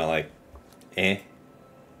was kind of like, eh.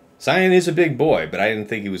 Scion is a big boy, but I didn't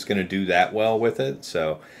think he was going to do that well with it,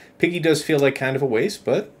 so... Piggy does feel like kind of a waste,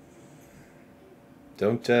 but...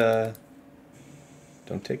 Don't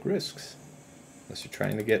take risks. Unless you're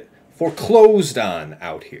trying to get foreclosed on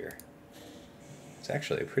out here. It's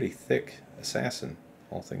actually a pretty thick assassin,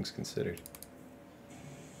 all things considered.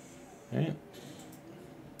 Alright.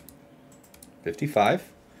 55.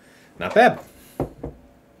 Not bad.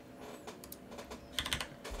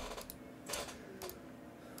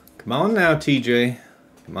 Come on now, TJ.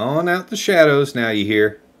 Come on out the shadows now, you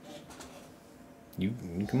hear. You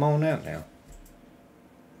come on out now.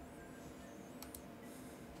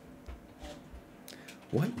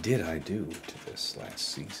 What did I do to this last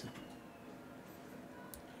season?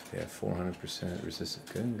 Yeah, 400% resistant.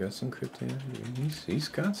 Good, got some crypto. He's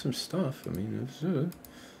got some stuff. I mean,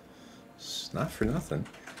 it's not for nothing.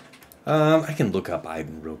 I can look up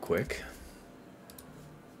Iden real quick.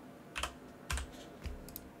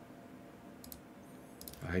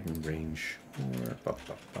 Iden range.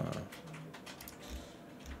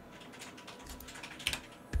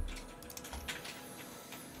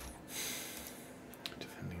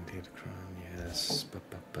 Yes,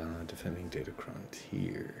 defending Datacron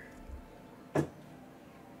here. What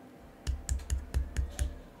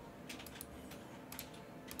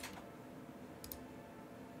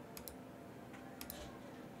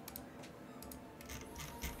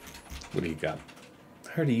do you got?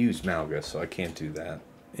 I already used Malgus, so I can't do that.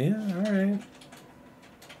 Yeah, alright.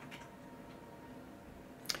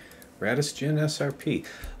 Radis Gen SRP.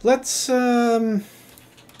 Let's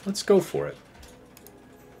go for it.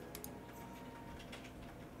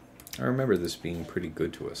 I remember this being pretty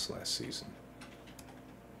good to us last season.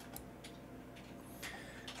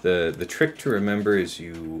 The trick to remember is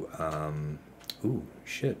you... ooh,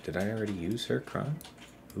 shit. Did I already use her cron?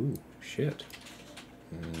 Ooh, shit.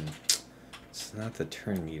 It's not the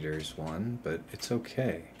turn meters one, but it's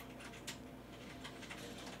okay.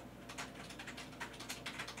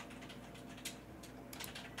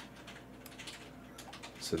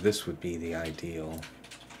 So this would be the ideal.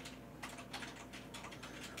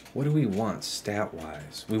 What do we want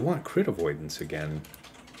stat-wise? We want crit avoidance again.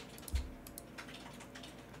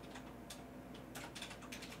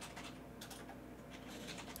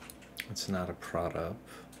 It's not a prod up.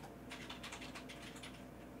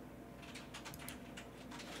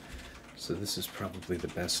 So this is probably the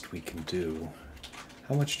best we can do.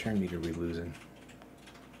 How much turn meter are we losing?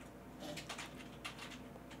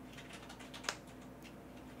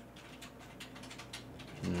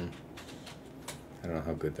 I don't know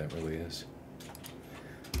how good that really is.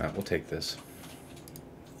 Alright, we'll take this.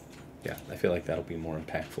 Yeah, I feel like that'll be more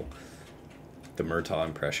impactful. The Murtaugh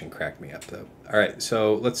impression cracked me up, though. Alright,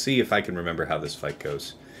 so let's see if I can remember how this fight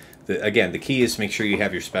goes. Again, the key is to make sure you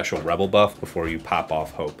have your special rebel buff before you pop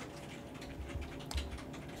off Hope.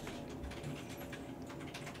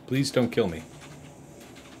 Please don't kill me.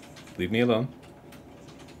 Leave me alone.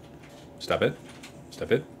 Stop it.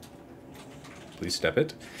 Step it. Please step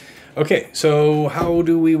it. Okay, so how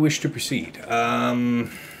do we wish to proceed? Might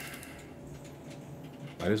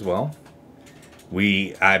as well.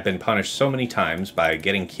 I've been punished so many times by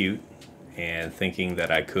getting cute and thinking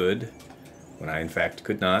that I could, when I in fact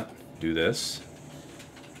could not do this.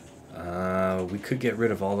 We could get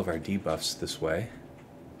rid of all of our debuffs this way.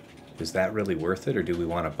 Is that really worth it, or do we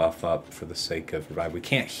want to buff up for the sake of revive? We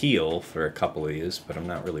can't heal for a couple of these, but I'm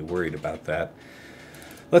not really worried about that.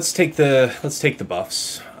 Let's take the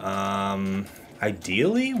buffs.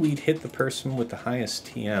 Ideally, we'd hit the person with the highest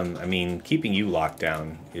TM. I mean, keeping you locked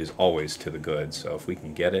down is always to the good, so if we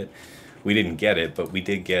can get it. We didn't get it, but we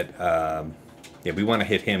did get... yeah, we want to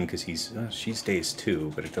hit him because she's days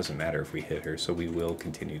 2, but it doesn't matter if we hit her, so we will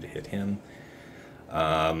continue to hit him.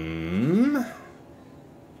 I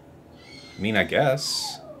mean, I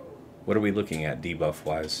guess. What are we looking at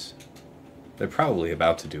debuff-wise? They're probably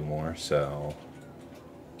about to do more, so...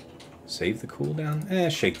 Save the cooldown?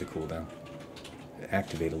 Shake the cooldown.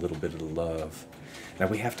 Activate a little bit of the love. Now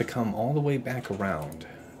we have to come all the way back around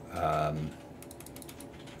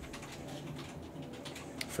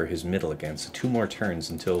for his middle again. So 2 more turns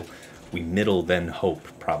until we middle, then hope,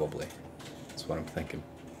 probably. That's what I'm thinking.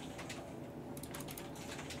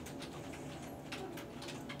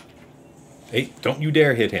 Hey, don't you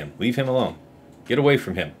dare hit him. Leave him alone. Get away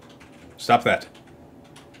from him. Stop that.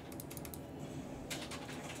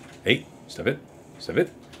 Hey, stop it. Stop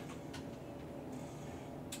it.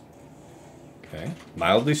 Okay,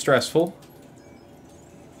 mildly stressful.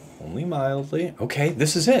 Only mildly. Okay,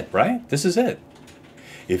 this is it, right? This is it.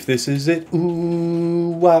 If this is it, ooh,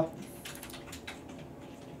 wop.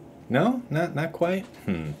 No, not quite.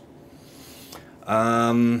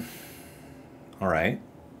 All right.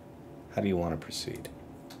 How do you want to proceed?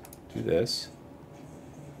 Do this.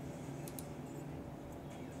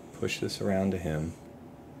 Push this around to him.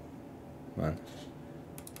 Come on.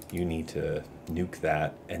 You need to nuke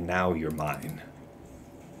that, and now you're mine.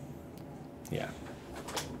 Yeah.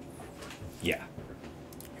 Yeah.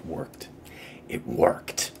 It worked. It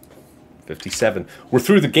worked. 57. We're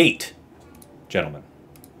through the gate, gentlemen.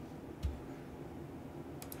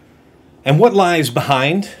 And what lies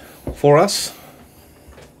behind for us?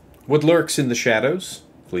 What lurks in the shadows,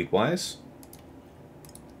 fleet-wise?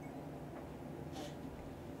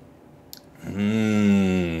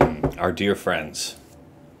 Our dear friends.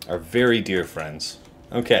 Our very dear friends.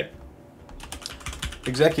 Okay.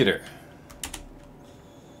 Executor.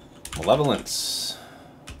 Malevolence.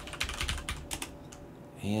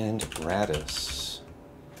 And Radis.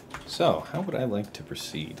 So, how would I like to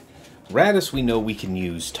proceed? Radis, we know we can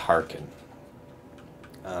use Tarkin.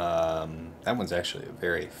 That one's actually a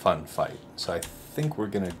very fun fight. So I think we're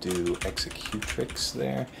going to do Executrix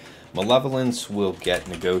there. Malevolence will get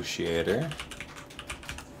Negotiator.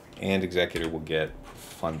 And Executor will get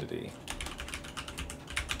Profundity.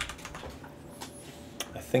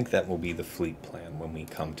 I think that will be the fleet plan when we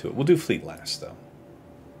come to it. We'll do fleet last, though.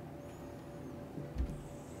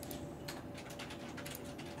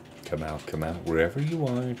 Come out, wherever you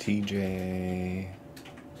are, TJ.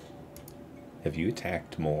 Have you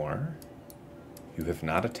attacked more? You have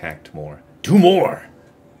not attacked more. Do more!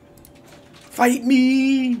 Fight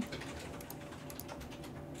me!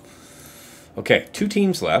 Okay, 2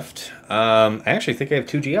 teams left. I actually think I have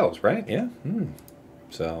 2 GLs, right? Yeah?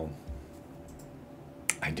 So,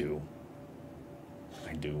 I do.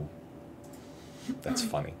 That's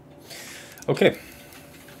funny. Okay.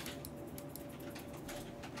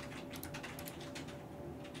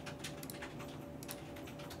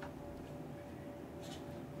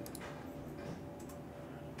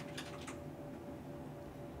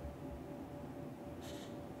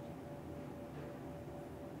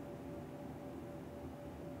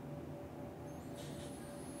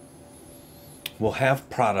 We'll have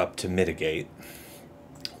prod up to mitigate.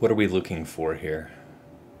 What are we looking for here?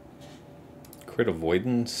 Crit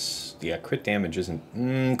avoidance? Yeah, crit damage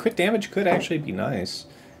isn't... crit damage could actually be nice,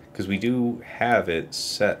 because we do have it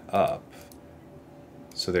set up.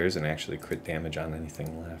 So there isn't actually crit damage on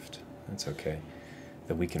anything left. That's okay.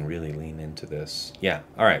 Then we can really lean into this. Yeah,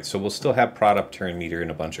 alright, so we'll still have prod up, turn meter, and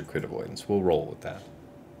a bunch of crit avoidance. We'll roll with that.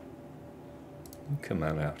 Come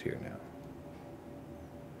on out here now.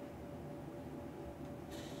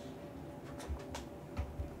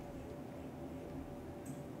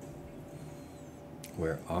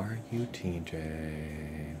 Where are you,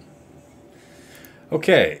 TJ?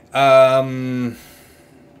 Okay,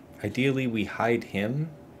 ideally we hide him.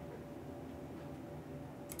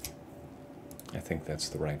 I think that's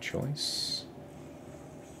the right choice.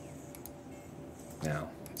 Now,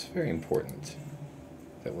 it's very important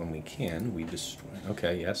that when we can, we destroy...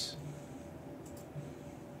 Okay, yes.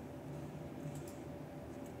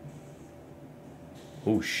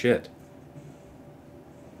 Oh, shit.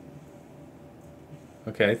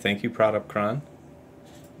 Okay, thank you, Product Cron.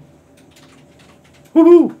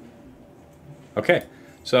 Woohoo! Okay,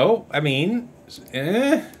 so, I mean,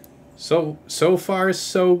 so far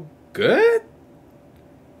so good?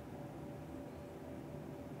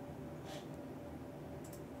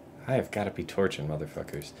 I have got to be torching,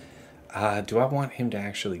 motherfuckers. Do I want him to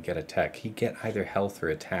actually get a tech? He'd get either health or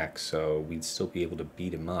attack, so we'd still be able to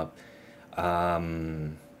beat him up.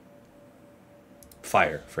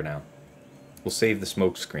 Fire for now. We'll save the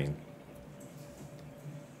smoke screen.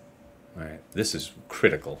 Alright, this is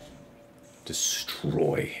critical.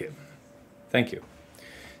 Destroy him. Thank you.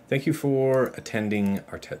 Thank you for attending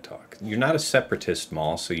our TED Talk. You're not a separatist,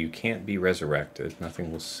 Maul, so you can't be resurrected.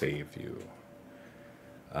 Nothing will save you.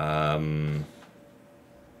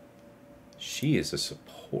 She is a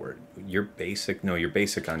support. Your basic... No, your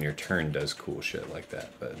basic on your turn does cool shit like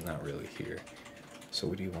that, but not really here. So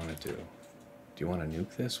what do you want to do? Do you want to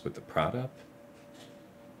nuke this with the prod up?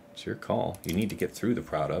 It's your call. You need to get through the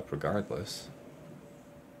prod up regardless.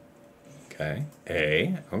 Okay.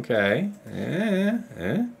 Okay.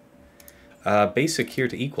 Basic here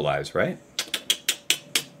to equalize, right?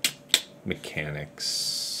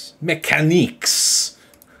 Mechanics. Mechaniques!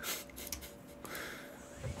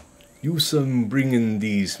 You some bringing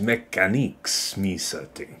these mechaniques, Misa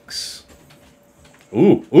thinks.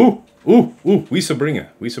 Ooh. We some bring it.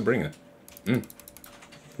 Come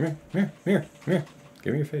here.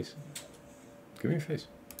 Give me your face.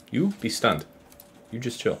 You be stunned. You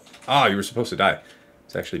just chill. Ah, you were supposed to die.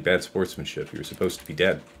 It's actually bad sportsmanship. You were supposed to be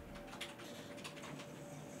dead.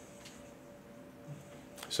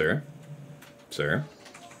 Sir?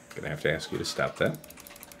 Gonna have to ask you to stop that.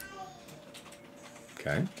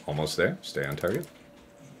 Okay, almost there. Stay on target.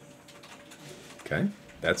 Okay,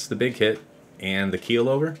 that's the big hit. And the keel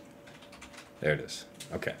over. There it is.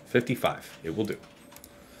 Okay, 55. It will do.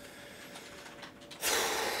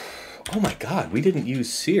 Oh my god, we didn't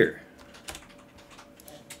use Seer.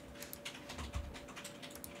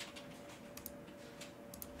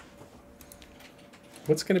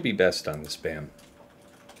 What's going to be best on this spam?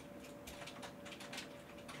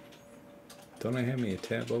 Don't I have me a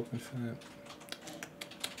tab open for that?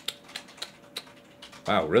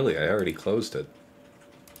 Wow, really? I already closed it.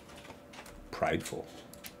 Prideful.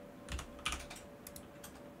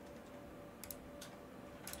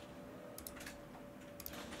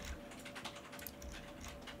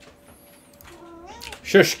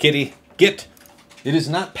 Shush, kitty. Get. It is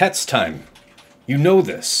not pets time. You know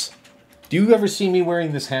this. Do you ever see me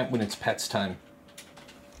wearing this hat when it's pets time?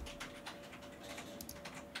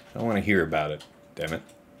 I don't want to hear about it. Damn it.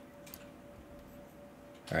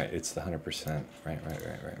 Alright, it's the 100%. Right.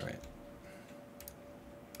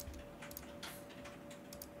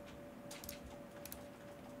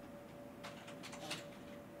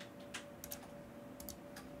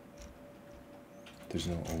 There's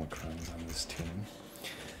no Omicrons on this team.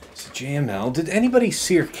 So JML, did anybody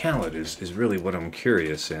sear Khaled is really what I'm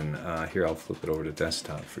curious in. Here, I'll flip it over to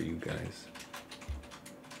desktop for you guys.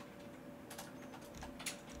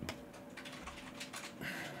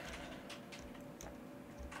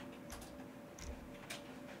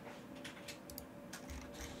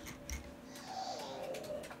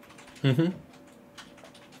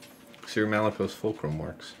 Seer Malikos Fulcrum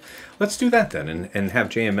works. Let's do that then, and have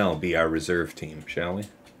JML be our reserve team, shall we?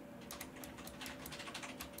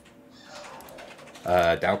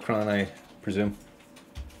 Dowcron, I presume.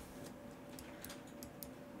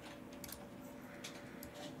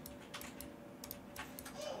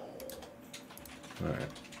 Alright.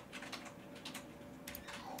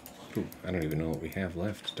 Ooh, I don't even know what we have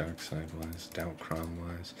left, dark side wise, Dowcron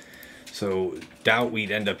wise. So, doubt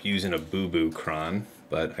we'd end up using a boo-boo cron,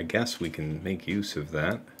 but I guess we can make use of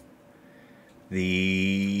that.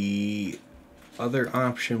 The other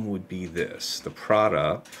option would be this. The prod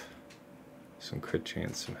up, some crit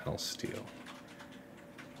chance, some health steal.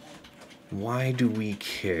 Why do we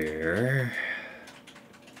care?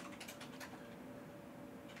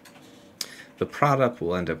 The prod up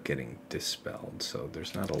will end up getting dispelled, so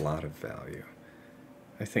there's not a lot of value.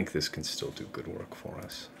 I think this can still do good work for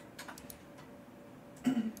us.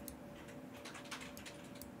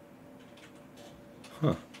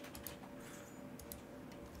 Huh.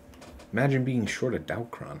 Imagine being short a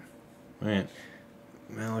Dowcron. Alright.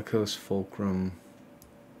 Malikos, Fulcrum.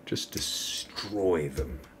 Just destroy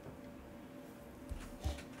them.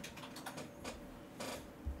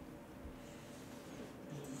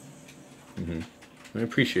 I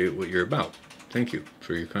appreciate what you're about. Thank you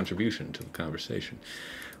for your contribution to the conversation.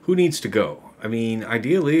 Who needs to go? I mean,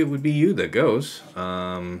 ideally, it would be you that goes.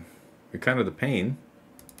 You're kind of the pain.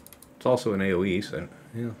 It's also an AoE, so,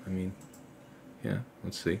 yeah, I mean, Yeah,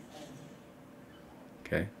 let's see.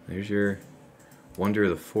 Okay, there's your Wonder of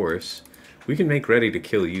the Force. We can make ready to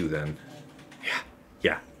kill you then. Yeah,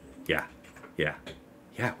 yeah, yeah, yeah.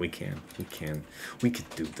 Yeah, we can. We can. We could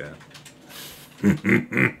do that.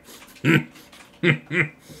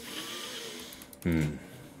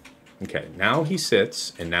 Okay, now he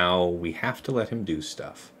sits, and now we have to let him do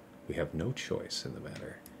stuff. We have no choice in the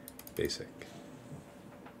matter. Basic.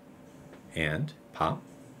 And pop.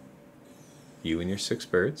 You and your 6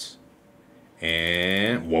 birds.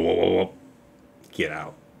 And whoa, whoa, whoa, whoa. Get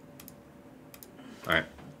out. All right.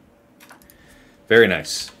 Very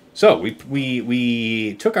nice. So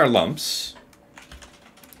we took our lumps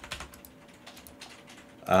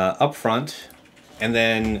up front, and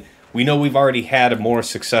then we know we've already had a more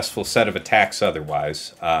successful set of attacks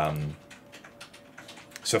otherwise.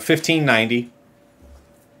 So 1590.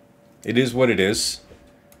 It is what it is.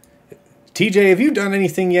 TJ, have you done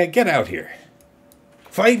anything yet? Get out here.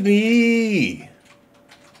 Fight me!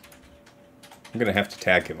 I'm going to have to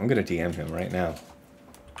tag him. I'm going to DM him right now.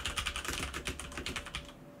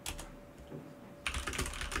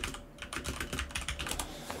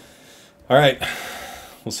 All right.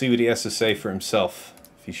 We'll see what he has to say for himself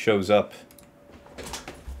if he shows up.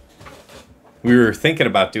 We were thinking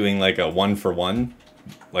about doing like a 1-for-1,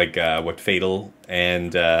 like what Fatal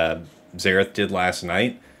and Xerath did last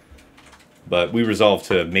night. But we resolved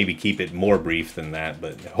to maybe keep it more brief than that.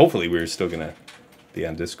 But hopefully we're still going to be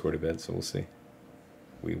on Discord a bit, so we'll see.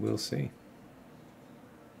 We will see.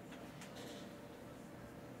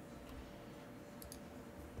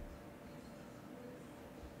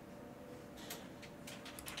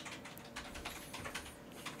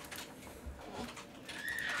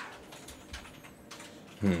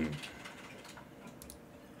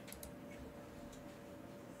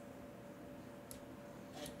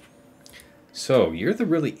 So, you're the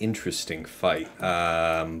really interesting fight.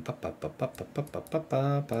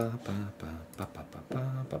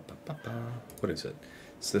 What is it?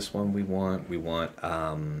 It's this one we want. We want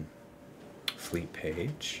fleet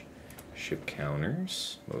page, ship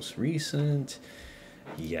counters, most recent.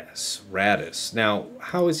 Yes, Radis. Now,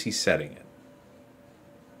 how is he setting it?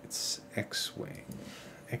 It's X-Wing.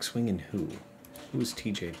 X-Wing and who? Who is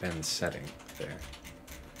TJ Ben setting there?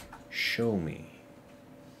 Show me.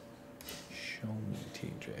 Show me,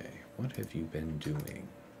 TJ. What have you been doing?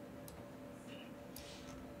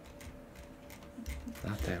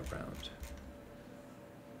 Not that round.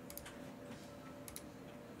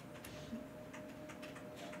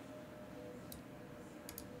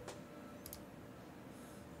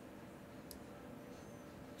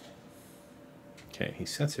 Okay, he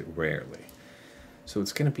sets it rarely. So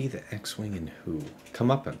it's going to be the X-Wing and who?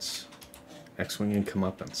 Comeuppance. X-Wing and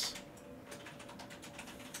comeuppance.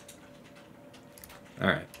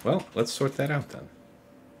 Alright, well, let's sort that out then.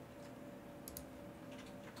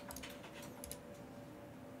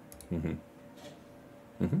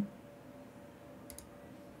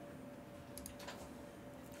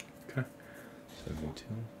 Okay. 72.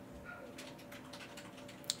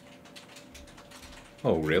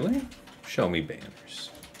 Oh, really? Show me banners.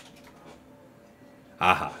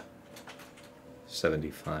 Aha.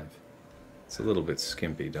 75. It's a little bit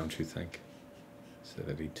skimpy, don't you think?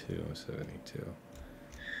 72, 72.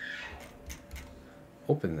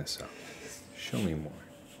 Open this up. Show me more.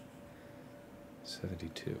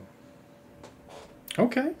 72.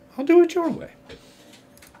 Okay, I'll do it your way.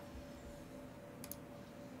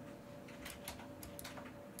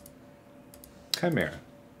 Chimera.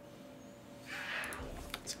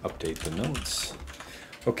 Let's update the notes.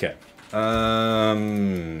 Okay.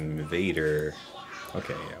 Vader.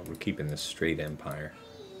 Okay, yeah, we're keeping this straight Empire.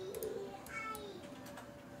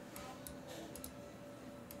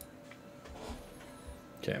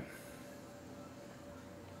 Okay.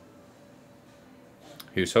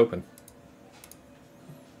 Here's hoping.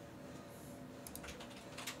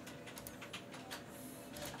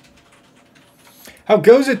 How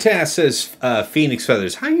goes it, Tass? Says Phoenix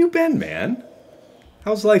Feathers. How you been, man?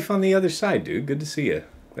 How's life on the other side, dude? Good to see you.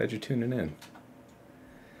 Glad you're tuning in.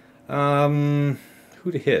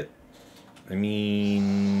 Who to hit? I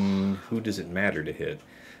mean, who does it matter to hit?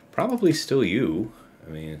 Probably still you. I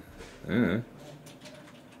mean,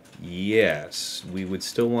 yes, we would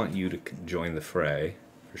still want you to join the fray,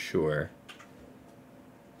 for sure.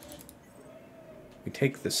 We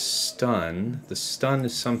take the stun. The stun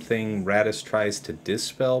is something Radis tries to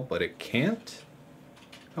dispel, but it can't,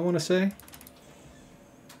 I want to say.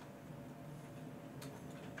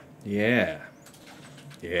 Yeah.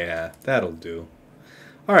 Yeah, that'll do.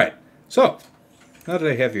 Alright, so, now that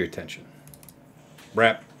I have your attention.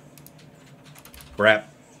 Brap. Brap.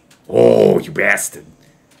 Oh, you bastard.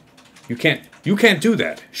 You can't do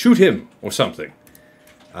that. Shoot him or something.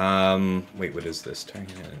 Wait, what is this?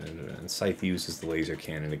 Target Scythe uses the laser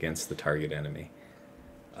cannon against the target enemy.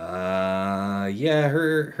 Yeah,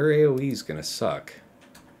 her AoE is gonna suck.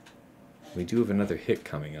 We do have another hit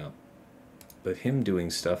coming up. But him doing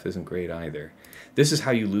stuff isn't great either. This is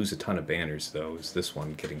how you lose a ton of banners, though, is this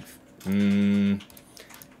one getting...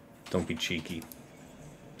 Don't be cheeky.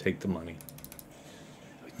 Take the money.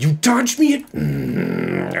 You dodged me at...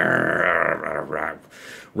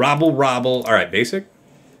 Robble, robble. All right, basic?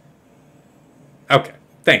 Okay,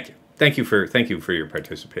 thank you. Thank you for your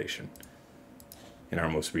participation in our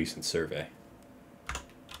most recent survey.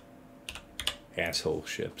 Asshole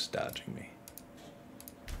ships dodging me.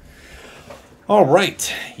 All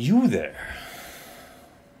right, you there.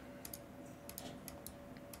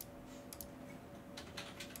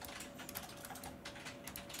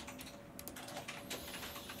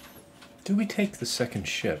 Do we take the second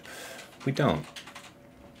ship? We don't.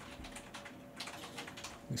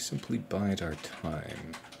 We simply bide our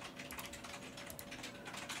time.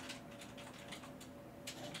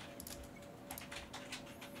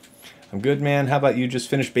 I'm good, man. How about you just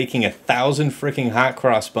finish baking 1,000 freaking hot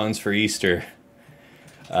cross buns for Easter?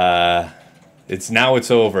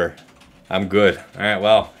 It's over. I'm good. All right,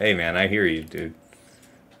 well, hey, man, I hear you, dude.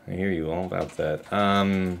 I hear you all about that.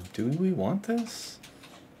 Do we want this?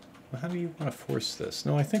 How do you want to force this?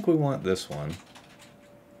 No, I think we want this one.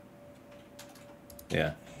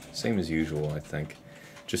 Yeah, same as usual, I think.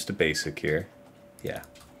 Just a basic here. Yeah.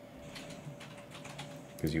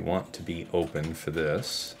 Because you want to be open for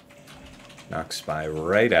this. Knock Spy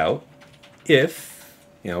right out. If,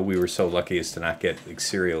 you know, we were so lucky as to not get like,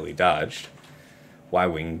 serially dodged.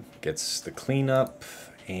 Y-Wing gets the cleanup.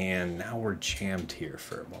 And now we're jammed here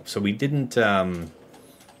for a moment. So we didn't, How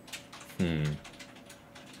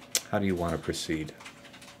do you want to proceed?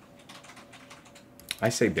 I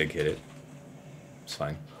say big hit it. It's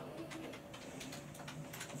fine.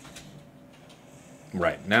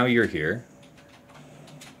 Right, now you're here.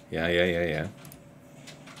 Yeah.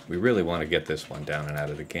 We really want to get this one down and out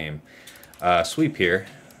of the game. Sweep here.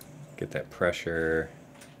 Get that pressure.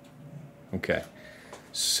 Okay.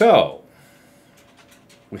 So,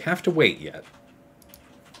 we have to wait yet.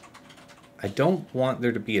 I don't want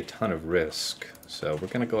there to be a ton of risk. So we're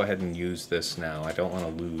going to go ahead and use this now. I don't want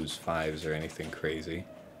to lose fives or anything crazy.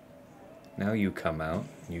 Now you come out.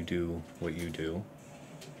 You do what you do.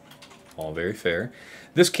 All very fair.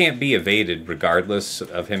 This can't be evaded regardless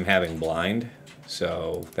of him having blind.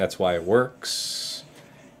 So that's why it works.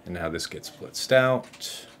 And now this gets blitzed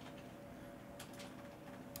out.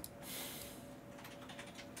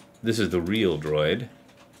 This is the real droid.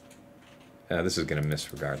 This is going to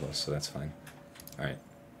miss regardless, so that's fine. Alright.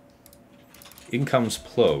 In comes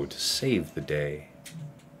Plo to save the day.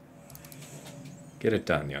 Get it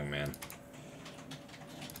done, young man.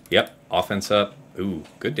 Yep, offense up. Ooh,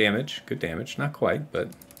 good damage. Good damage. Not quite, but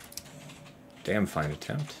damn fine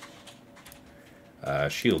attempt.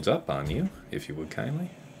 Shields up on you, if you would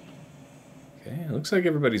kindly. Okay, it looks like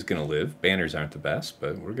everybody's going to live. Banners aren't the best,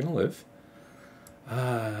 but we're going to live.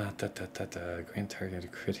 Grant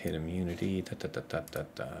target crit hit immunity.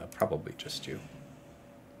 Probably just you.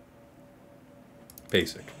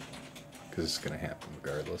 Basic. Because it's going to happen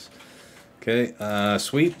regardless. Okay,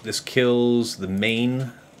 sweep. This kills the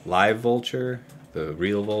main live vulture. The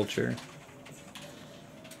real vulture.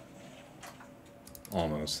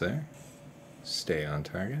 Almost there. Stay on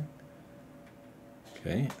target.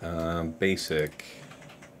 Okay, basic.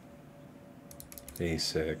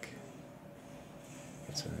 Basic.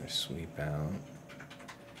 That's another sweep out.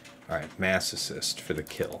 Alright, mass assist for the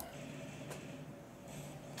kill.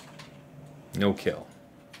 No kill.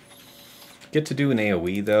 Get to do an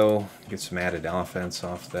AoE though. Get some added offense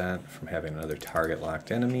off that from having another target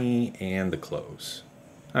locked enemy and the close.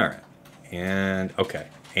 Alright. And okay.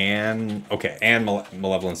 And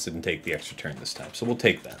Malevolence didn't take the extra turn this time, so we'll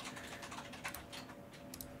take that.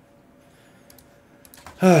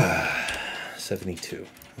 72.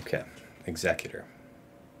 Okay. Executor.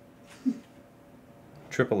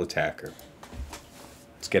 Triple attacker.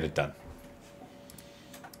 Let's get it done.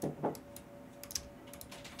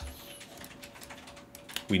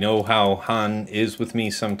 We know how Han is with me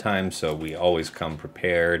sometimes, so we always come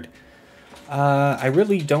prepared. I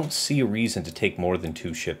really don't see a reason to take more than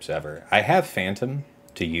 2 ships ever. I have Phantom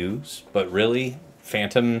to use, but really,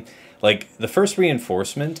 Phantom, like, the first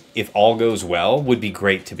reinforcement, if all goes well, would be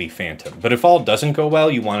great to be Phantom. But if all doesn't go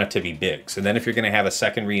well, you want it to be Biggs. And then if you're going to have a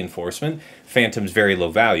second reinforcement, Phantom's very low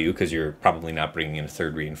value, because you're probably not bringing in a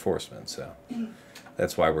third reinforcement, so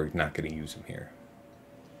that's why we're not going to use him here.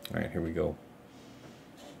 All right, here we go.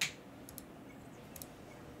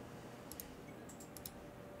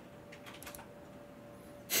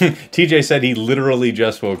 TJ said he literally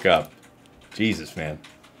just woke up. Jesus, man.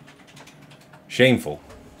 Shameful.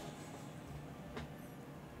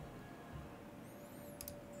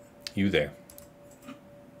 You there.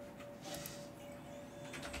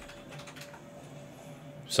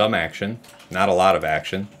 Some action. Not a lot of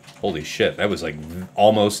action. Holy shit, that was like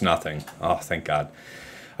almost nothing. Oh, thank God.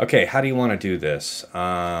 Okay, how do you want to do this?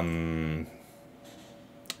 Do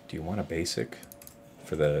you want a basic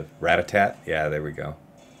for the rat-a-tat? Yeah, there we go.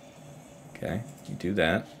 Okay, you do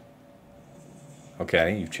that.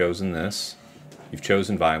 Okay, you've chosen this. You've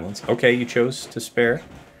chosen violence. Okay, you chose to spare.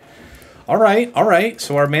 All right.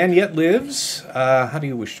 So our man yet lives. How do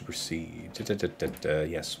you wish to proceed?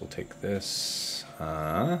 Yes, we'll take this.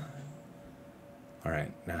 All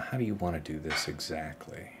right, now how do you want to do this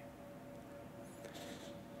exactly?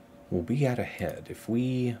 We'll be out ahead. If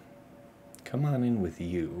we come on in with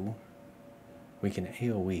you, we can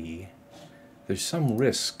AoE. There's some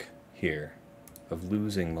risk here of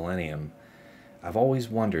losing Millennium. I've always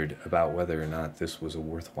wondered about whether or not this was a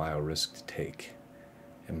worthwhile risk to take.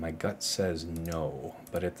 And my gut says no,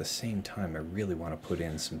 but at the same time, I really want to put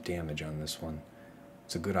in some damage on this one.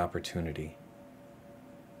 It's a good opportunity.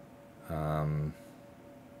 How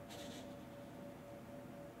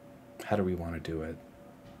do we want to do it?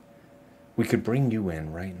 We could bring you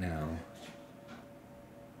in right now.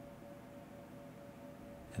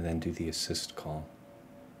 And then do the assist call.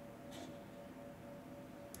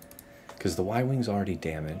 Because the Y-Wing's already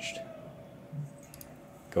damaged.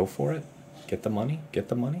 Go for it. Get the money. Get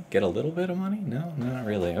the money. Get a little bit of money? No, not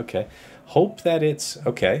really. Okay. Hope that it's...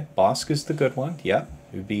 Okay. Bosk is the good one. Yep.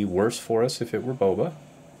 It would be worse for us if it were Boba.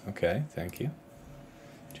 Okay. Thank you.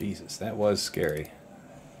 Jesus, that was scary.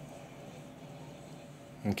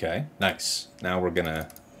 Okay. Nice. Now we're going to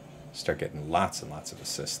start getting lots and lots of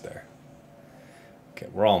assists there. Okay.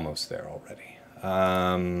 We're almost there already.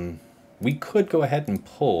 We could go ahead and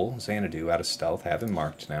pull Xanadu out of stealth. Have him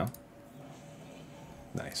marked now.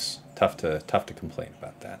 Nice. Tough to complain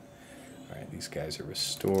about that. All right, these guys are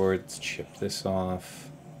restored. Let's chip this off.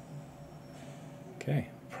 Okay,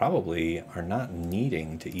 probably are not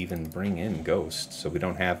needing to even bring in Ghost, so we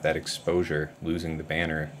don't have that exposure, losing the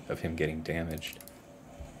banner of him getting damaged.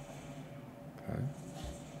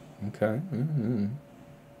 Okay.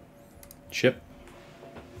 Chip.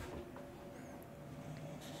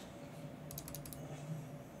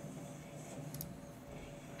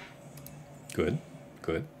 Good.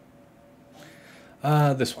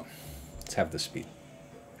 This one. Let's have the speed.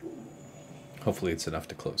 Hopefully it's enough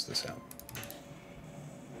to close this out.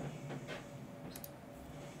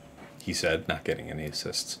 He said, not getting any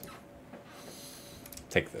assists.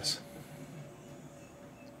 Take this.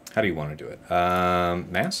 How do you want to do it?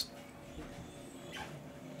 Mass?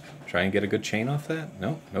 Try and get a good chain off that?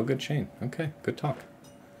 No good chain. Okay, good talk.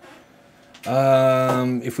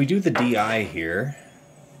 If we do the DI here...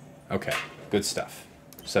 Okay, good stuff.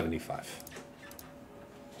 75.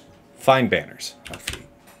 Fine banners. All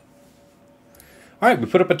right, we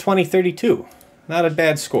put up a 2032. Not a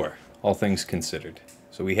bad score, all things considered.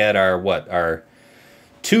 So we had our, our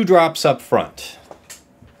 2 drops up front.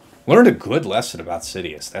 Learned a good lesson about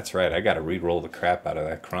Sidious. That's right, I got to re-roll the crap out of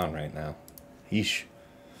that cron right now. Yeesh.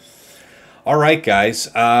 All right, guys.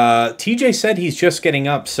 TJ said he's just getting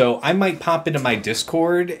up, so I might pop into my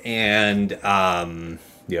Discord and...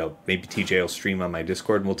 you know, maybe TJ will stream on my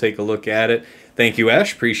Discord and we'll take a look at it. Thank you,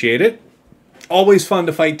 Ash. Appreciate it. Always fun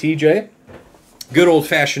to fight TJ. Good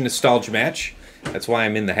old-fashioned nostalgia match. That's why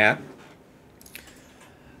I'm in the hat.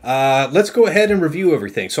 Let's go ahead and review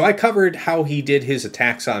everything. So I covered how he did his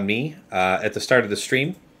attacks on me at the start of the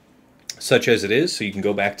stream, such as it is. So you can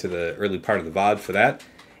go back to the early part of the VOD for that.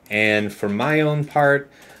 And for my own part...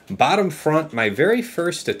 Bottom front, my very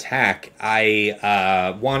first attack,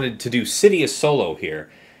 I wanted to do Sidious solo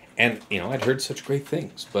here. And, you know, I'd heard such great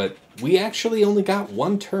things. But we actually only got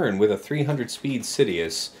 1 turn with a 300 speed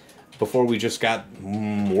Sidious before we just got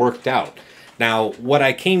worked out. Now, what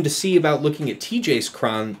I came to see about looking at TJ's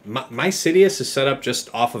cron, my Sidious is set up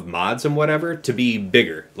just off of mods and whatever to be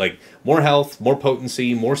bigger. Like, more health, more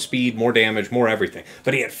potency, more speed, more damage, more everything.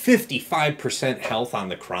 But he had 55% health on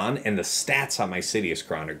the cron, and the stats on my Sidious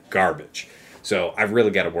cron are garbage. So I've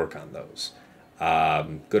really got to work on those.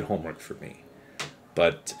 Good homework for me.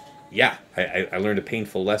 But... yeah, I learned a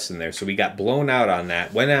painful lesson there. So we got blown out on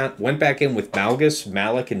that. Went back in with Malgus,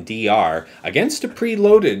 Malak, and DR against a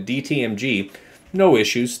preloaded DTMG. No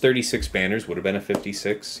issues. 36 banners would have been a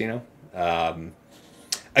 56, you know.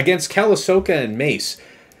 Against Ahsoka and Mace.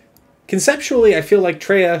 conceptually, I feel like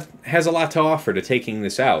Traya has a lot to offer to taking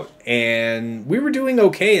this out. And we were doing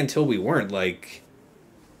okay until we weren't. Like,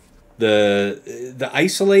 the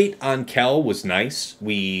isolate on Kel was nice.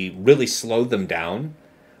 We really slowed them down.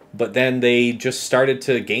 But then they just started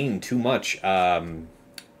to gain too much Padawan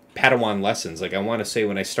lessons. Like, I want to say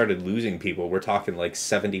when I started losing people, we're talking like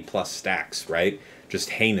 70+ stacks, right? Just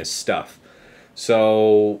heinous stuff.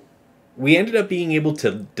 So we ended up being able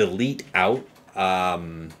to delete out,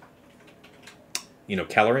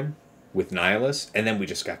 Kelleran with Nihilus, and then we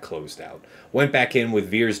just got closed out. Went back in with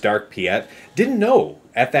Veers Dark Piett. Didn't know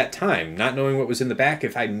at that time, not knowing what was in the back,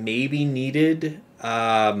 if I maybe needed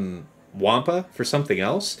Wampa for something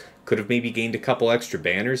else. Could have maybe gained a couple extra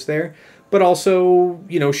banners there. But also,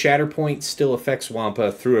 Shatterpoint still affects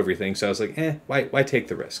Wampa through everything. So I was like, why take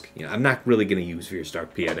the risk? I'm not really going to use Veers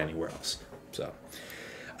Dark Piett anywhere else. So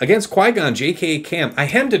against Qui-Gon, JKA Camp, I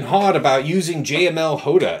hemmed and hawed about using JML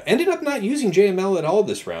Hoda. Ended up not using JML at all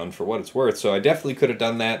this round for what it's worth. So I definitely could have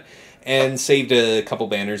done that and saved a couple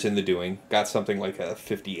banners in the doing. Got something like a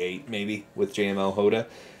 58 maybe with JML Hoda.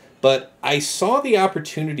 But I saw the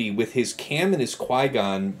opportunity with his Cam and his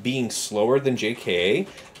Qui-Gon being slower than JKA.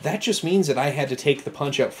 That just means that I had to take the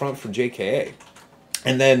punch up front from JKA.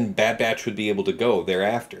 And then Bad Batch would be able to go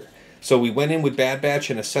thereafter. So we went in with Bad Batch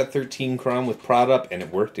and a set 13 cron with prod up, and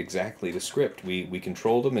it worked exactly to script. We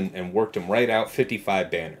controlled him and worked him right out, 55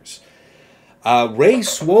 banners. Ray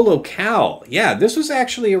Swolo Cal. Yeah, this was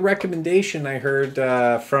actually a recommendation I heard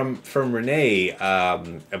from Renee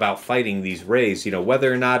about fighting these Rays.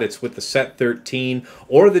 Whether or not it's with the set 13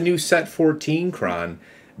 or the new set 14 cron,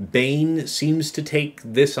 Bane seems to take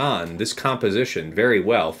this composition, very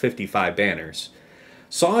well, 55 banners.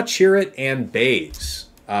 Saw Chirrut and Baze.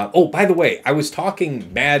 By the way, I was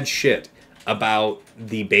talking mad shit about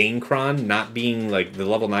the Bane cron not being, like, the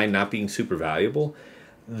level 9 not being super valuable.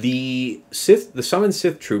 The Summon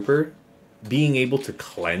Sith Trooper being able to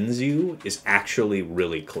cleanse you is actually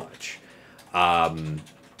really clutch.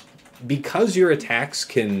 Because your attacks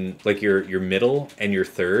can, like your middle and your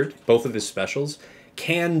third, both of his specials,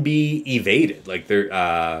 can be evaded. Like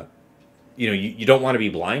they're, you don't want to be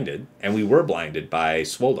blinded, and we were blinded by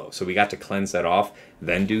Swolo, so we got to cleanse that off,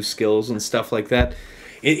 then do skills and stuff like that.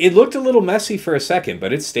 It looked a little messy for a second,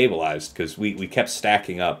 but it stabilized because we kept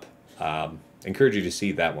stacking up. Encourage you to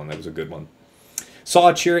see that one. That was a good one.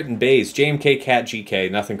 Saw Chirrut and Baze. JMK, Cat,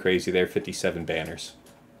 GK. Nothing crazy there. 57 banners.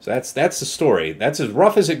 So that's the story. That's as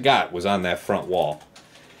rough as it got, was on that front wall.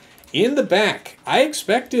 In the back, I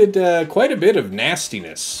expected quite a bit of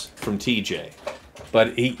nastiness from TJ.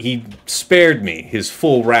 But he spared me his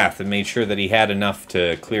full wrath and made sure that he had enough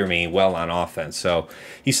to clear me well on offense. So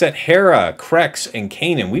he set Hera, CRex, and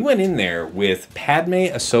Kanan. We went in there with Padme,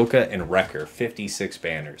 Ahsoka, and Wrecker. 56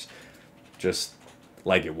 banners. Just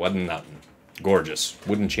like it wasn't nothing. Gorgeous.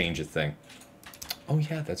 Wouldn't change a thing. Oh,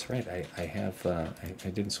 yeah, that's right. I have... I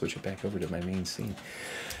didn't switch it back over to my main scene.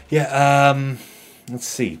 Yeah, let's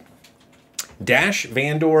see. Dash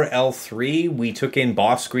Vandor L3. We took in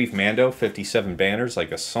Boss Grief Mando. 57 banners,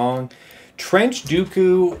 like a song. Trench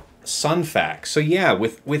Dooku Sunfax. So, yeah,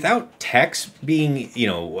 without Tex being...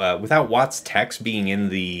 without Watt's Tex being in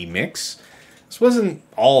the mix, this wasn't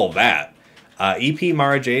all that. EP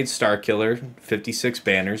Mara Jade Starkiller, 56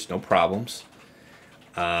 banners, no problems.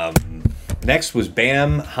 Next was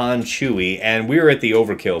Bam Han Chewie, and we were at the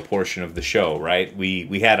overkill portion of the show, right?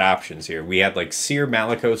 We had options here. We had like Seer,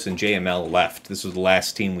 Malikos, and JML left. This was the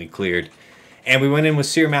last team we cleared. And we went in with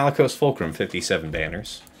Seer, Malikos, Fulcrum, 57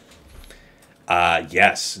 banners.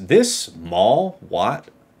 Yes, this Maul, Watt,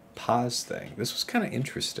 Paz thing. This was kind of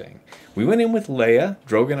interesting. We went in with Leia,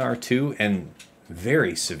 Drogon R2, and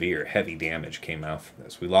very severe, heavy damage came out from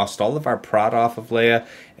this. We lost all of our prod off of Leia,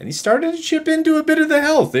 and he started to chip into a bit of the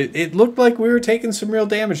health. It looked like we were taking some real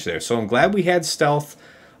damage there. So I'm glad we had stealth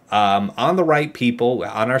on the right people,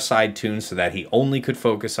 on our side tunes, so that he only could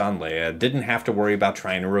focus on Leia. Didn't have to worry about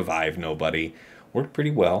trying to revive nobody. Worked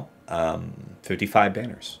pretty well. 55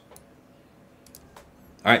 banners.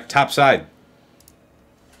 All right, top side.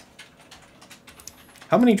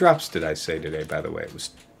 How many drops did I say today, by the way? It was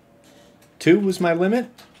 2 was my limit?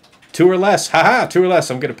 2 or less. Haha, 2 or less.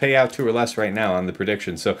 I'm going to pay out 2 or less right now on the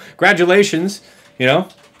prediction. So, congratulations.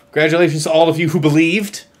 Congratulations to all of you who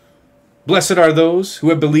believed. Blessed are those who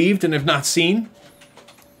have believed and have not seen.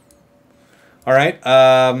 All right.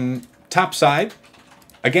 Top side.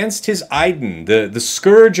 Against his Iden, the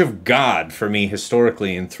scourge of God for me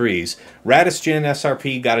historically in 3s. Radisjin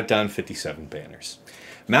SRP got it done, 57 banners.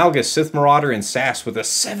 Malgus, Sith Marauder, and Sass with a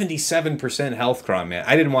 77% health cron, man.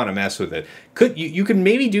 I didn't want to mess with it. You can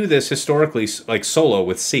maybe do this historically, like solo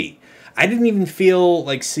with C. I didn't even feel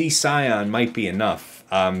like C Scion might be enough,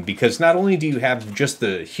 because not only do you have just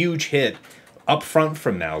the huge hit up front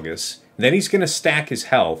from Malgus, then he's going to stack his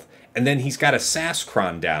health, and then he's got a SAS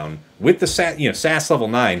cron down with the SAS level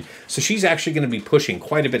 9, so she's actually going to be pushing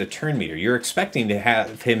quite a bit of turn meter. You're expecting to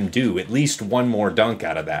have him do at least one more dunk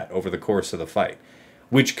out of that over the course of the fight,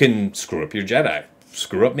 which can screw up your Jedi,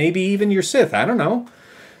 screw up maybe even your Sith, I don't know.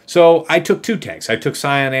 So I took 2 tanks. I took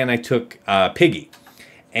Scion and I took Piggy.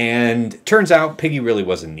 And turns out Piggy really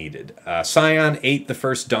wasn't needed. Scion ate the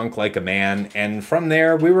first dunk like a man, and from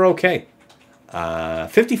there we were okay.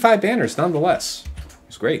 55 banners nonetheless. It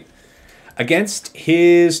was great. Against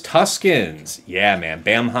his Tuskens. Yeah, man.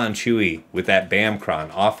 Bam Han Chewie with that Bam Cron.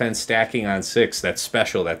 Offense stacking on 6. That's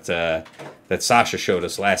special that Sasha showed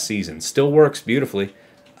us last season. Still works beautifully.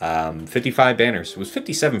 55 banners. It was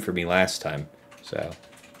 57 for me last time. So,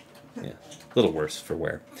 yeah. A little worse for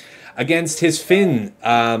wear. Against his Finn,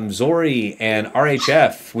 Zori, and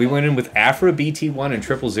RHF, we went in with Afra, BT1,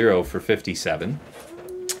 and 000 for 57.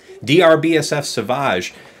 DRBSF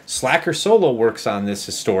Savage. Slacker Solo works on this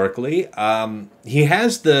historically. He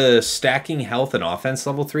has the stacking health and offense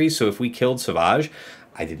level 3, so if we killed Savage,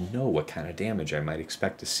 I didn't know what kind of damage I might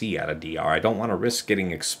expect to see out of DR. I don't want to risk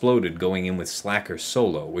getting exploded going in with Slacker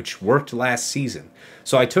Solo, which worked last season.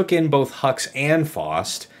 So I took in both Hux and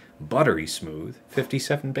Faust. Buttery smooth,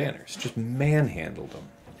 57 banners. Just manhandled them.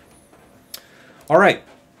 All right,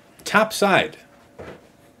 top side.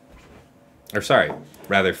 Or sorry,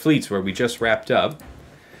 rather fleets where we just wrapped up.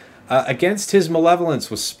 Against his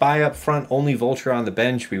Malevolence was Spy up front, only Vulture on the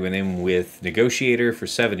bench. We went in with Negotiator for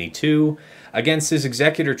 72. Against his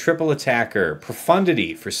Executor triple attacker,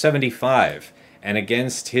 Profundity for 75. And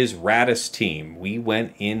against his Radis team, we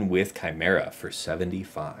went in with Chimera for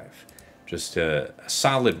 75. Just a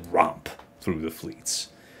solid romp through the fleets.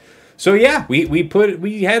 So yeah,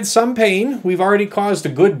 we had some pain. We've already caused a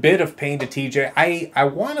good bit of pain to TJ. I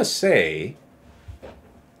want to say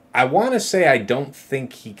I don't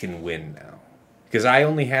think he can win now, because I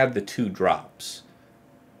only had the 2 drops,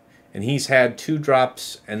 and he's had 2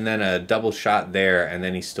 drops and then a double shot there, and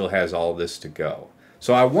then he still has all this to go.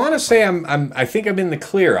 So I want to say I think I'm in the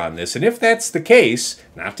clear on this, and if that's the case,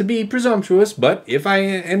 not to be presumptuous, but if I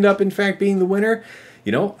end up in fact being the winner,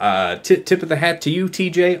 you know, tip of the hat to you,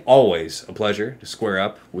 TJ. Always a pleasure to square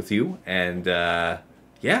up with you, and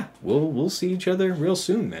yeah, we'll see each other real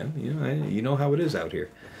soon, man. You know how it is out here.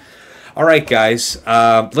 All right, guys,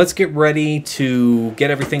 let's get ready to get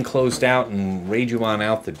everything closed out and raid you on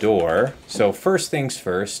out the door. So first things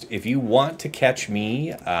first, if you want to catch me,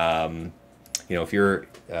 you know, if you're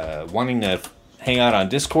wanting to hang out on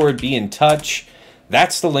Discord, be in touch,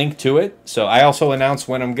 that's the link to it. So I also announce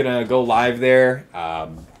when I'm going to go live there.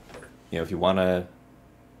 You know, if you want to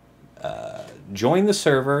join the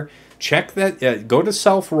server, check that, go to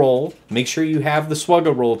self-roll, make sure you have the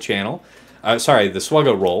Swugga roll channel. Sorry, the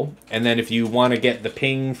Swugga roll. And then if you want to get the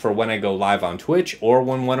ping for when I go live on Twitch or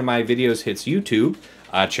when one of my videos hits YouTube,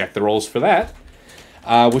 check the rolls for that.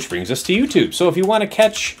 Which brings us to YouTube. So if you want to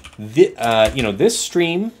catch you know, this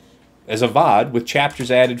stream as a VOD with chapters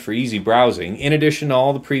added for easy browsing, in addition to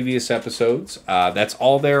all the previous episodes, that's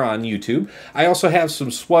all there on YouTube. I also have some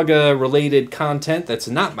Swugga related content that's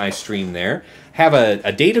not my stream there. Have a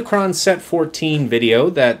Datacron Set 14 video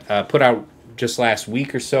that put out just last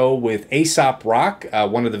week or so with Aesop Rock,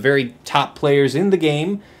 one of the very top players in the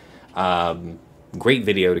game. Great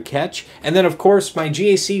video to catch. And then, of course, my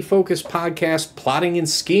GAC-focused podcast, Plotting and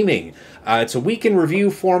Scheming. It's a week in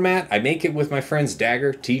review format. I make it with my friends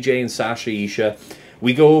Dagger, TJ, and Sasha Isha.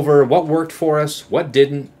 We go over what worked for us, what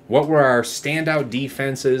didn't, what were our standout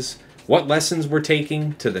defenses, what lessons we're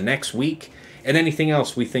taking to the next week, and anything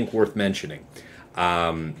else we think worth mentioning.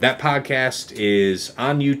 That podcast is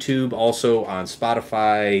on YouTube, also on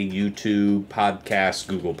Spotify, YouTube, Podcasts,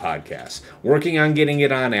 Google Podcasts. Working on getting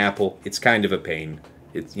it on Apple. It's kind of a pain.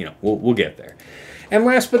 It's, you know, we'll get there. And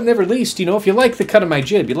last but never least, you know, if you like the cut of my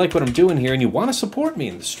jib, you like what I'm doing here, and you want to support me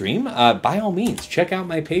in the stream, by all means, check out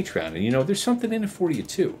my Patreon. And, you know, there's something in it for you,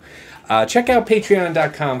 too. Check out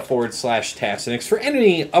patreon.com/Tassinix for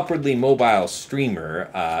any upwardly mobile streamer,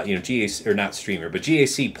 you know, GAC, or not streamer, but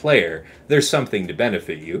GAC player. There's something to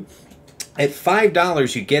benefit you. At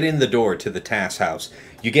 $5, you get in the door to the TAS house.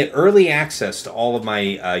 You get early access to all of my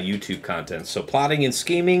YouTube content. So Plotting and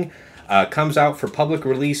Scheming comes out for public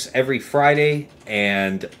release every Friday,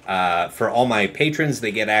 and for all my patrons,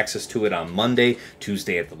 they get access to it on Monday,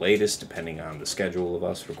 Tuesday at the latest, depending on the schedule of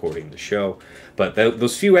us recording the show. But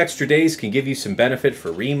those few extra days can give you some benefit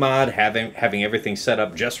for remod, having everything set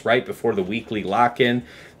up just right before the weekly lock-in.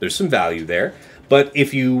 There's some value there. But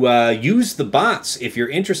if you use the bots, if you're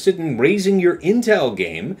interested in raising your Intel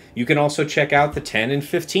game, you can also check out the $10 and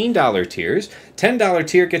 $15 tiers. $10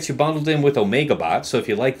 tier gets you bundled in with Omega Bot, so if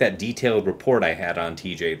you like that detailed report I had on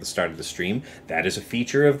TJ at the start of the stream, that is a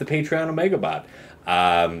feature of the Patreon Omega Bot.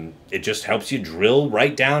 It just helps you drill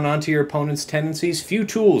right down onto your opponent's tendencies. Few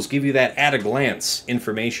tools give you that at-a-glance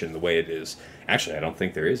information the way it is. Actually, I don't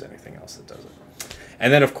think there is anything else that does it.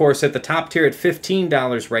 And then, of course, at the top tier at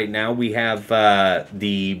 $15 right now, we have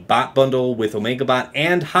the bot bundle with Omega Bot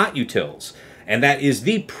and Hot Utils. And that is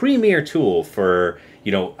the premier tool for,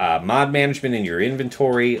 you know, mod management in your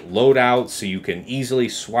inventory, loadout, so you can easily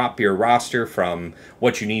swap your roster from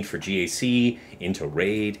what you need for GAC into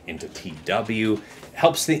Raid, into TW.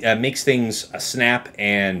 Helps makes things a snap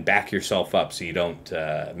and back yourself up so you don't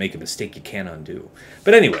make a mistake you can't undo.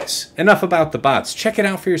 But anyways, enough about the bots. Check it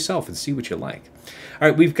out for yourself and see what you like. All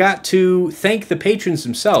right, we've got to thank the patrons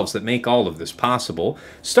themselves that make all of this possible.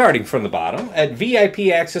 Starting from the bottom, at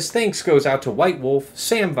VIP Access, thanks goes out to White Wolf,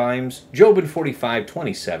 Sam Vimes,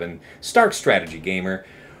 Jobin4527, Stark Strategy Gamer,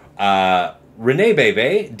 Renee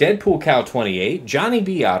Bebe, Deadpool Cow 28, Johnny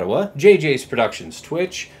B. Ottawa, JJ's Productions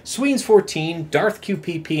Twitch, Sweens14, Darth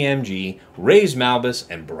QP PMG, Ray's Malbus,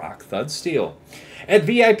 and Brock Thud Steel. At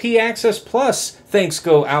VIP Access Plus, thanks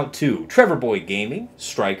go out to Trevor Boy Gaming,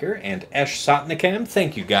 Striker, and Esh Sotnikam.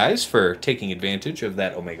 Thank you guys for taking advantage of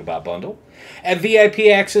that Omega Bot bundle. At VIP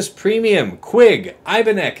Access Premium, Quig,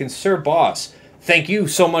 Ibanek, and Sir Boss. Thank you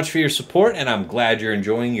so much for your support, and I'm glad you're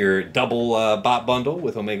enjoying your double bot bundle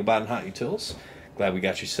with Omega Bot and Hot Utils. Glad we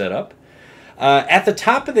got you set up. At the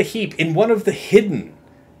top of the heap, in one of the hidden,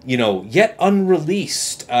 you know, yet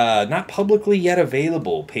unreleased, not publicly yet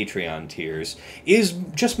available Patreon tiers, is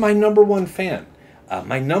just my #1 fan,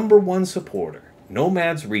 my #1 supporter,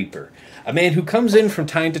 Nomad's Reaper, a man who comes in from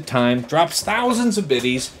time to time, drops thousands of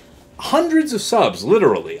biddies, hundreds of subs,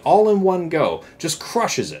 literally, all in one go, just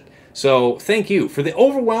crushes it. So thank you for the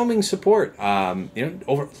overwhelming support, you know,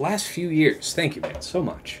 over the last few years. Thank you, man, so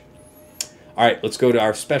much. All right, let's go to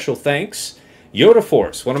our special thanks. Yoda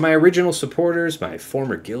Force, one of my original supporters, my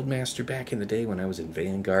former guildmaster back in the day when I was in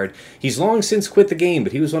Vanguard. He's long since quit the game,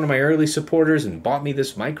 but he was one of my early supporters and bought me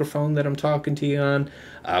this microphone that I'm talking to you on.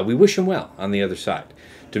 We wish him well on the other side.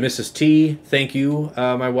 To Mrs. T, thank you,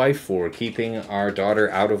 my wife, for keeping our daughter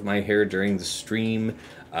out of my hair during the stream.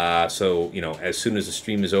 So, you know, as soon as the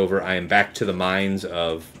stream is over, I am back to the mines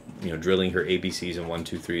of, you know, drilling her ABCs and 1,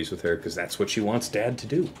 2, 3s with her, because that's what she wants Dad to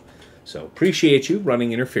do. So, appreciate you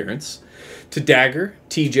running interference. To Dagger,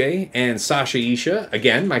 TJ, and Sasha Isha,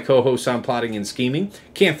 again, my co-hosts on Plotting and Scheming.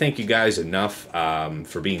 Can't thank you guys enough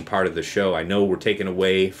for being part of the show. I know we're taken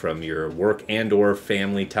away from your work and or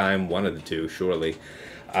family time, one of the two, surely.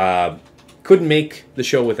 Couldn't make the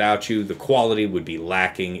show without you. The quality would be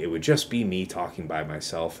lacking. It would just be me talking by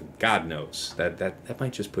myself. And God knows, that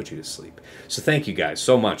might just put you to sleep. So thank you guys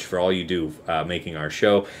so much for all you do making our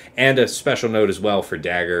show. And a special note as well for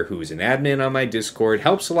Dagger, who is an admin on my Discord.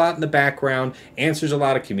 Helps a lot in the background. Answers a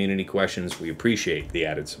lot of community questions. We appreciate the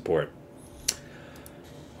added support.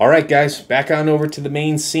 All right, guys. Back on over to the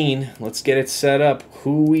main scene. Let's get it set up.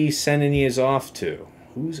 Who we sending yous off to?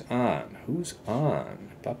 Who's on? Who's on?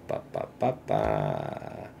 Ba, ba, ba, ba,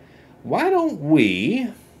 ba. Why don't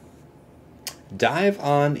we dive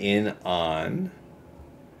on in on...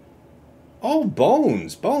 Oh,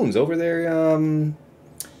 Bones. Bones over there.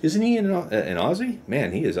 Isn't he an Aussie?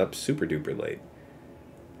 Man, he is up super duper late.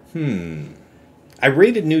 I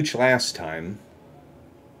raided Nooch last time.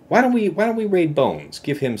 Why don't we raid Bones?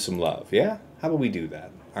 Give him some love, yeah? How about we do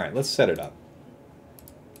that? All right, let's set it up.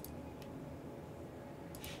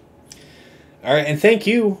 All right, and thank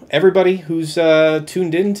you, everybody who's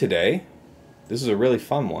tuned in today. This is a really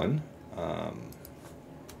fun one.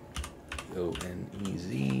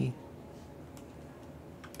 O-N-E-Z.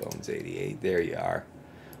 Bones88, there you are.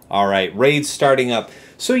 All right, raid's starting up.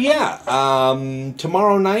 So yeah,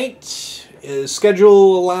 tomorrow night,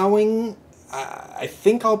 schedule allowing, I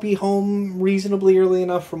think I'll be home reasonably early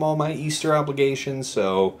enough from all my Easter obligations,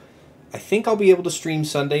 so I think I'll be able to stream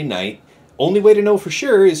Sunday night. Only way to know for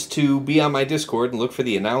sure is to be on my Discord and look for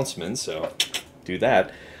the announcements, so do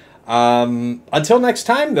that. Until next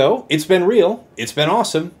time, though, it's been real, it's been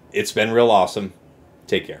awesome, it's been real awesome.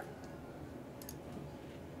 Take care.